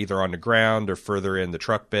were either on the ground or further in the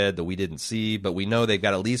truck bed that we didn't see, but we know they've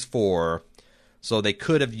got at least 4, so they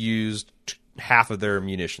could have used half of their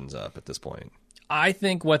munitions up at this point. I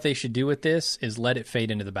think what they should do with this is let it fade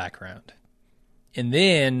into the background. And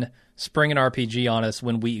then spring an RPG on us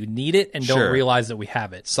when we need it and don't realize that we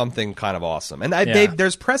have it. Something kind of awesome. And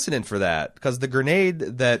there's precedent for that because the grenade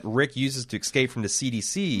that Rick uses to escape from the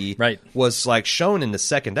CDC was like shown in the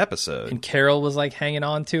 2nd episode. And Carol was like hanging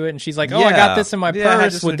on to it and she's like, I got this in my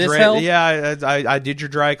purse. Would this help? Yeah, I did your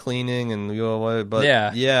dry cleaning and but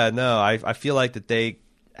I feel like that they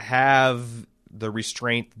have the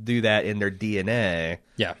restraint to do that in their DNA.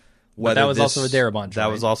 Yeah. But that was also a Darabont. That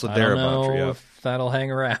was also Darabont. I don't know if that'll hang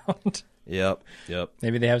around. Yep.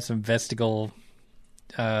 Maybe they have some vestigial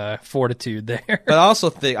fortitude there. But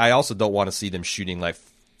I also don't want to see them shooting like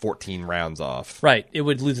 14 rounds off. Right. It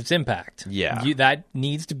would lose its impact. Yeah. That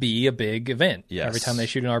needs to be a big event every time they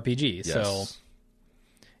shoot an RPG. Yes. So,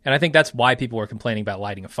 and I think that's why people are complaining about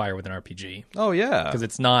lighting a fire with an RPG. Oh, yeah. Because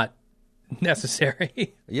it's not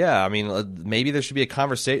necessary. Yeah. I mean, maybe there should be a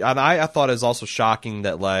conversation. And I thought it was also shocking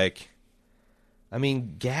that, like, I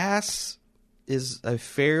mean, gas is a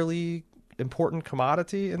fairly important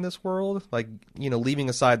commodity in this world. Like, you know, leaving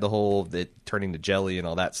aside the whole turning to jelly and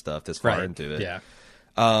all that stuff this far into it. Yeah.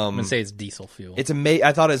 I'm going to say it's diesel fuel. It's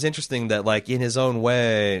I thought it was interesting that, like, in his own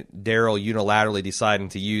way, Daryl unilaterally deciding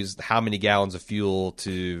to use how many gallons of fuel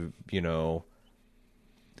to, you know,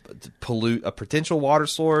 to pollute a potential water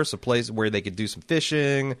source, a place where they could do some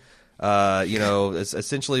fishing, you know,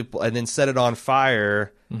 essentially, and then set it on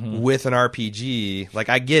fire with an RPG. Like,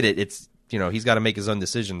 I get it. It's, you know, he's got to make his own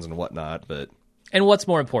decisions and whatnot, but... And what's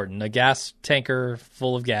more important, a gas tanker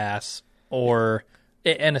full of gas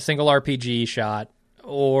and a single RPG shot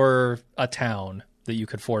or a town that you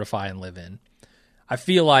could fortify and live in? I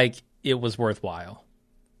feel like it was worthwhile.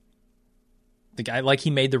 The guy, like, he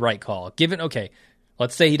made the right call.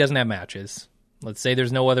 Let's say he doesn't have matches. Let's say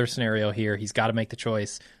there's no other scenario here. He's got to make the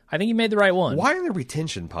choice. I think he made the right one. Why in the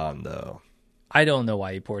retention pond, though? I don't know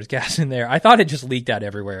why he pours gas in there. I thought it just leaked out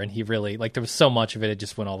everywhere, and he really, like, there was so much of it, it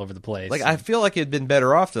just went all over the place. Like, I feel like it'd been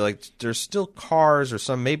better off to, like, there's still cars or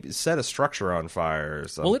some, maybe set a structure on fire or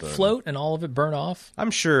something. Will it float and all of it burn off?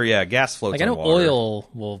 I'm sure, yeah, gas floats like, I know on water. oil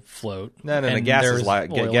will float. No, gas is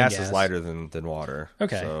gas is lighter than water.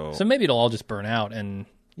 Okay, so maybe it'll all just burn out, and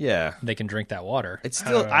yeah, they can drink that water. It's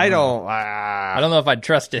still, I don't know if I'd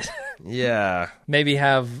trust it. Yeah, maybe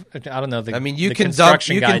have, I don't know. You can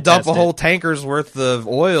dump a whole tanker's worth of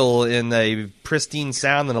oil in a pristine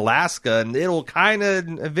sound in Alaska, and it'll kind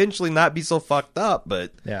of eventually not be so fucked up.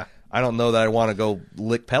 But yeah, I don't know that I want to go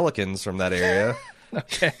lick pelicans from that area.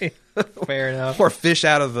 Okay, fair enough. Or fish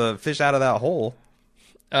out of that hole.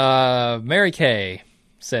 Mary Kay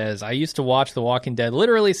says, I used to watch The Walking Dead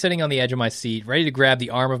literally sitting on the edge of my seat, ready to grab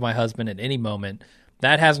the arm of my husband at any moment.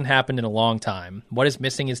 That hasn't happened in a long time. What is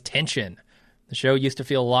missing is tension. The show used to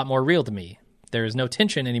feel a lot more real to me. There is no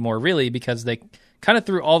tension anymore, really, because they kind of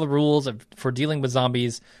threw all the rules for dealing with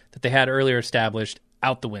zombies that they had earlier established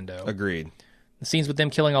out the window. Agreed. The scenes with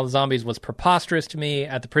them killing all the zombies was preposterous to me.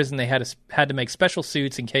 At the prison, they had to make special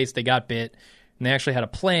suits in case they got bit, and they actually had a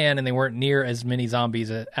plan, and they weren't near as many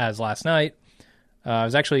zombies as last night. I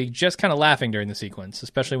was actually just kind of laughing during the sequence,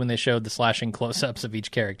 especially when they showed the slashing close-ups of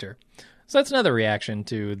each character. So that's another reaction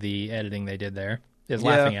to the editing they did there, is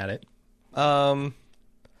laughing at it.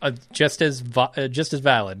 Just as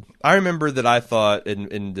valid. I remember that I thought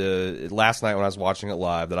in last night when I was watching it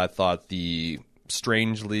live that I thought the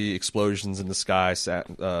strangely explosions in the sky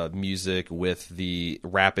music with the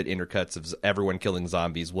rapid intercuts of everyone killing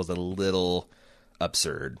zombies was a little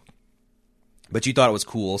absurd. But you thought it was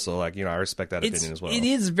cool, so I respect that opinion as well. It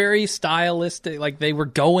is very stylistic. Like, they were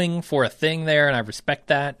going for a thing there, and I respect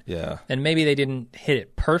that. Yeah. And maybe they didn't hit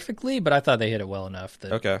it perfectly, but I thought they hit it well enough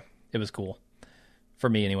that it was cool. For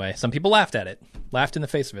me, anyway. Some people laughed at it. Laughed in the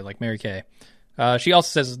face of it, like Mary Kay. She also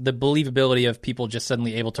says the believability of people just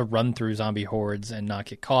suddenly able to run through zombie hordes and not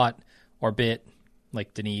get caught or bit,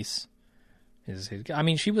 like Denise.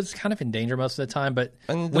 She was kind of in danger most of the time, but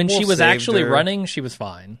when she was actually running, she was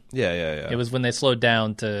fine. Yeah. It was when they slowed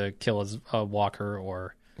down to kill a walker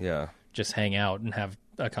or just hang out and have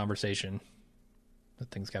a conversation that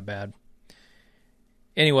things got bad.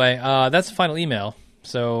 Anyway, that's the final email.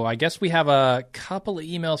 So I guess we have a couple of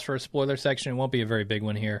emails for a spoiler section. It won't be a very big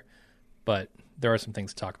one here, but there are some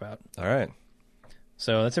things to talk about. All right.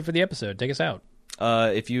 So that's it for the episode. Take us out.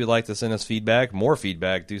 If you would like to send us more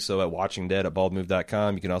feedback, do so at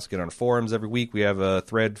watchingdead@baldmove.com. You can also get on our forums every week. We have a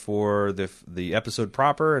thread for the episode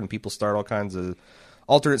proper, and people start all kinds of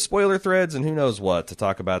alternate spoiler threads and who knows what to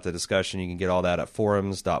talk about the discussion. You can get all that at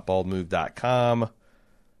forums.baldmove.com.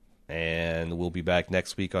 And we'll be back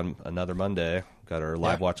next week on another Monday. Got our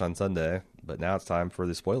live watch on Sunday, but now it's time for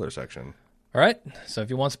the spoiler section. All right. So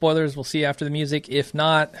if you want spoilers, we'll see you after the music. If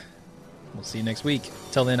not, we'll see you next week.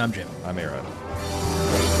 Till then, I'm Jim. I'm Aaron.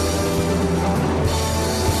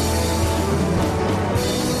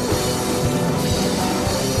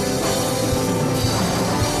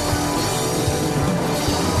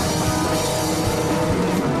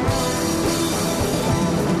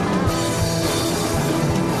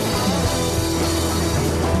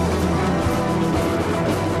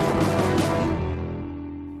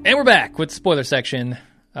 And we're back with the spoiler section.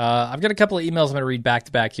 I've got a couple of emails I'm going to read back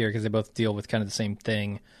to back here because they both deal with kind of the same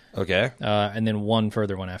thing. Okay. And then one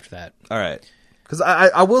further one after that. All right. Because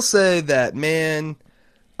I will say that, man,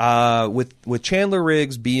 with Chandler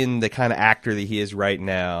Riggs being the kind of actor that he is right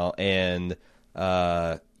now, and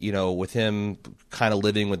with him kind of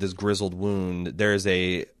living with this grizzled wound, there's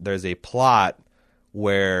a plot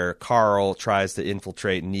where Carl tries to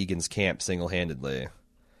infiltrate Negan's camp single-handedly.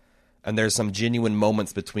 And there's some genuine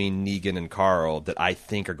moments between Negan and Carl that I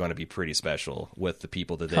think are going to be pretty special with the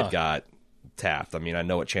people that they've got tapped. I mean, I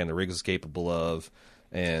know what Chandler Riggs is capable of,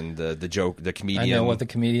 and the comedian. I know what the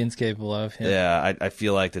comedian's capable of. Yeah, I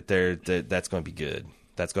feel like that's going to be good.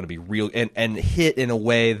 That's going to be real and hit in a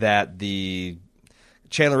way that the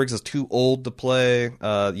Chandler Riggs is too old to play.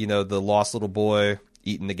 The lost little boy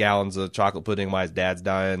eating the gallons of chocolate pudding while his dad's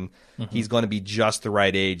dying. Mm-hmm. He's going to be just the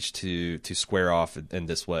right age to square off in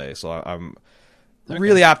this way. So I'm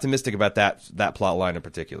really optimistic about that plot line in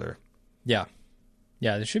particular. Yeah,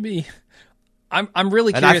 there should be. I'm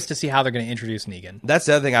really curious to see how they're going to introduce Negan. That's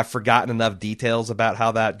the other thing. I've forgotten enough details about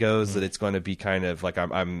how that goes that it's going to be kind of like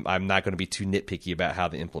I'm not going to be too nitpicky about how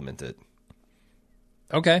they implement it.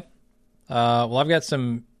 Okay. Well, I've got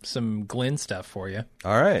some Glenn stuff for you.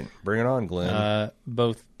 All right. Bring it on, Glenn.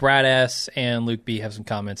 Both Brad S. and Luke B. have some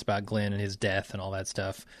comments about Glenn and his death and all that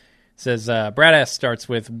stuff. Says, Brad S. starts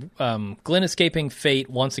with Glenn escaping fate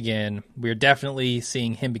once again. We're definitely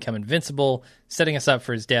seeing him become invincible, setting us up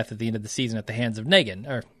for his death at the end of the season at the hands of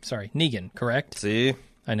Negan, correct? See?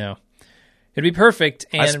 I know. It'd be perfect.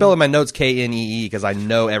 And I spell in my notes Knee because I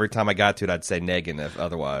know every time I got to it, I'd say Negan if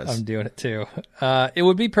otherwise. I'm doing it too. It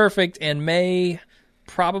would be perfect and may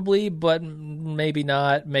probably, but maybe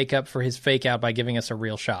not, make up for his fake out by giving us a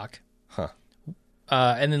real shock. Huh.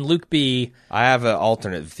 And then Luke B. I have an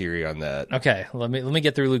alternate theory on that. Okay, let me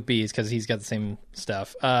get through Luke B's because he's got the same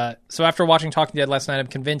stuff. So after watching Talking Dead last night, I'm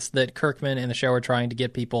convinced that Kirkman and the show are trying to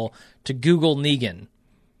get people to Google Negan.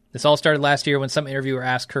 This all started last year when some interviewer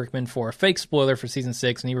asked Kirkman for a fake spoiler for season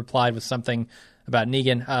 6, and he replied with something about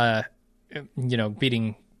Negan,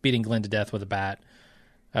 beating Glenn to death with a bat.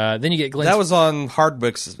 Then you get Glenn. That was on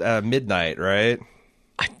Hardwick's Midnight, right?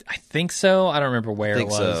 I think so. I don't remember where it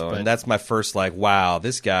was. So. But... And that's my first wow,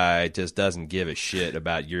 this guy just doesn't give a shit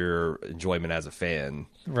about your enjoyment as a fan.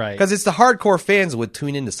 Right. Because it's the hardcore fans would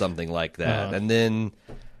tune into something like that. Uh-huh. And then,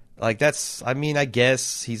 that's, I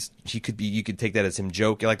guess you could take that as him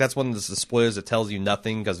joking. That's one of the spoilers that tells you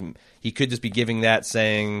nothing because he could just be giving that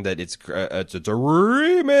saying that it's a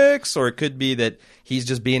remix, or it could be that he's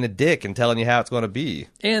just being a dick and telling you how it's going to be.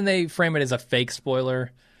 And they frame it as a fake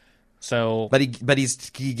spoiler. So, but he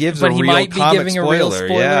gives a real might be comic giving spoiler. A real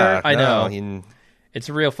spoiler. Yeah, I know. It's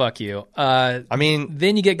a real fuck you. Then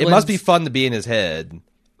you get. Glenn's... It must be fun to be in his head,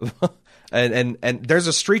 and there's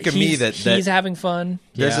a streak of me that he's having fun.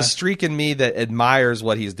 There's a streak in me that admires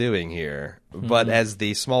what he's doing here, but as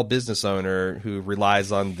the small business owner who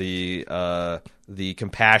relies on the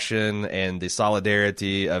compassion and the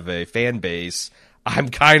solidarity of a fan base, I'm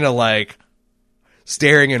kind of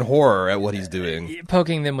staring in horror at what he's doing.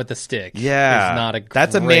 Poking them with a stick. Yeah. Is not a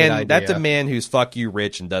that's a great man idea. That's a man who's fuck you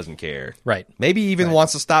rich and doesn't care. Right. Maybe even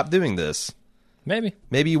wants to stop doing this. Maybe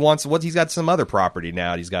he wants he's got some other property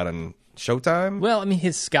now he's got on Showtime. Well,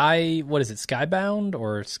 his Skybound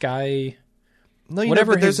or Sky No,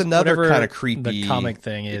 whatever there's another kind of creepy the comic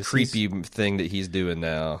thing is thing that he's doing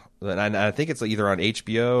now. And I think it's either on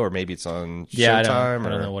HBO or maybe it's on Showtime. I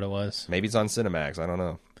don't know what it was. Maybe it's on Cinemax. I don't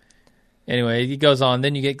know. Anyway, he goes on.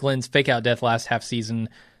 Then you get Glenn's fake out death last half season.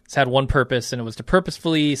 It's had one purpose, and it was to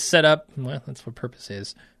purposefully set up. Well, that's what purpose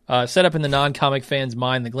is. Set up in the non-comic fan's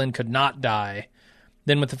mind that Glenn could not die.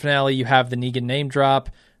 Then with the finale, you have the Negan name drop.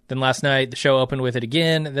 Then last night, the show opened with it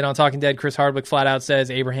again. Then on Talking Dead, Chris Hardwick flat out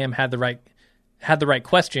says Abraham had the right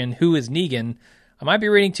question. Who is Negan? I might be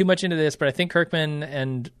reading too much into this, but I think Kirkman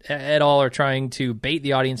and et al. Are trying to bait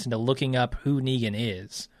the audience into looking up who Negan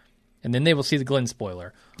is. And then they will see the Glenn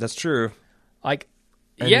spoiler. That's true. And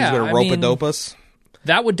he's going to rope-a-dope us?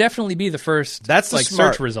 That would definitely be the first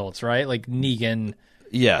search results, right? Negan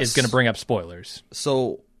is going to bring up spoilers.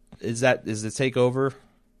 So is the takeover?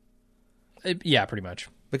 Yeah, pretty much.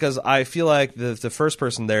 Because I feel like the first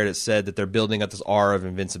person there that said that they're building up this aura of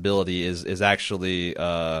invincibility is actually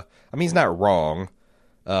he's not wrong.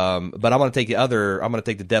 But I'm going to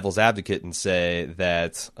take the devil's advocate and say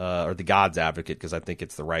that, or the God's advocate, because I think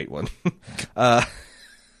it's the right one.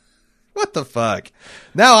 What the fuck?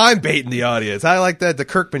 Now I'm baiting the audience. I like that. The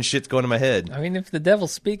Kirkman shit's going to my head. If the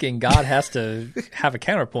devil's speaking, God has to have a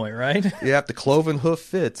counterpoint, right? You have to cloven hoof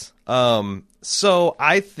fits. So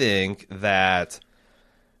I think that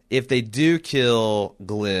if they do kill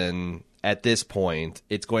Glenn at this point,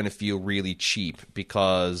 it's going to feel really cheap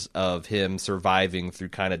because of him surviving through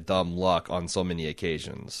kind of dumb luck on so many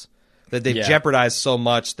occasions. That they've jeopardized so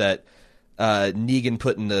much that Negan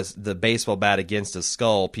putting the baseball bat against his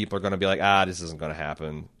skull, people are going to be like, this isn't going to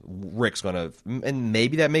happen. Rick's going to... And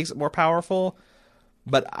maybe that makes it more powerful.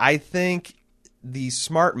 But I think the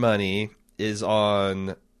smart money is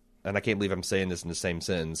on... And I can't believe I'm saying this in the same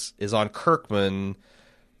sentence, is on Kirkman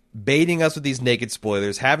baiting us with these naked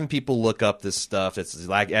spoilers, having people look up this stuff. It's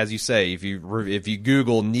like, as you say, if you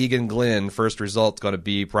Google Negan Glenn, first result's going to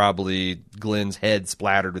be probably Glenn's head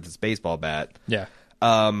splattered with his baseball bat. Yeah.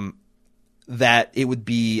 That it would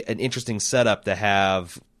be an interesting setup to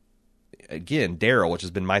have, again, Daryl, which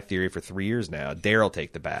has been my theory for 3 years now, Daryl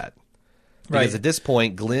take the bat. Because at this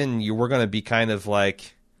point, Glenn, you were going to be kind of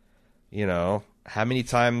like, how many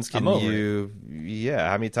times can you... Yeah,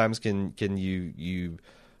 how many times can you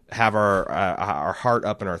have our heart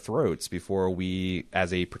up in our throats before we,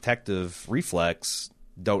 as a protective reflex,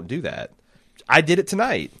 don't do that? I did it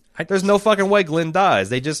tonight. There's no fucking way Glenn dies.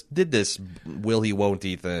 They just did this will he won't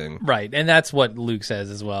he thing. Right, and that's what Luke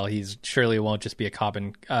says as well. He's surely won't just be a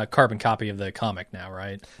carbon copy of the comic now,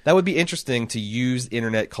 right? That would be interesting to use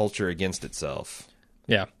internet culture against itself.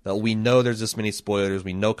 Yeah. That we know there's this many spoilers.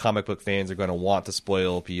 We know comic book fans are going to want to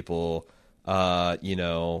spoil people.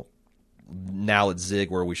 now let's zig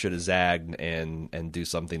where we should have zagged and do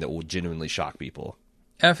something that will genuinely shock people.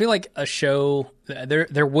 And I feel like a show,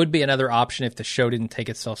 there would be another option if the show didn't take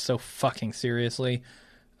itself so fucking seriously.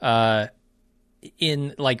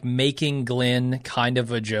 In like making Glenn kind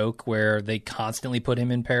of a joke where they constantly put him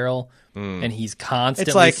in peril and he's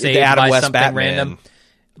constantly like saved by West something Batman. random.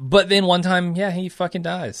 But then one time, he fucking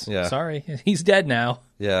dies. Yeah. Sorry, he's dead now.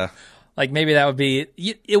 Yeah. Like maybe that would be,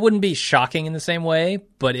 it wouldn't be shocking in the same way,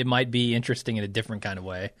 but it might be interesting in a different kind of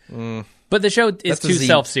way. But the show is too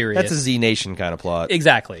self-serious. That's a Z Nation kind of plot.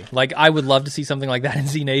 Exactly. Like, I would love to see something like that in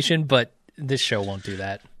Z Nation, but this show won't do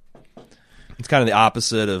that. It's kind of the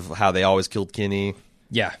opposite of how they always killed Kenny.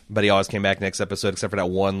 Yeah. But he always came back next episode, except for that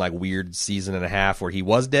one like weird season and a half where he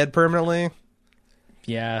was dead permanently.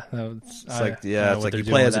 Yeah. It's like you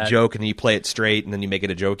play as a joke and then you play it straight and then you make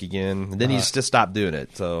it a joke again. And then you just stop doing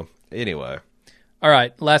it. So, anyway. All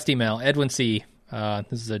right. Last email. Edwin C.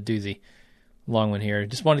 This is a doozy. Long one here.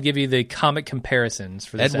 Just wanted to give you the comic comparisons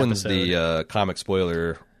for this Edwin's episode. the comic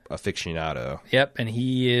spoiler aficionado. Yep, and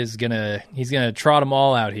he's gonna trot them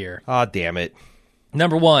all out here. Ah, damn it.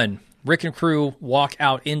 Number 1, Rick and crew walk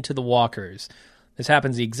out into the walkers. This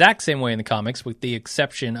happens the exact same way in the comics, with the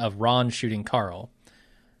exception of Ron shooting Carl.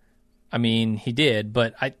 I mean, he did,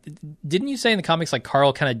 but didn't you say in the comics like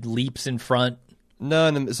Carl kind of leaps in front?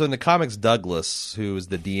 No, so in the comics, Douglas, who is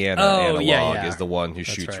the Deanna analog, is the one who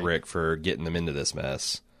shoots Rick for getting them into this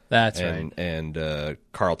mess. That's right. And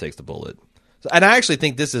Carl takes the bullet. So, and I actually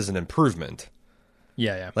think this is an improvement.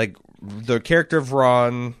 Yeah. Like, the character of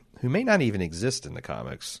Ron, who may not even exist in the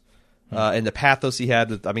comics, and the pathos he had,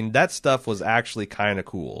 that stuff was actually kind of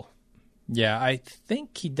cool. Yeah, I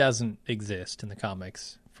think he doesn't exist in the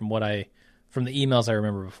comics, from the emails I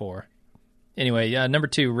remember before. Anyway, number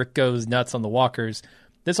 2, Rick goes nuts on the walkers.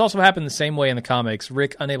 This also happened the same way in the comics.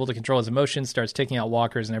 Rick, unable to control his emotions, starts taking out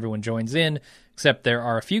walkers and everyone joins in, except there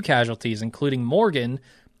are a few casualties, including Morgan,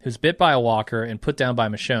 who's bit by a walker and put down by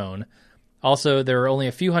Michonne. Also, there are only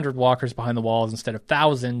a few hundred walkers behind the walls instead of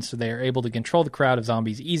thousands, so they are able to control the crowd of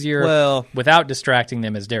zombies easier without distracting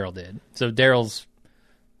them as Daryl did. So Daryl's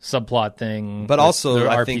subplot thing, but also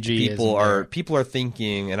I RPG think people are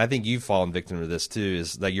thinking, and I think you've fallen victim to this too,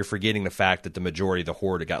 is that you're forgetting the fact that the majority of the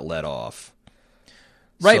horde got let off.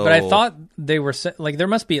 Right, but I thought they were like there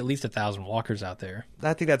must be at least 1,000 walkers out there.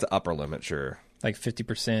 I think that's an upper limit, sure. Like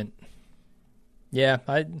 50%. Yeah,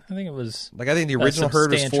 I think it was. Like I think the original herd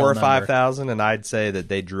was 4,000 or 5,000, and I'd say that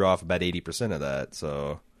they drew off about 80% of that.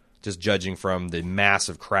 So, just judging from the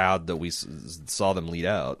massive crowd that we saw them lead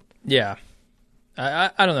out. Yeah.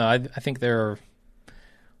 I don't know. I think they're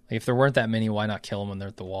like, if there weren't that many, why not kill them when they're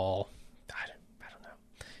at the wall? I don't know.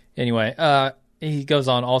 Anyway, he goes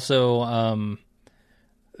on. Also,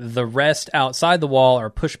 the rest outside the wall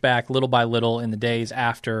are pushed back little by little in the days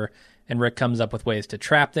after, and Rick comes up with ways to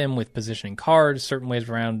trap them with positioning cards, certain ways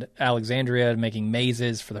around Alexandria, making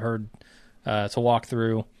mazes for the herd to walk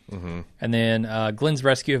through. Mm-hmm. And then Glenn's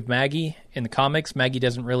rescue of Maggie in the comics. Maggie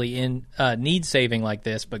doesn't really need saving like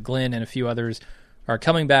this, but Glenn and a few others are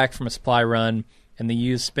coming back from a supply run, and they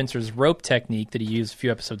use Spencer's rope technique that he used a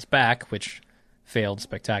few episodes back, which failed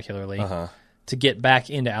spectacularly, to get back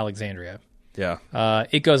into Alexandria. Yeah.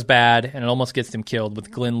 It goes bad, and it almost gets them killed,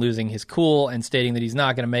 with Glenn losing his cool and stating that he's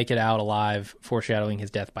not going to make it out alive, foreshadowing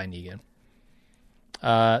his death by Negan.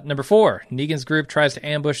 Number 4, Negan's group tries to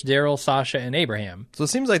ambush Daryl, Sasha, and Abraham. So it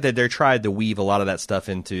seems like they're trying to weave a lot of that stuff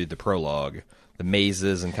into the prologue. The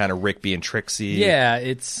mazes and kind of Rick being tricksy. Yeah,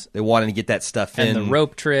 they wanted to get that stuff in. And the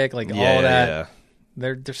rope trick, all that. Yeah.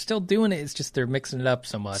 They're still doing it. It's just they're mixing it up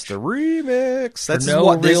so much. It's the remix. This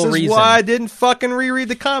is why I didn't fucking reread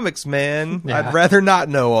the comics, man. Yeah. I'd rather not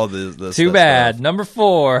know all this. Too bad. Stuff. Number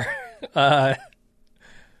 4.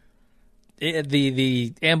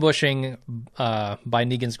 The ambushing by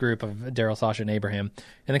Negan's group of Daryl, Sasha, and Abraham.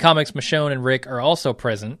 In the comics, Michonne and Rick are also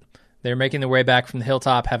present. They're making their way back from the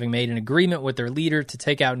hilltop, having made an agreement with their leader to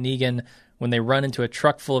take out Negan when they run into a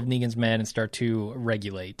truck full of Negan's men and start to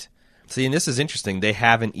regulate. See, and this is interesting. They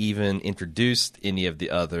haven't even introduced any of the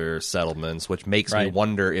other settlements, which makes me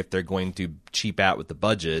wonder if they're going to cheap out with the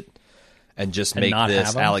budget and just make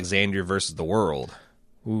this Alexandria versus the world.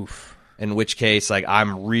 Oof. In which case,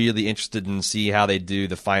 I'm really interested in see how they do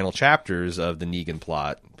the final chapters of the Negan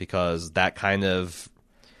plot, because that kind of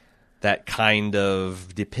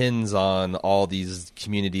depends on all these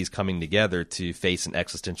communities coming together to face an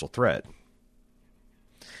existential threat.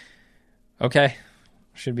 Okay.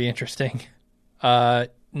 Should be interesting.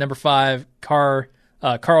 Number 5,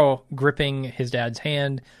 Carl gripping his dad's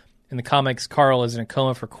hand. In the comics, Carl is in a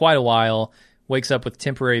coma for quite a while, wakes up with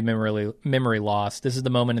temporary memory loss. This is the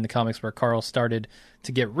moment in the comics where Carl started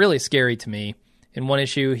to get really scary to me. In one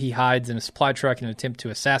issue, he hides in a supply truck in an attempt to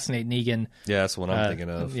assassinate Negan. Yeah, that's what I'm thinking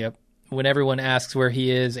of. Yep. When everyone asks where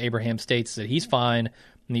he is, Abraham states that he's fine,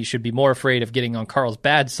 and he should be more afraid of getting on Carl's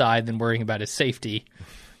bad side than worrying about his safety.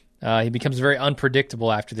 He becomes very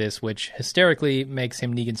unpredictable after this, which hysterically makes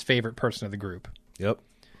him Negan's favorite person of the group. Yep.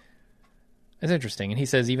 That's interesting. And he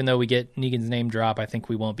says, even though we get Negan's name drop, I think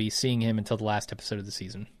we won't be seeing him until the last episode of the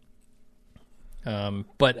season.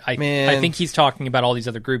 But I think he's talking about all these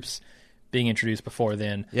other groups being introduced before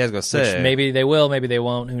then. Yeah, I was going to say. Which maybe they will, maybe they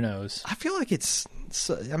won't. Who knows? I feel like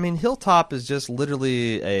Hilltop is just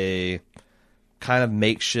literally a kind of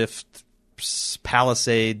makeshift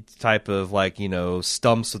palisade type of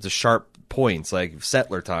stumps with the sharp points, like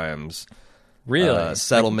settler times. Really?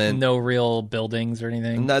 Settlement. Like no real buildings or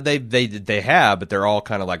anything? No, they have, but they're all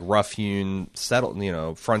kind of like rough-hewn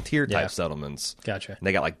frontier type settlements. Gotcha. And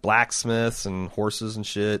they got like blacksmiths and horses and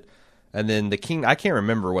shit. And then the king, I can't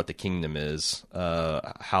remember what the kingdom is,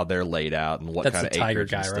 how they're laid out and what kind of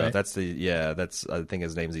acreage and stuff. Right? That's I think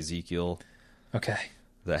his name's Ezekiel. Okay.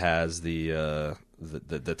 That has the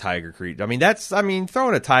tiger creature.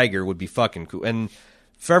 Throwing a tiger would be fucking cool. And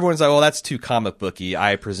for everyone's like, well, that's too comic booky.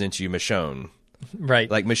 I present you Michonne.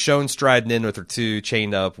 Right. Like Michonne striding in with her two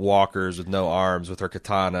chained up walkers with no arms, with her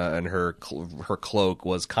katana and her cloak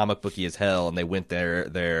was comic booky as hell. And they went there.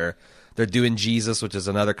 They're doing Jesus, which is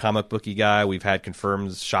another comic booky guy. We've had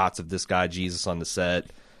confirmed shots of this guy, Jesus, on the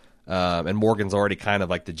set. And Morgan's already kind of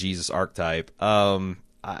like the Jesus archetype.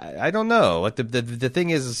 I don't know. Like the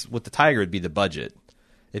thing is with the tiger would be the budget.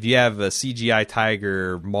 If you have a CGI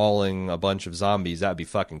tiger mauling a bunch of zombies, that would be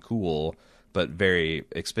fucking cool, but very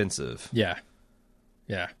expensive. Yeah.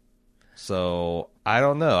 Yeah. So I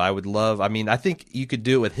don't know. I think you could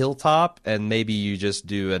do it with Hilltop, and maybe you just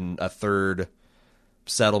do a third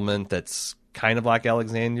settlement that's kind of like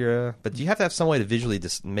Alexandria, but you have to have some way to visually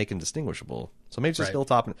make them distinguishable. So maybe just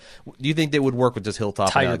Hilltop. Do you think they would work with just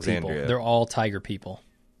Hilltop and Alexandria? People. They're all tiger people.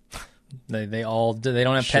 They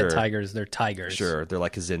don't have pet tigers. They're tigers. Sure, they're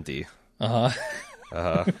like Kazinti. From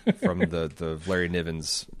the Larry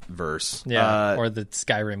Nivens verse. Yeah, or the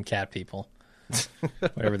Skyrim cat people,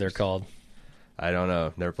 whatever they're called. I don't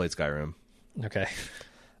know. Never played Skyrim. Okay.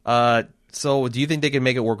 So do you think they can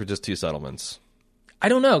make it work with just two settlements? I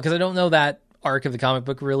don't know, because I don't know that arc of the comic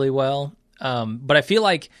book really well. But I feel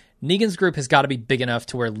like Negan's group has got to be big enough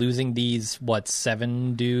to where losing these,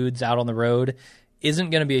 7 dudes out on the road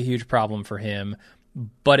isn't going to be a huge problem for him.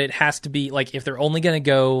 But it has to be, like, if they're only going to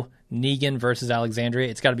go Negan versus Alexandria,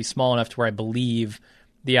 it's got to be small enough to where I believe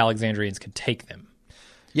the Alexandrians could take them.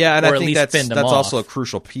 Yeah, and I think that's also a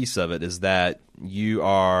crucial piece of it, is that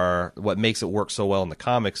what makes it work so well in the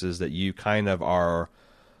comics is that you kind of are,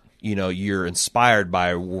 you're inspired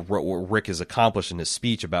by what Rick has accomplished in his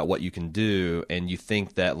speech about what you can do, and you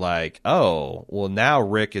think that now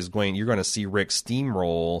you're going to see Rick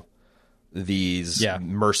steamroll these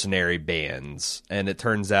mercenary bands, and it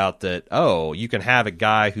turns out that you can have a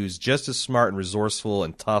guy who's just as smart and resourceful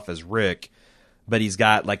and tough as Rick, but he's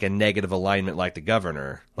got a negative alignment like the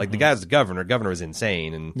governor. The guy's the governor. Governor was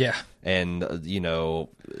insane and not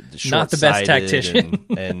the best tactician.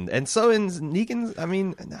 and so in Negan's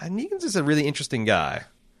just a really interesting guy.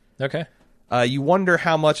 Okay. You wonder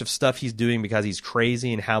how much of stuff he's doing because he's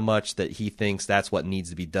crazy, and how much that he thinks that's what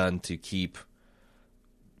needs to be done to keep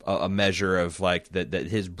a measure of that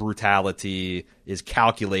his brutality is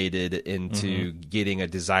calculated into getting a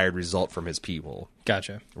desired result from his people.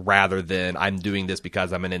 Gotcha. Rather than I'm doing this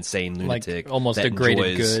because I'm an insane lunatic, almost a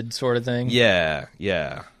greater good sort of thing. Yeah.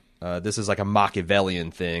 This is like a Machiavellian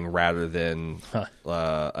thing rather than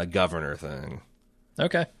a governor thing.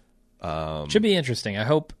 Okay. Should be interesting. I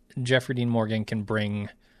hope Jeffrey Dean Morgan can bring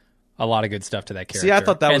a lot of good stuff to that character. See, I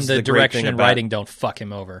thought that was the direction and writing don't fuck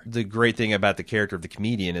him over. The great thing about the character of the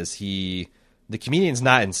comedian is the comedian's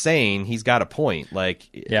not insane. He's got a point.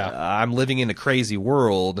 I'm living in a crazy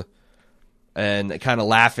world and kind of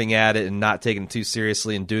laughing at it and not taking it too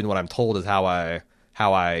seriously and doing what I'm told is how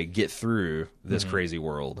I get through this crazy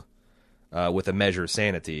world with a measure of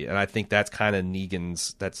sanity. And I think that's kind of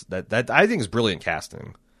Negan's. That I think is brilliant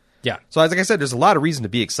casting. Yeah. So like I said, there's a lot of reason to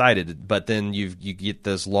be excited, but then you get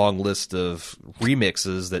this long list of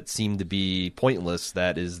remixes that seem to be pointless.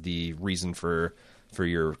 That is the reason for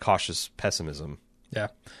your cautious pessimism. Yeah.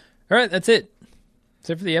 All right, that's it.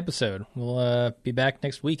 That's it for the episode. We'll be back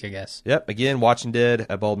next week, I guess. Yep. Again, Watching Dead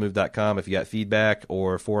at baldmove.com if you got feedback,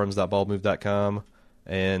 or forums.baldmove.com.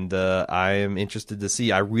 And I am interested to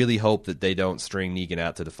see. I really hope that they don't string Negan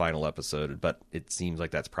out to the final episode, but it seems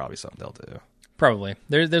like that's probably something they'll do. Probably.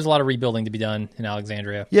 There's a lot of rebuilding to be done in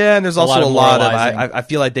Alexandria. Yeah, and there's also a lot of I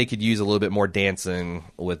feel like they could use a little bit more dancing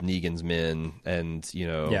with Negan's men, and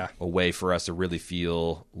a way for us to really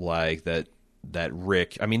feel like that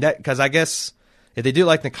Rick. I mean, that because I guess if they do it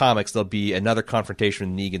like in the comics, there'll be another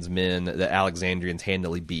confrontation with Negan's men that Alexandrians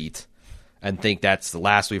handily beat. And think that's the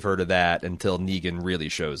last we've heard of that until Negan really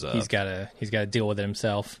shows up. He's got to deal with it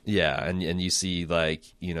himself. Yeah, and you see the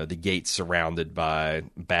gates surrounded by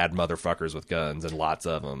bad motherfuckers with guns and lots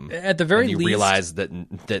of them. At the very least, you realize that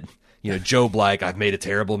Job I've made a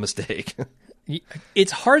terrible mistake.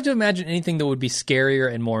 It's hard to imagine anything that would be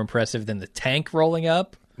scarier and more impressive than the tank rolling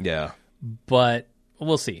up. Yeah, but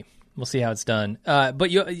we'll see. We'll see how it's done. But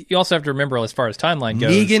you also have to remember, as far as timeline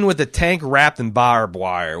goes, Negan with the tank wrapped in barbed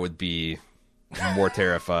wire would be more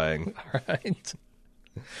terrifying. All right.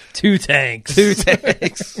 Two tanks.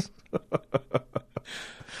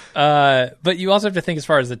 But you also have to think, as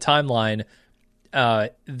far as the timeline,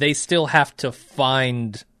 they still have to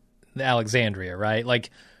find the Alexandria, right? Like,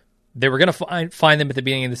 they were going to find them at the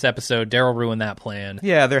beginning of this episode. Daryl ruined that plan.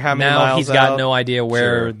 Yeah, they're how many now miles he's got out? No idea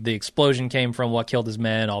where the explosion came from, what killed his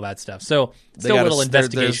men, all that stuff. So still a little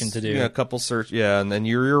investigation to do. A couple search. Yeah, and then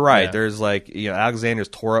you're right. Yeah. There's Alexander's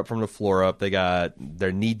tore up from the floor up.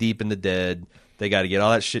 They're knee deep in the dead. They got to get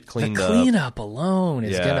all that shit cleaned up. The cleanup alone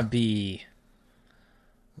is going to be.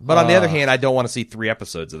 But on the other hand, I don't want to see 3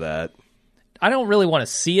 episodes of that. I don't really want to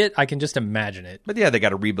see it. I can just imagine it. But yeah, they got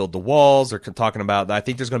to rebuild the walls. They're talking about, I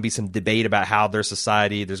think there's going to be some debate about how their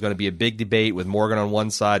society, there's going to be a big debate with Morgan on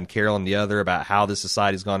one side and Carol on the other about how this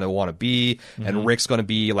society is going to want to be. Mm-hmm. And Rick's going to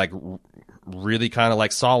be really kind of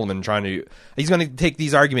like Solomon he's going to take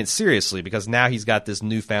these arguments seriously because now he's got this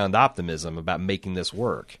newfound optimism about making this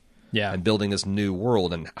work. Yeah, and building this new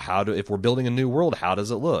world, and if we're building a new world, how does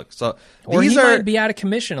it look? So, or he might be out of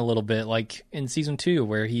commission a little bit, like in season 2,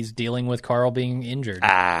 where he's dealing with Carl being injured.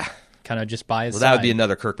 Kind of just by his side. That would be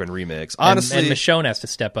another Kirkman remix. Honestly, and Michonne has to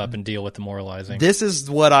step up and deal with the moralizing. This is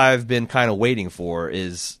what I've been kind of waiting for: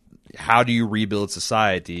 is how do you rebuild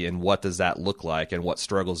society, and what does that look like, and what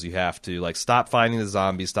struggles you have to stop fighting the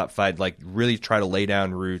zombies, stop fighting, really try to lay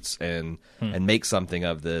down roots and make something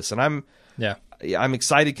of this. And I'm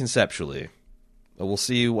excited conceptually. We'll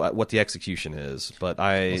see what the execution is, but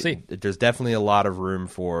we'll see. There's definitely a lot of room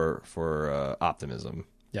for optimism.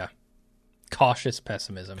 Yeah. Cautious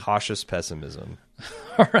pessimism.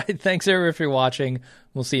 All right. Thanks, everyone, for watching.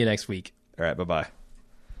 We'll see you next week. All right. Bye-bye.